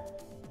else.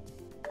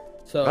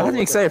 So I'm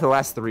excited for the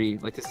last 3,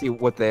 like to see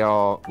what they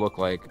all look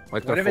like.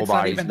 Like What their if full it's not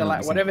bodies. even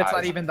what if it's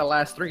not even the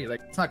last 3?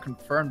 Like, it's not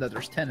confirmed that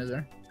there's 10, is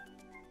there?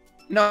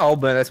 No,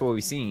 but that's what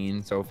we've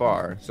seen so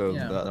far. So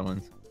Yeah. the other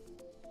ones.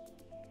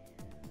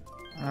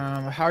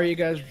 How are you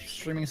guys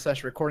streaming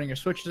 / recording your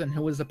switches, and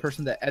who is the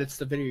person that edits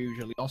the video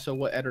usually? Also,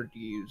 what editor do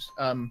you use?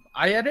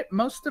 I edit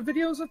most of the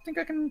videos. I think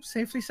I can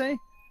safely say.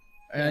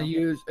 I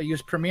use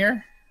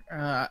Premiere,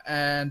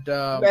 and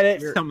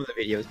Edit some of the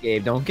videos,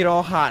 Gabe. Don't get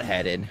all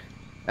hot-headed.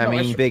 I No, mean,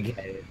 it's-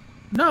 big-headed.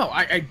 no,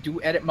 I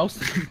do edit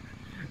most of them,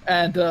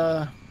 and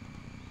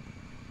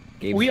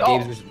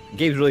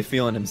Gabe's really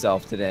feeling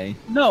himself today.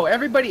 no,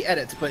 everybody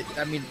edits, but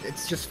I mean,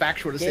 it's just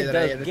factual to say that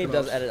I edit. Gabe the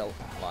does most. edit a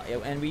lot, yeah,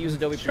 and we use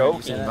Adobe Premiere.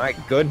 You say Choking, that? my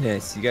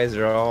goodness. You guys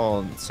are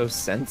all so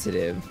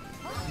sensitive.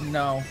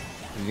 No,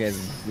 You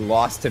guys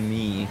lost to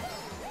me.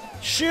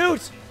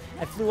 Shoot!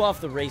 I flew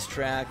off the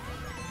racetrack.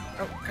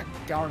 oh, God,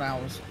 darn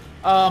owls.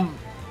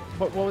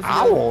 What was the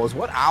Owls?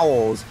 What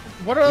owls?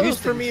 What are Use those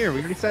things? Premiere. We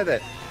already said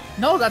that.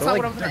 No, that's They're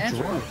not like- what I was gonna they're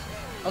answer. drones.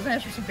 I was gonna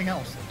answer something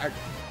else.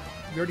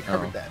 We already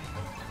covered Oh. that.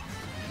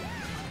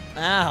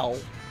 Ow.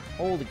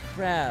 Holy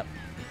crap.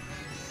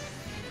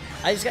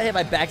 I just got hit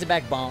by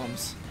back-to-back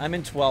bombs. I'm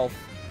in 12th.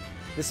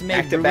 This may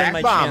ruin Back-to-back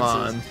my bomb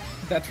chances. on.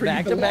 That's where you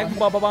Back-to-back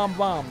belong.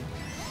 bomb.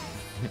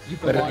 You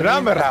belong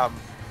Ram here. ram.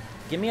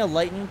 Give me a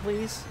lightning,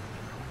 please.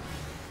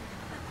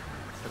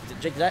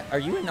 Jake, are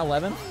you in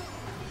 11th?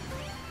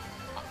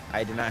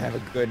 I did not have a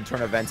good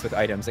turn of events with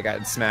items. I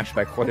got smashed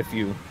by quite a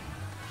few.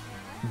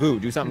 Boo,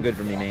 do something good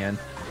for me, man.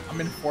 I'm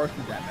in 4th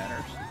if that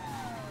matters.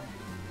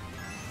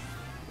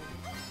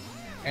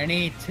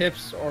 Any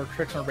tips or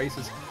tricks on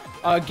races?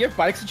 Give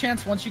bikes a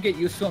chance once you get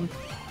used to them.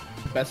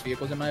 Best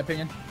vehicles, in my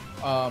opinion.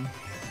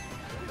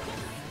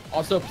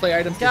 Also, play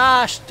items.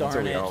 Gosh That's what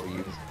darn we it. all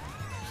use.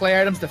 Play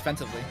items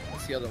defensively.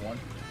 That's the other one.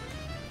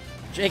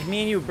 Jake,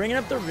 me and you, bringing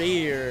up the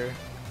rear.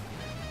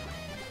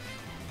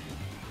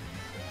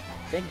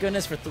 Thank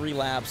goodness for 3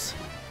 laps.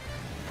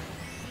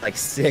 Like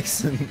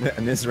 6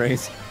 in this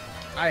race.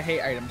 I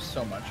hate items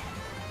so much.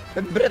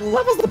 But it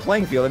levels the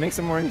playing field. It makes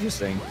it more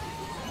interesting.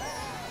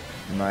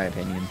 In my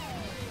opinion.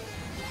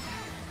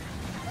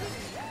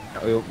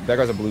 Oh, there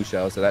goes a blue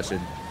shell, so that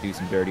should do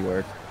some dirty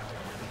work.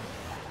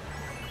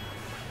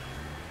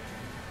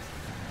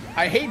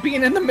 I hate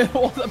being in the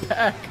middle of the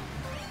pack.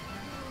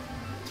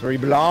 That's where you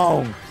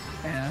belong.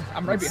 Yeah,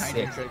 I'm right behind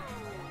you, 6. Jake.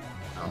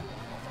 Oh,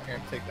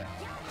 here, take that.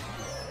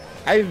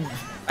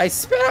 I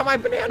spit out my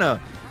banana.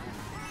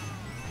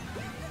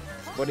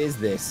 What is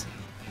this?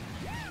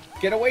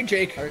 Get away,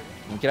 Jake.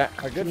 Get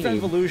out. Our good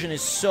friend Volusion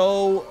is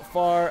so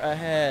far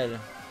ahead.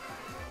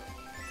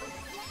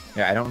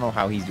 Yeah, I don't know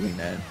how he's doing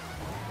that.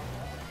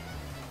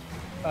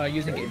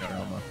 Using game chart.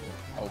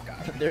 Oh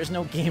god. There's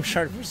no game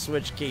chart for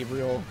Switch,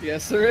 Gabriel.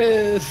 Yes, there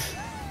is.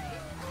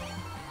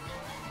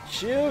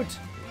 Shoot!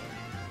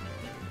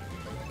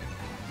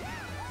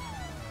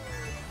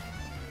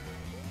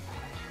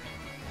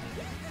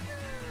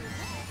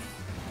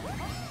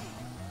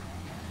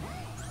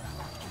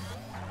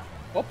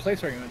 What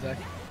place are you in, Zach?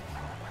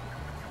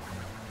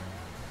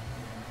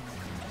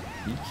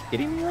 Are you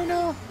kidding me right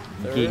now?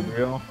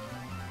 Third.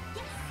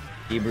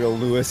 Gabriel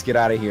Lewis, get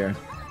out of here.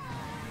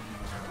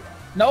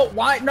 No,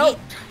 why? No!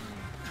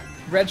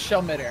 Red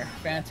shell midair.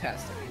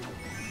 Fantastic.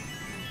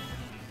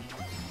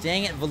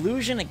 Dang it,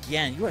 Volusion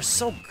again. You are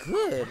so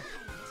good.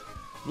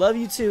 Love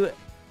you too.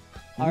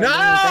 No!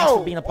 Thanks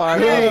for being a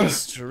part of the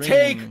stream.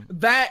 Take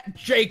that,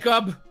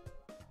 Jacob!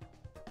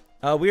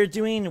 We're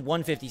doing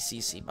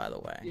 150cc, by the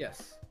way.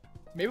 Yes.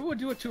 Maybe we'll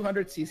do a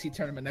 200cc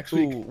tournament next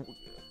week. Ooh.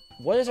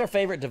 What is our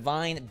favorite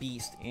divine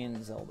beast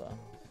in Zelda?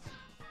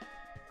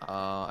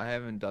 I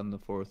haven't done the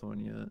 4th one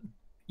yet.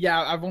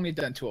 Yeah, I've only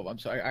done 2 of them,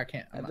 so I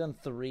can't. I've done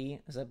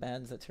 3. Is that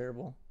bad? Is that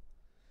terrible?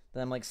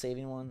 That I'm like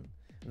saving one?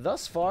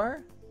 Thus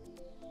far,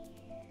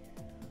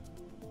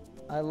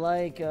 I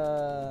like,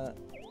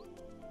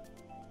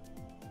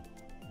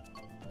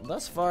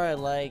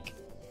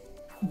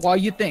 While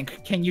you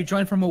think, can you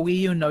join from a Wii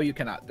U? No, you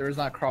cannot. There is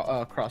not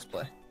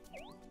crossplay.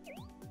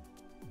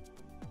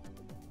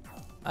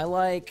 I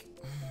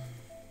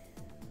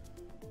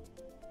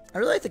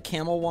really like the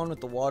camel one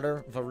with the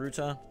water,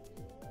 Varuta.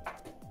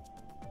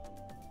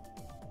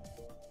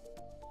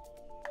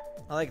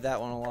 I like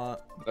that one a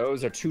lot.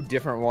 Those are 2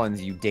 different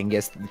ones, you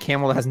dingus. The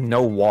camel has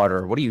no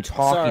water. What are you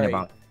talking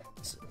about?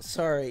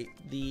 Sorry,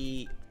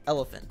 the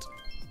elephant.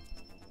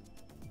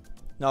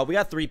 No, we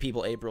got 3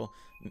 people, April.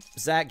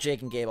 Zach,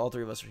 Jake, and Gabe. All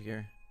 3 of us are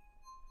here.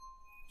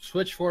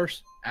 Switch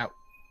Force out.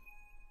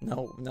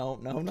 No.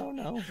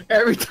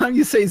 Every time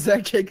you say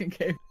Zach, Jake, and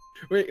Gabe,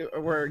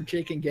 or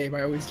Jake and Gabe,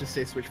 I always just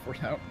say Switch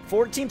Force out.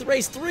 14th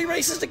race, 3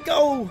 races to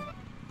go!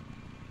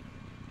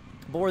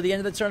 Before the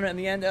end of the tournament and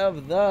the end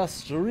of the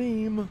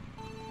stream.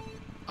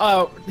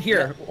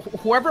 Here,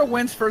 whoever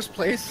wins first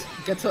place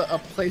gets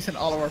a place in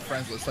all of our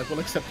friends list. Like,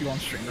 we'll accept you on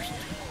stream or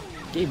something.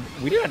 Gabe,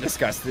 we didn't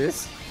discuss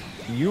this.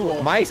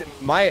 My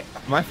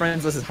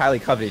friends list is highly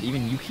coveted.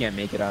 Even you can't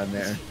make it on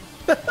there.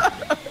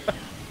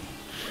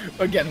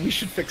 Again, we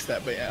should fix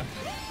that, but yeah,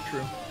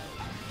 true.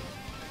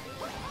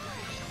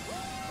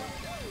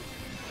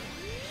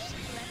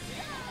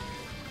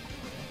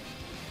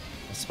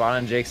 A spot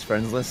on Jake's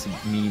friends list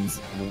means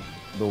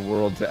the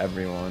world to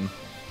everyone.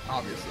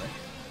 Obviously.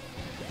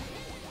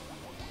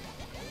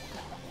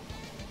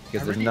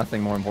 Because there's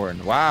nothing more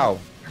important. Wow.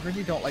 I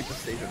really don't like the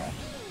stage at all.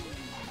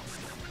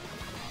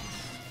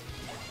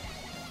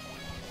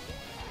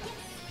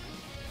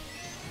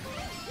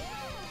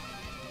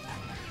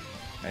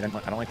 I don't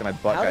like that my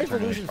butt How got did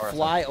turned into Evolution a car.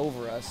 fly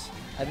over us?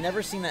 I've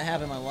never seen that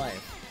happen in my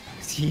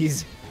life.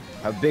 He's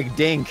a big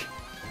dink.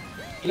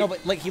 No,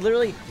 but like he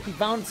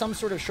found some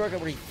sort of shortcut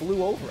where he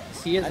flew over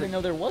us. He is I didn't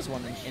know there was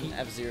one in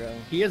F-Zero.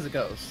 He is a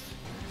ghost.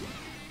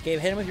 Gabe,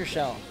 hit him with your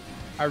shell.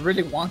 I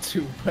really want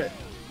to, but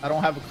I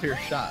don't have a clear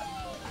shot.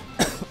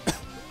 It's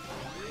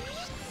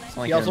not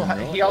like He you're also in the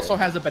middle he of also it.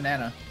 has a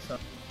banana. So.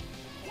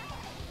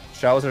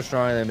 Shells are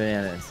stronger than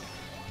bananas.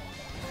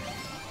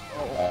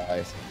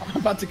 I'm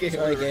about to get hit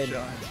Sorry, with a red Gabe.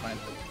 shell. It's fine.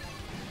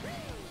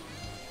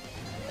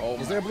 Oh,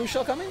 Is there a blue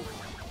shell coming?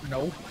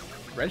 no?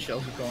 Red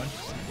shells are going.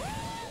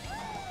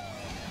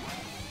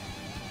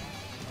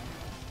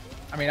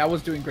 I mean, I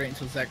was doing great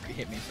until Zach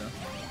hit me, so.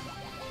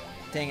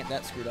 Dang it,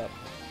 that screwed up.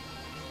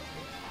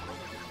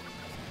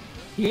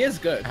 He is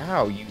good.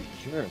 Ow, you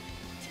jerk.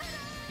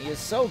 He is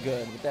so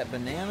good with that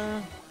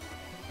banana.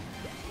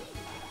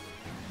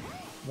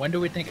 When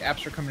do we think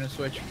apps are coming to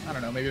Switch? I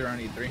don't know, maybe around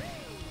E3.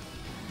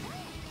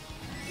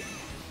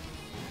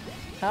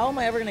 How am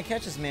I ever gonna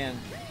catch this man?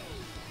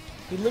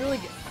 He literally,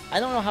 I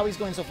don't know how he's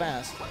going so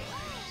fast.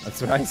 That's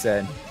what I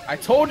said. I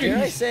told you!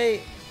 Dare I say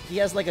he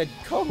has like a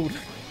code?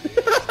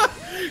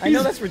 I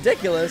know that's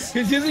ridiculous.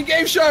 He's using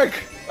Game Shark!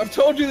 I've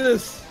told you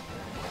this!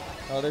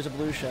 Oh, there's a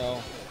blue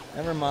shell.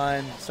 Never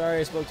mind. Sorry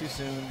I spoke too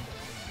soon.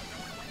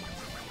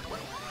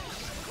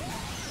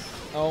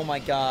 Oh my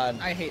god.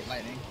 I hate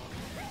lightning.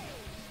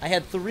 I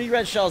had 3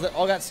 red shells that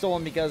all got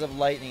stolen because of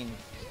lightning.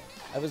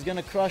 I was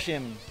gonna crush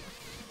him.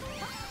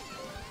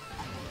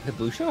 The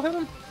blue shell hit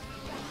him?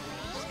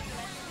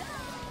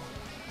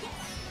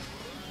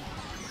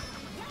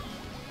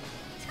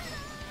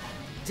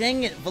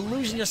 Dang it,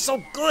 Volusion, you're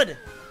so good!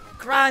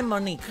 Cry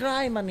money,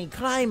 cry money,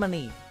 cry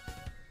money.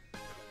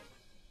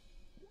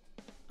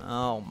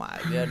 Oh my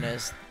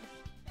goodness.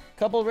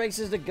 Couple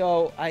races to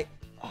go.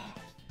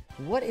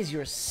 What is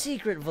your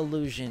secret,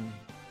 Volusion?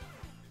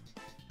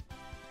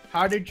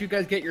 How did you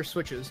guys get your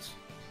Switches?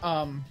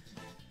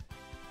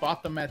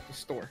 Bought them at the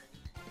store.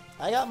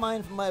 I got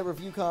mine from my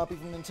review copy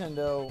from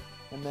Nintendo,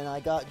 and then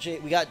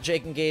we got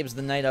Jake and Gabe's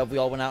the night of. We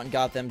all went out and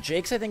got them.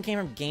 Jake's, I think, came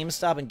from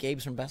GameStop, and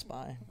Gabe's from Best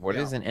Buy. What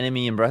is an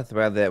enemy in Breath of the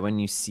Wild that when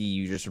you see,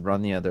 you just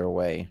run the other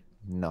way?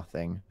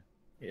 Nothing.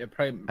 Yeah,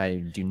 probably. I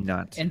do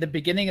not. In the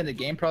beginning of the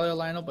game, probably a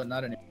Lionel, but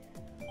not anymore.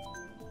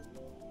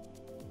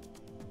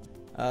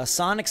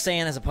 Sonic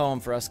Saiyan has a poem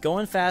for us.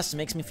 Going fast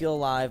makes me feel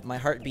alive. My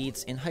heart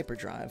beats in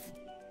hyperdrive.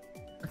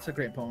 That's a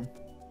great poem.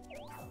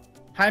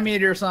 Hi,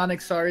 Meteor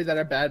Sonic. Sorry that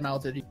I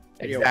badmouthed you.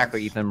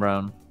 Exactly, Ethan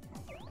Brown.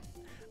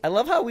 I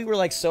love how we were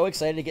like so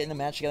excited to get in a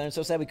match together and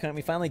so sad we couldn't.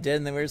 We finally did,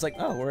 and then we were just like,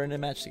 oh, we're in a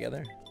match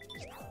together.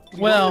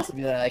 Well,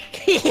 Be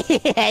like,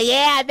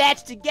 yeah,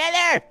 match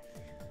together.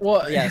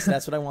 well, Yes,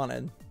 that's what I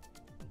wanted.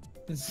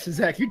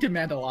 Zach, you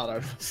demand a lot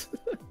of us.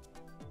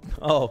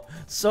 Oh,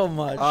 so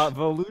much.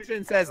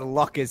 Volusion says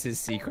luck is his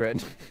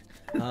secret.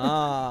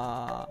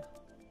 Ah.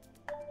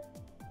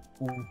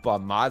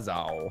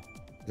 Upamazo.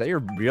 Is that your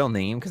real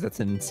name? Because that's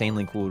an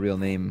insanely cool real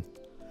name.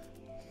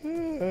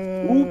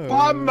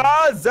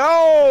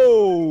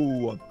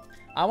 Upamazo!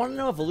 I want to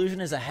know if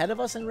Illusion is ahead of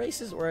us in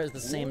races or has the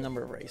same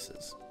number of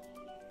races.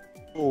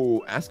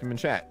 Oh, ask him in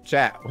chat.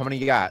 Chat, how many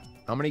you got?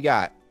 How many you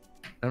got?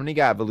 How many you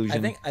got,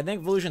 Volusion? I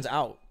think Illusion's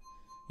out.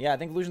 Yeah, I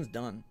think Illusion's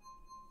done.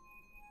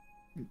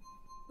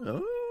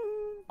 Oh.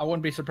 I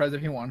wouldn't be surprised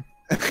if he won.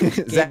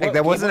 Zach,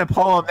 that wasn't a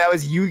poem. That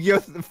was Yu-Gi-Oh!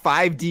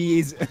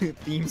 5D's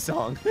theme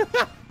song.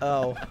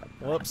 Oh,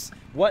 whoops.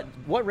 What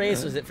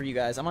race was it for you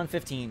guys? I'm on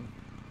 15.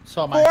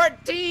 So am I.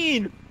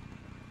 14!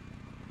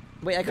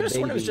 Wait, I could have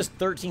sworn it was baby. just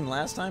 13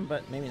 last time,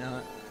 but maybe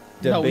not.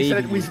 No, we said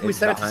it, baby we is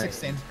set it to behind.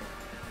 16.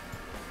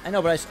 I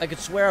know, but I could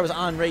swear I was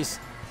on race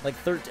like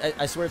 13.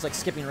 I swear it's like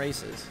skipping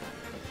races.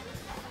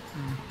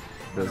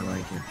 Doesn't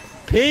like you.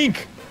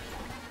 Pink!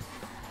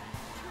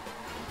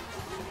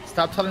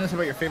 Stop telling us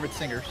about your favorite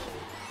singers.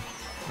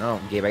 No,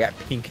 Gabe, I got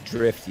pink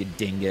drift, you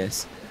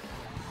dingus.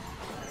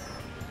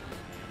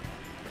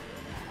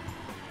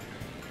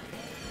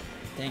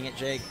 Dang it,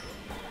 Jake.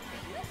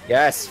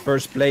 Yes,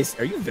 first place.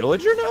 Are you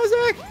villager now,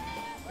 Zach?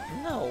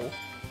 No,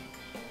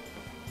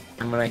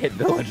 And when I hit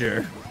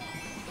villager.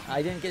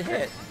 I didn't get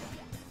hit.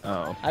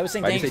 Oh. I was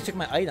saying, Why'd dang, you you took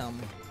my item.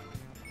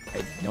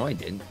 No, I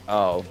didn't.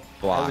 Oh,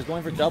 I block. was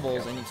going for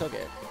doubles, and you took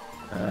it.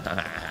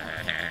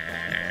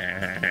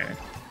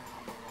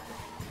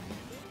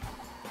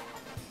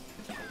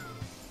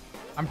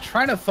 I'm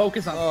trying to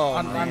focus on, Oh,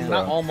 on man.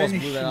 not I almost blew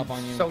finishing that up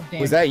on you. So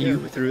damn Was that cute. you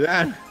who threw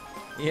that?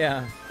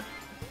 Yeah,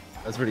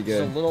 That's pretty it's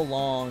good. a little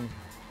long.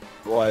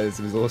 It was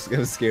a little,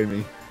 it scared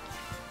me.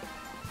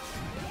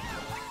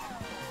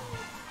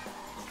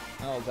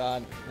 Oh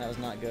god, that was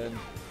not good.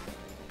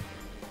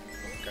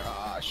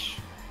 Gosh.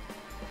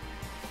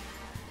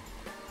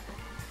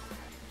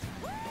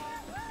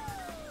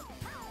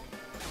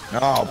 Oh,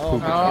 Oh,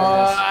 poop. my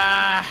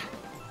Ah,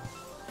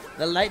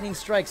 The lightning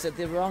strikes at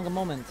the wrong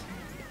moment.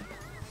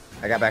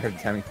 I got back up to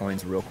 10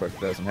 points real quick,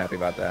 though, so I'm happy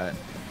about that.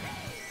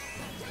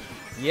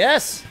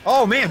 Yes!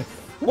 Oh, man!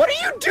 What are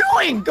you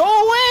doing? Go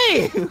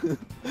away!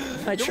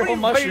 My triple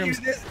Nobody invited you mushrooms.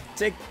 to this.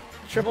 Take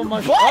triple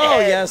mushrooms. What? Oh,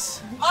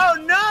 yes. Oh,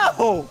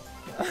 no!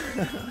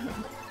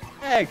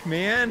 Heck,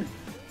 man.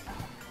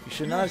 You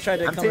should not have tried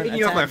to I'm come and taking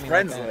you off attack my me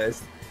friends like that.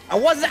 list. I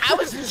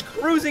was just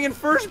cruising in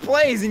first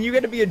place, and you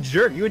get to be a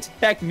jerk. You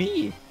attack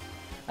me.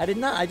 I did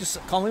not. I just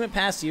calmly went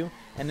past you,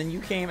 and then you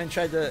came and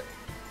tried to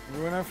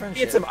ruin our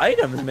friendship. Get some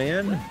items,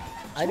 man.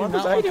 I do want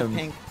not those want the items.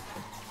 pink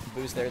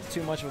boost there. It's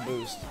too much of a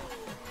boost.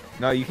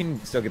 No, you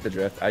can still get the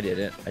drift. I did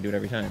it. I do it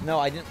every time. No,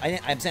 I didn't.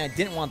 I'm saying I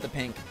didn't want the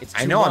pink. It's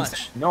too I know.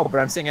 much. No, but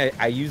I'm saying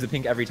I use the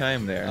pink every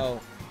time there, Oh,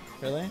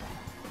 really?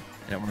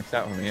 and it works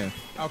out for me. Yeah.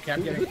 okay, I'm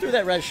Who getting. threw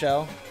that red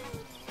shell?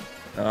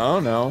 Oh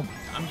no.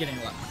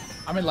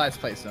 I'm in last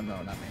place, so no,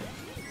 not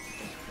me.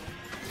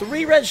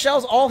 3 red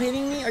shells all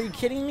hitting me? Are you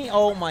kidding me?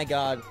 Oh my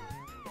god.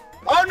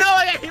 Oh no!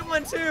 I got hit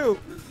one too.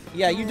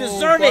 Yeah, you Oh,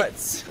 deserve it.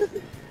 butts.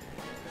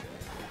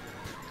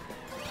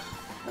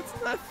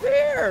 That's not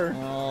fair.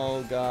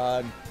 Oh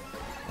god.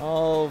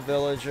 Oh,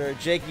 villager.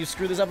 Jake, you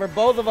screwed this up for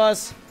both of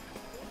us.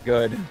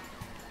 Good.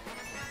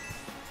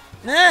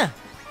 Nah.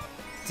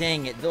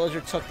 Dang it.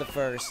 Villager took the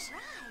first.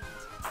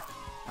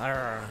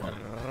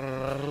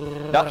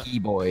 Ducky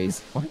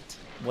boys. What?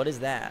 What is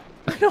that?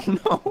 I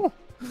don't know.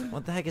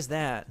 What the heck is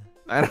that?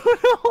 I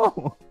don't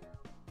know.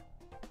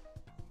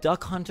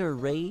 Duck Hunter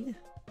raid?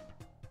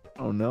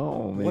 Oh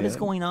no, man. What is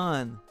going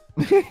on?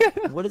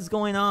 What is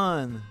going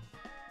on?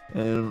 I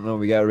don't know.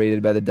 We got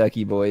raided by the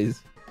Ducky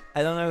boys.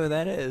 I don't know who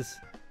that is.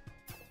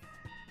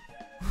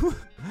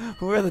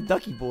 Who are the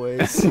Ducky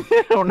boys?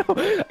 I don't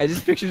know. I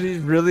just pictured these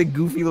really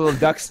goofy little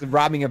ducks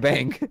robbing a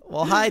bank.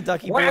 Well, hi,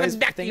 Ducky What boys. happened,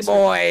 Ducky Thanks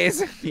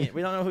boys? for-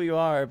 We don't know who you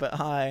are, but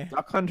hi.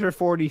 Duck Hunter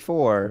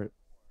 44.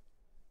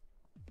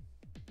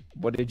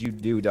 What did you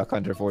do, Duck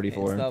Hunter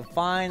 44? It's the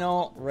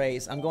final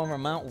race. I'm going for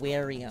Mount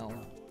Wario.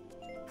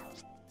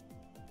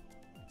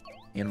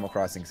 Animal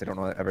Crossing, because I don't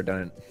know I've ever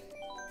done it.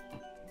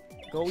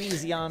 Go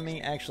easy on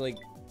me. Actually,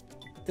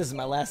 this is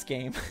my last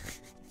game.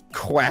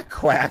 Quack,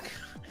 quack.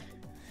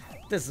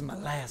 This is my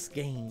last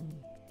game.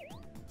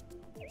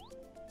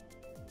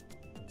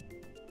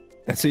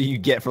 That's what you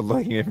get for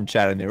looking at me from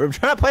chat in there. We're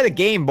trying to play the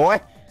game, boy.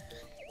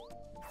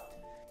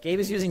 Gabe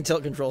is using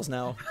tilt controls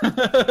now.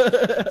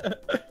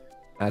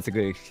 That's a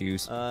good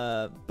excuse.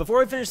 Before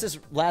we finish this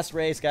last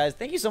race, guys,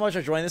 thank you so much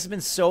for joining. This has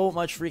been so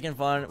much freaking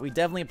fun. We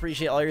definitely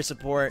appreciate all your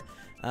support.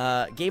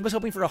 Gabe was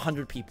hoping for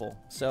 100 people,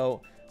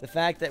 so the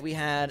fact that we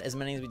had as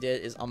many as we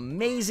did is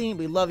amazing.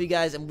 We love you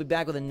guys, and we'll be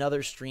back with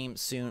another stream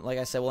soon. Like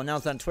I said, we'll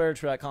announce that on Twitter,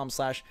 twitter.com/.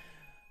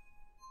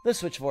 the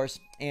Switch Force,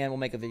 and we'll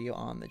make a video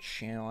on the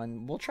channel,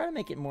 and we'll try to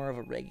make it more of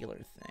a regular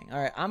thing.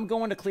 All right, I'm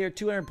going to clear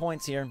 200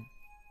 points here.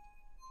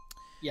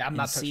 Yeah, I'm and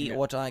not touching see it.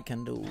 what I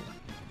can do.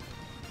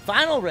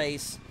 Final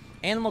race,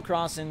 Animal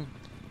Crossing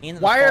in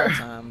the Why fall are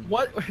time.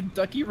 what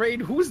Ducky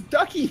Raid? Who's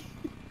Ducky?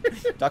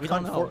 Duck We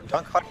don't know.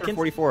 Hunter Can-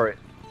 44.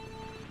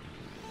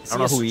 I don't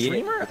know who he is.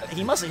 streamer?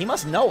 He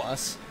must know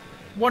us.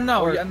 Well,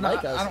 no, Or yeah, no,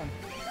 like us.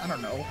 I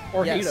don't know.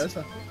 Or Yes. hate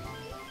us.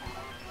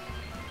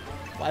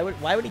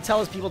 Why would he tell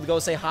his people to go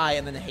say hi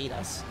and then hate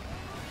us?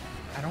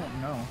 I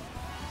don't know.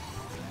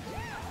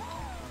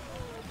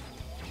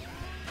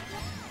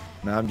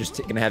 No, I'm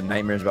just gonna have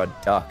nightmares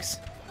about ducks.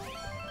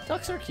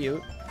 Ducks are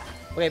cute.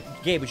 Okay,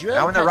 Gabe, would you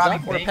Now rather when a they're pet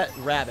duck robbing or a pet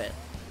rabbit?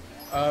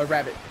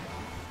 Rabbit,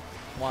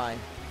 Why?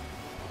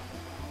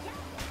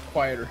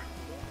 quieter.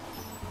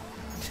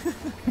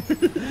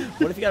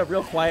 What if you got a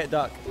real quiet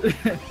duck?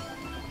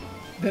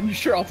 Then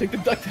sure, I'll take the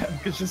duck then,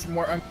 because it's just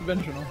more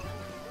unconventional.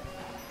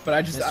 But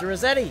I just Mr.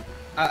 Rossetti.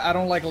 I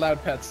don't like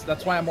loud pets.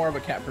 That's why I'm more of a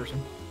cat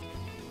person,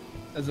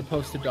 as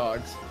opposed to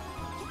dogs.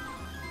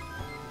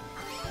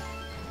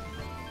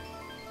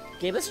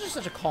 Gabe, this is just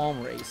such a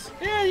calm race.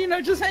 Yeah, you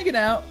know, just hanging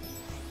out.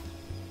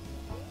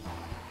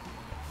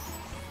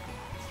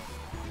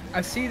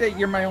 I see that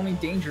you're my only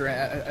danger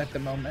at the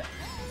moment.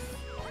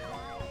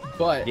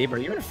 But Gabe, are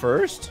you in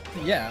first?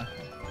 yeah,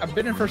 I've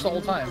been in first the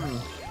whole time.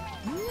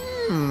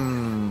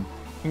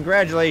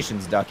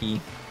 Congratulations,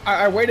 Ducky.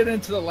 I waited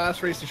into the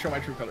last race to show my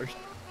true colors.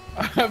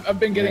 I've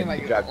been getting Yeah,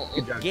 like, good job,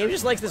 good job. Gabe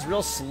just likes this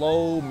real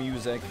slow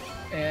music.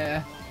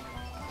 yeah,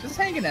 just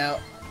hanging out.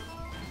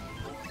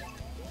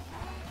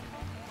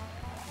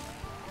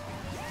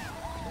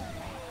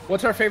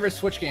 What's our favorite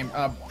Switch game?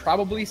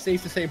 Probably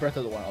safe to say Breath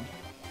of the Wild.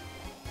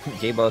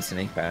 Gabe loves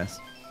Snake Pass.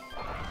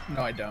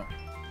 No, I don't.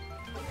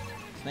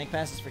 Snake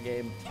passes for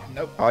Gabe.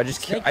 Nope. Oh, I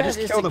just Snake I just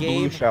Pass is killed to a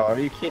blue Gabe. shell. Are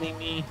you kidding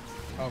me?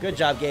 Oh, Good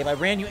job, Gabe. I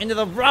ran you into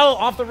the road,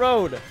 off the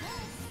road.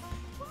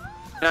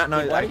 No,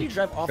 Why I did you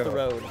drive off the killed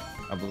road?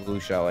 a blue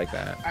shell like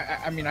that?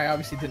 I mean, I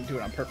obviously didn't do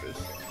it on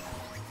purpose.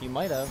 You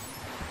might have.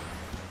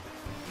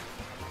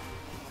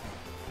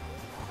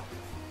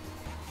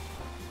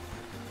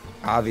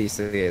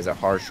 Obviously, is a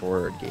harsh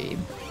word, Gabe.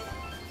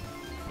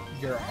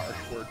 You're a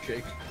harsh word,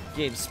 Jake.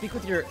 Gabe, speak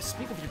with your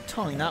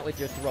tongue, not with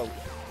your throat.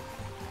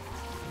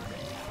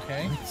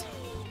 Okay.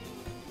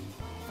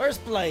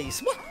 First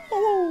place.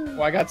 Woohoo!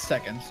 Well, I got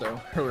second, so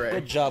hooray.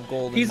 Good job,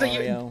 Golden He's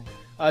Mario.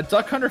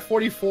 Duck Hunter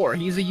 44.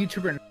 He's a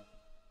YouTuber.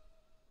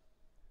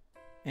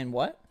 And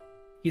what?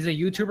 He's a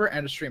YouTuber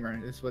and a streamer.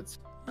 Is what's.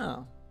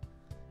 Oh.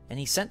 And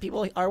he sent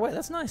people our way.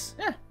 That's nice.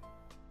 Yeah.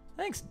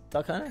 Thanks,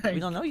 Duck Hunter. We Thanks.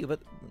 don't know you, but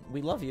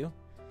we love you.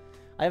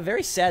 I have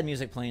very sad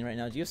music playing right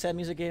now. Do you have sad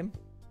music, Gabe?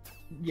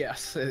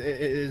 Yes, it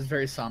is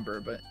very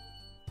somber, but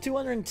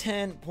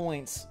 210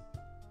 points.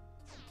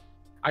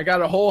 I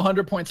got a whole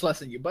 100 points less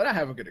than you. But I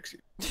have a good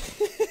excuse.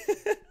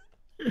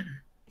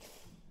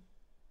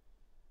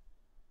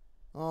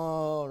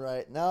 All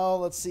right, now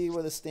let's see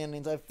where the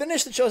standings. I've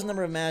finished the chosen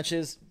number of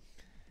matches,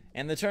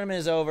 and the tournament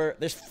is over.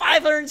 There's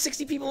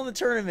 560 people in the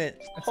tournament.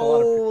 That's a lot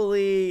of people.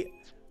 Holy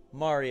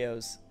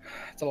Marios.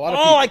 It's a lot of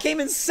Oh, people. I came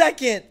in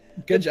second.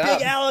 Good The job.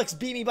 Big Alex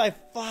beat me by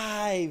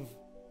 5.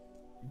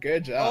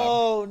 Good job.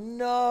 Oh,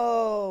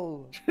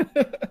 no.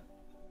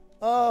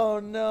 Oh,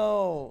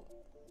 no.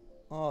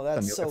 Oh,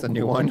 that's so That's a cool.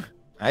 new one.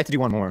 I have to do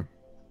one more.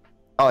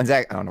 Oh, and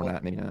Zach. Oh no,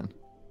 not maybe not.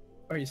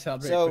 Oh, you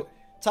sound very So, quick.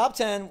 top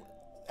 10,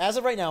 as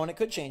of right now, and it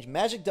could change.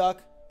 Magic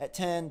Duck at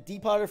 10,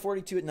 Deepwater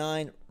 42 at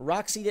 9,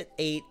 Rockseed at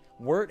 8,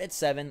 Wirt at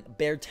 7,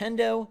 Bear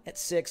Tendo at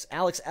 6,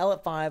 Alex L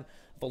at 5,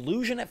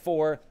 Volusion at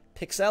 4,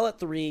 Pixel at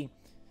 3,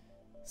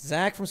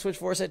 Zach from Switch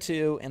Force at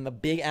 2, and the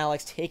Big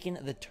Alex taking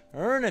the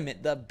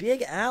tournament. The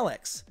Big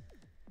Alex.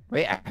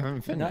 Wait, I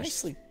haven't finished.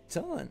 Nicely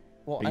done.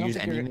 Well, Are I you don't just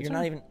think ending the you're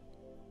not even...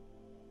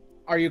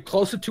 Are you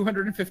close to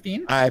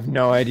 215? I have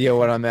no idea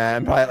what I'm at.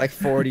 I'm probably at like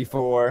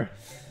 44.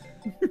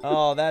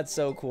 Oh, that's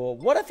so cool.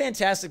 What a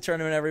fantastic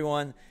tournament,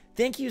 everyone.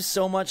 Thank you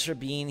so much for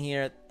being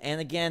here.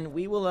 And again,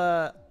 we'll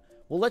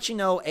let you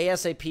know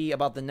ASAP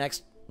about the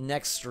next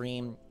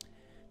stream.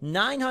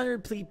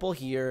 900 people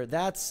here.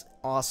 That's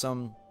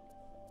awesome.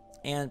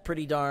 And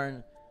pretty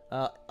darn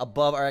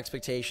above our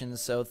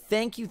expectations. So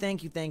thank you,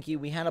 thank you, thank you.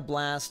 We had a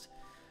blast.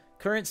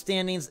 Current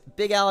standings,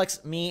 Big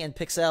Alex, me, and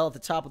Pixel at the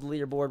top of the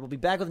leaderboard. We'll be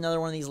back with another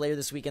one of these later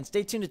this weekend.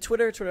 Stay tuned to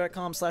Twitter,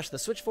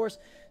 twitter.com/theswitchforce.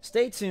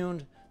 Stay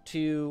tuned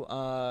to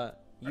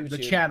YouTube. The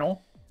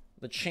channel.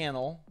 The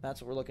channel.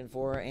 That's what we're looking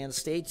for. And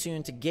stay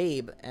tuned to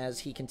Gabe as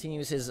he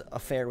continues his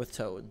affair with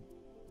Toad.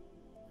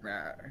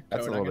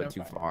 That's a little bit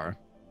too far.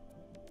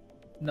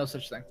 No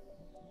such thing.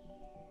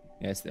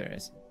 Yes, there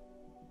is.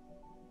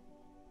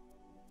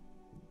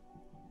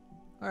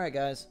 All right,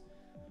 guys.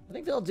 I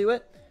think that'll do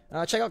it.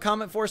 Check out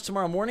Comment Force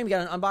tomorrow morning. We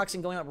got an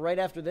unboxing going up right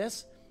after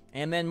this.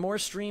 And then more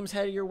streams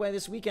headed your way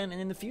this weekend and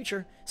in the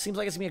future. Seems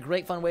like it's going to be a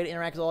great, fun way to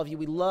interact with all of you.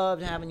 We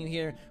loved having you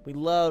here. We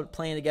loved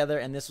playing together,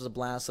 and this was a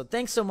blast. So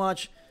thanks so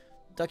much.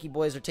 Ducky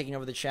boys are taking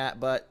over the chat.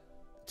 But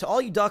to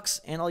all you ducks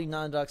and all you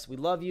non-ducks, we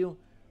love you.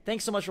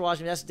 Thanks so much for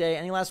watching. That's today.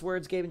 Any last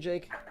words, Gabe and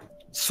Jake?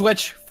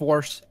 Switch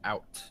Force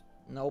out.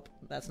 Nope,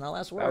 that's not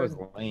last That was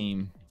word.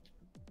 lame.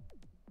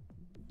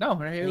 No,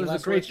 it Any was a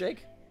last great, words,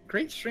 Jake?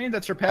 great stream that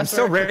I'm surpassed.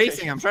 still our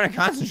racing. I'm trying to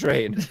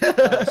concentrate.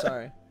 Oh,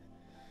 sorry.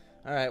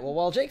 All right. Well,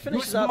 while Jake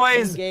finishes Goose up,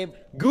 boys! Gabe,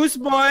 Goose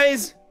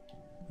boys!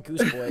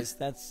 Goose Boys.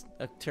 That's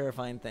a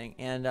terrifying thing.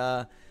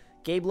 And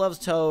Gabe loves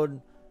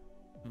Toad.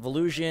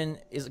 Volusion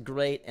is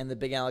great, and the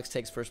Big Alex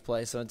takes first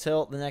place. So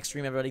until the next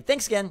stream, everybody,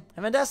 thanks again.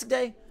 Have a fantastic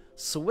day.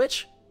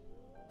 Switch,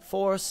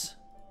 Force,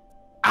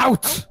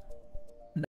 Out.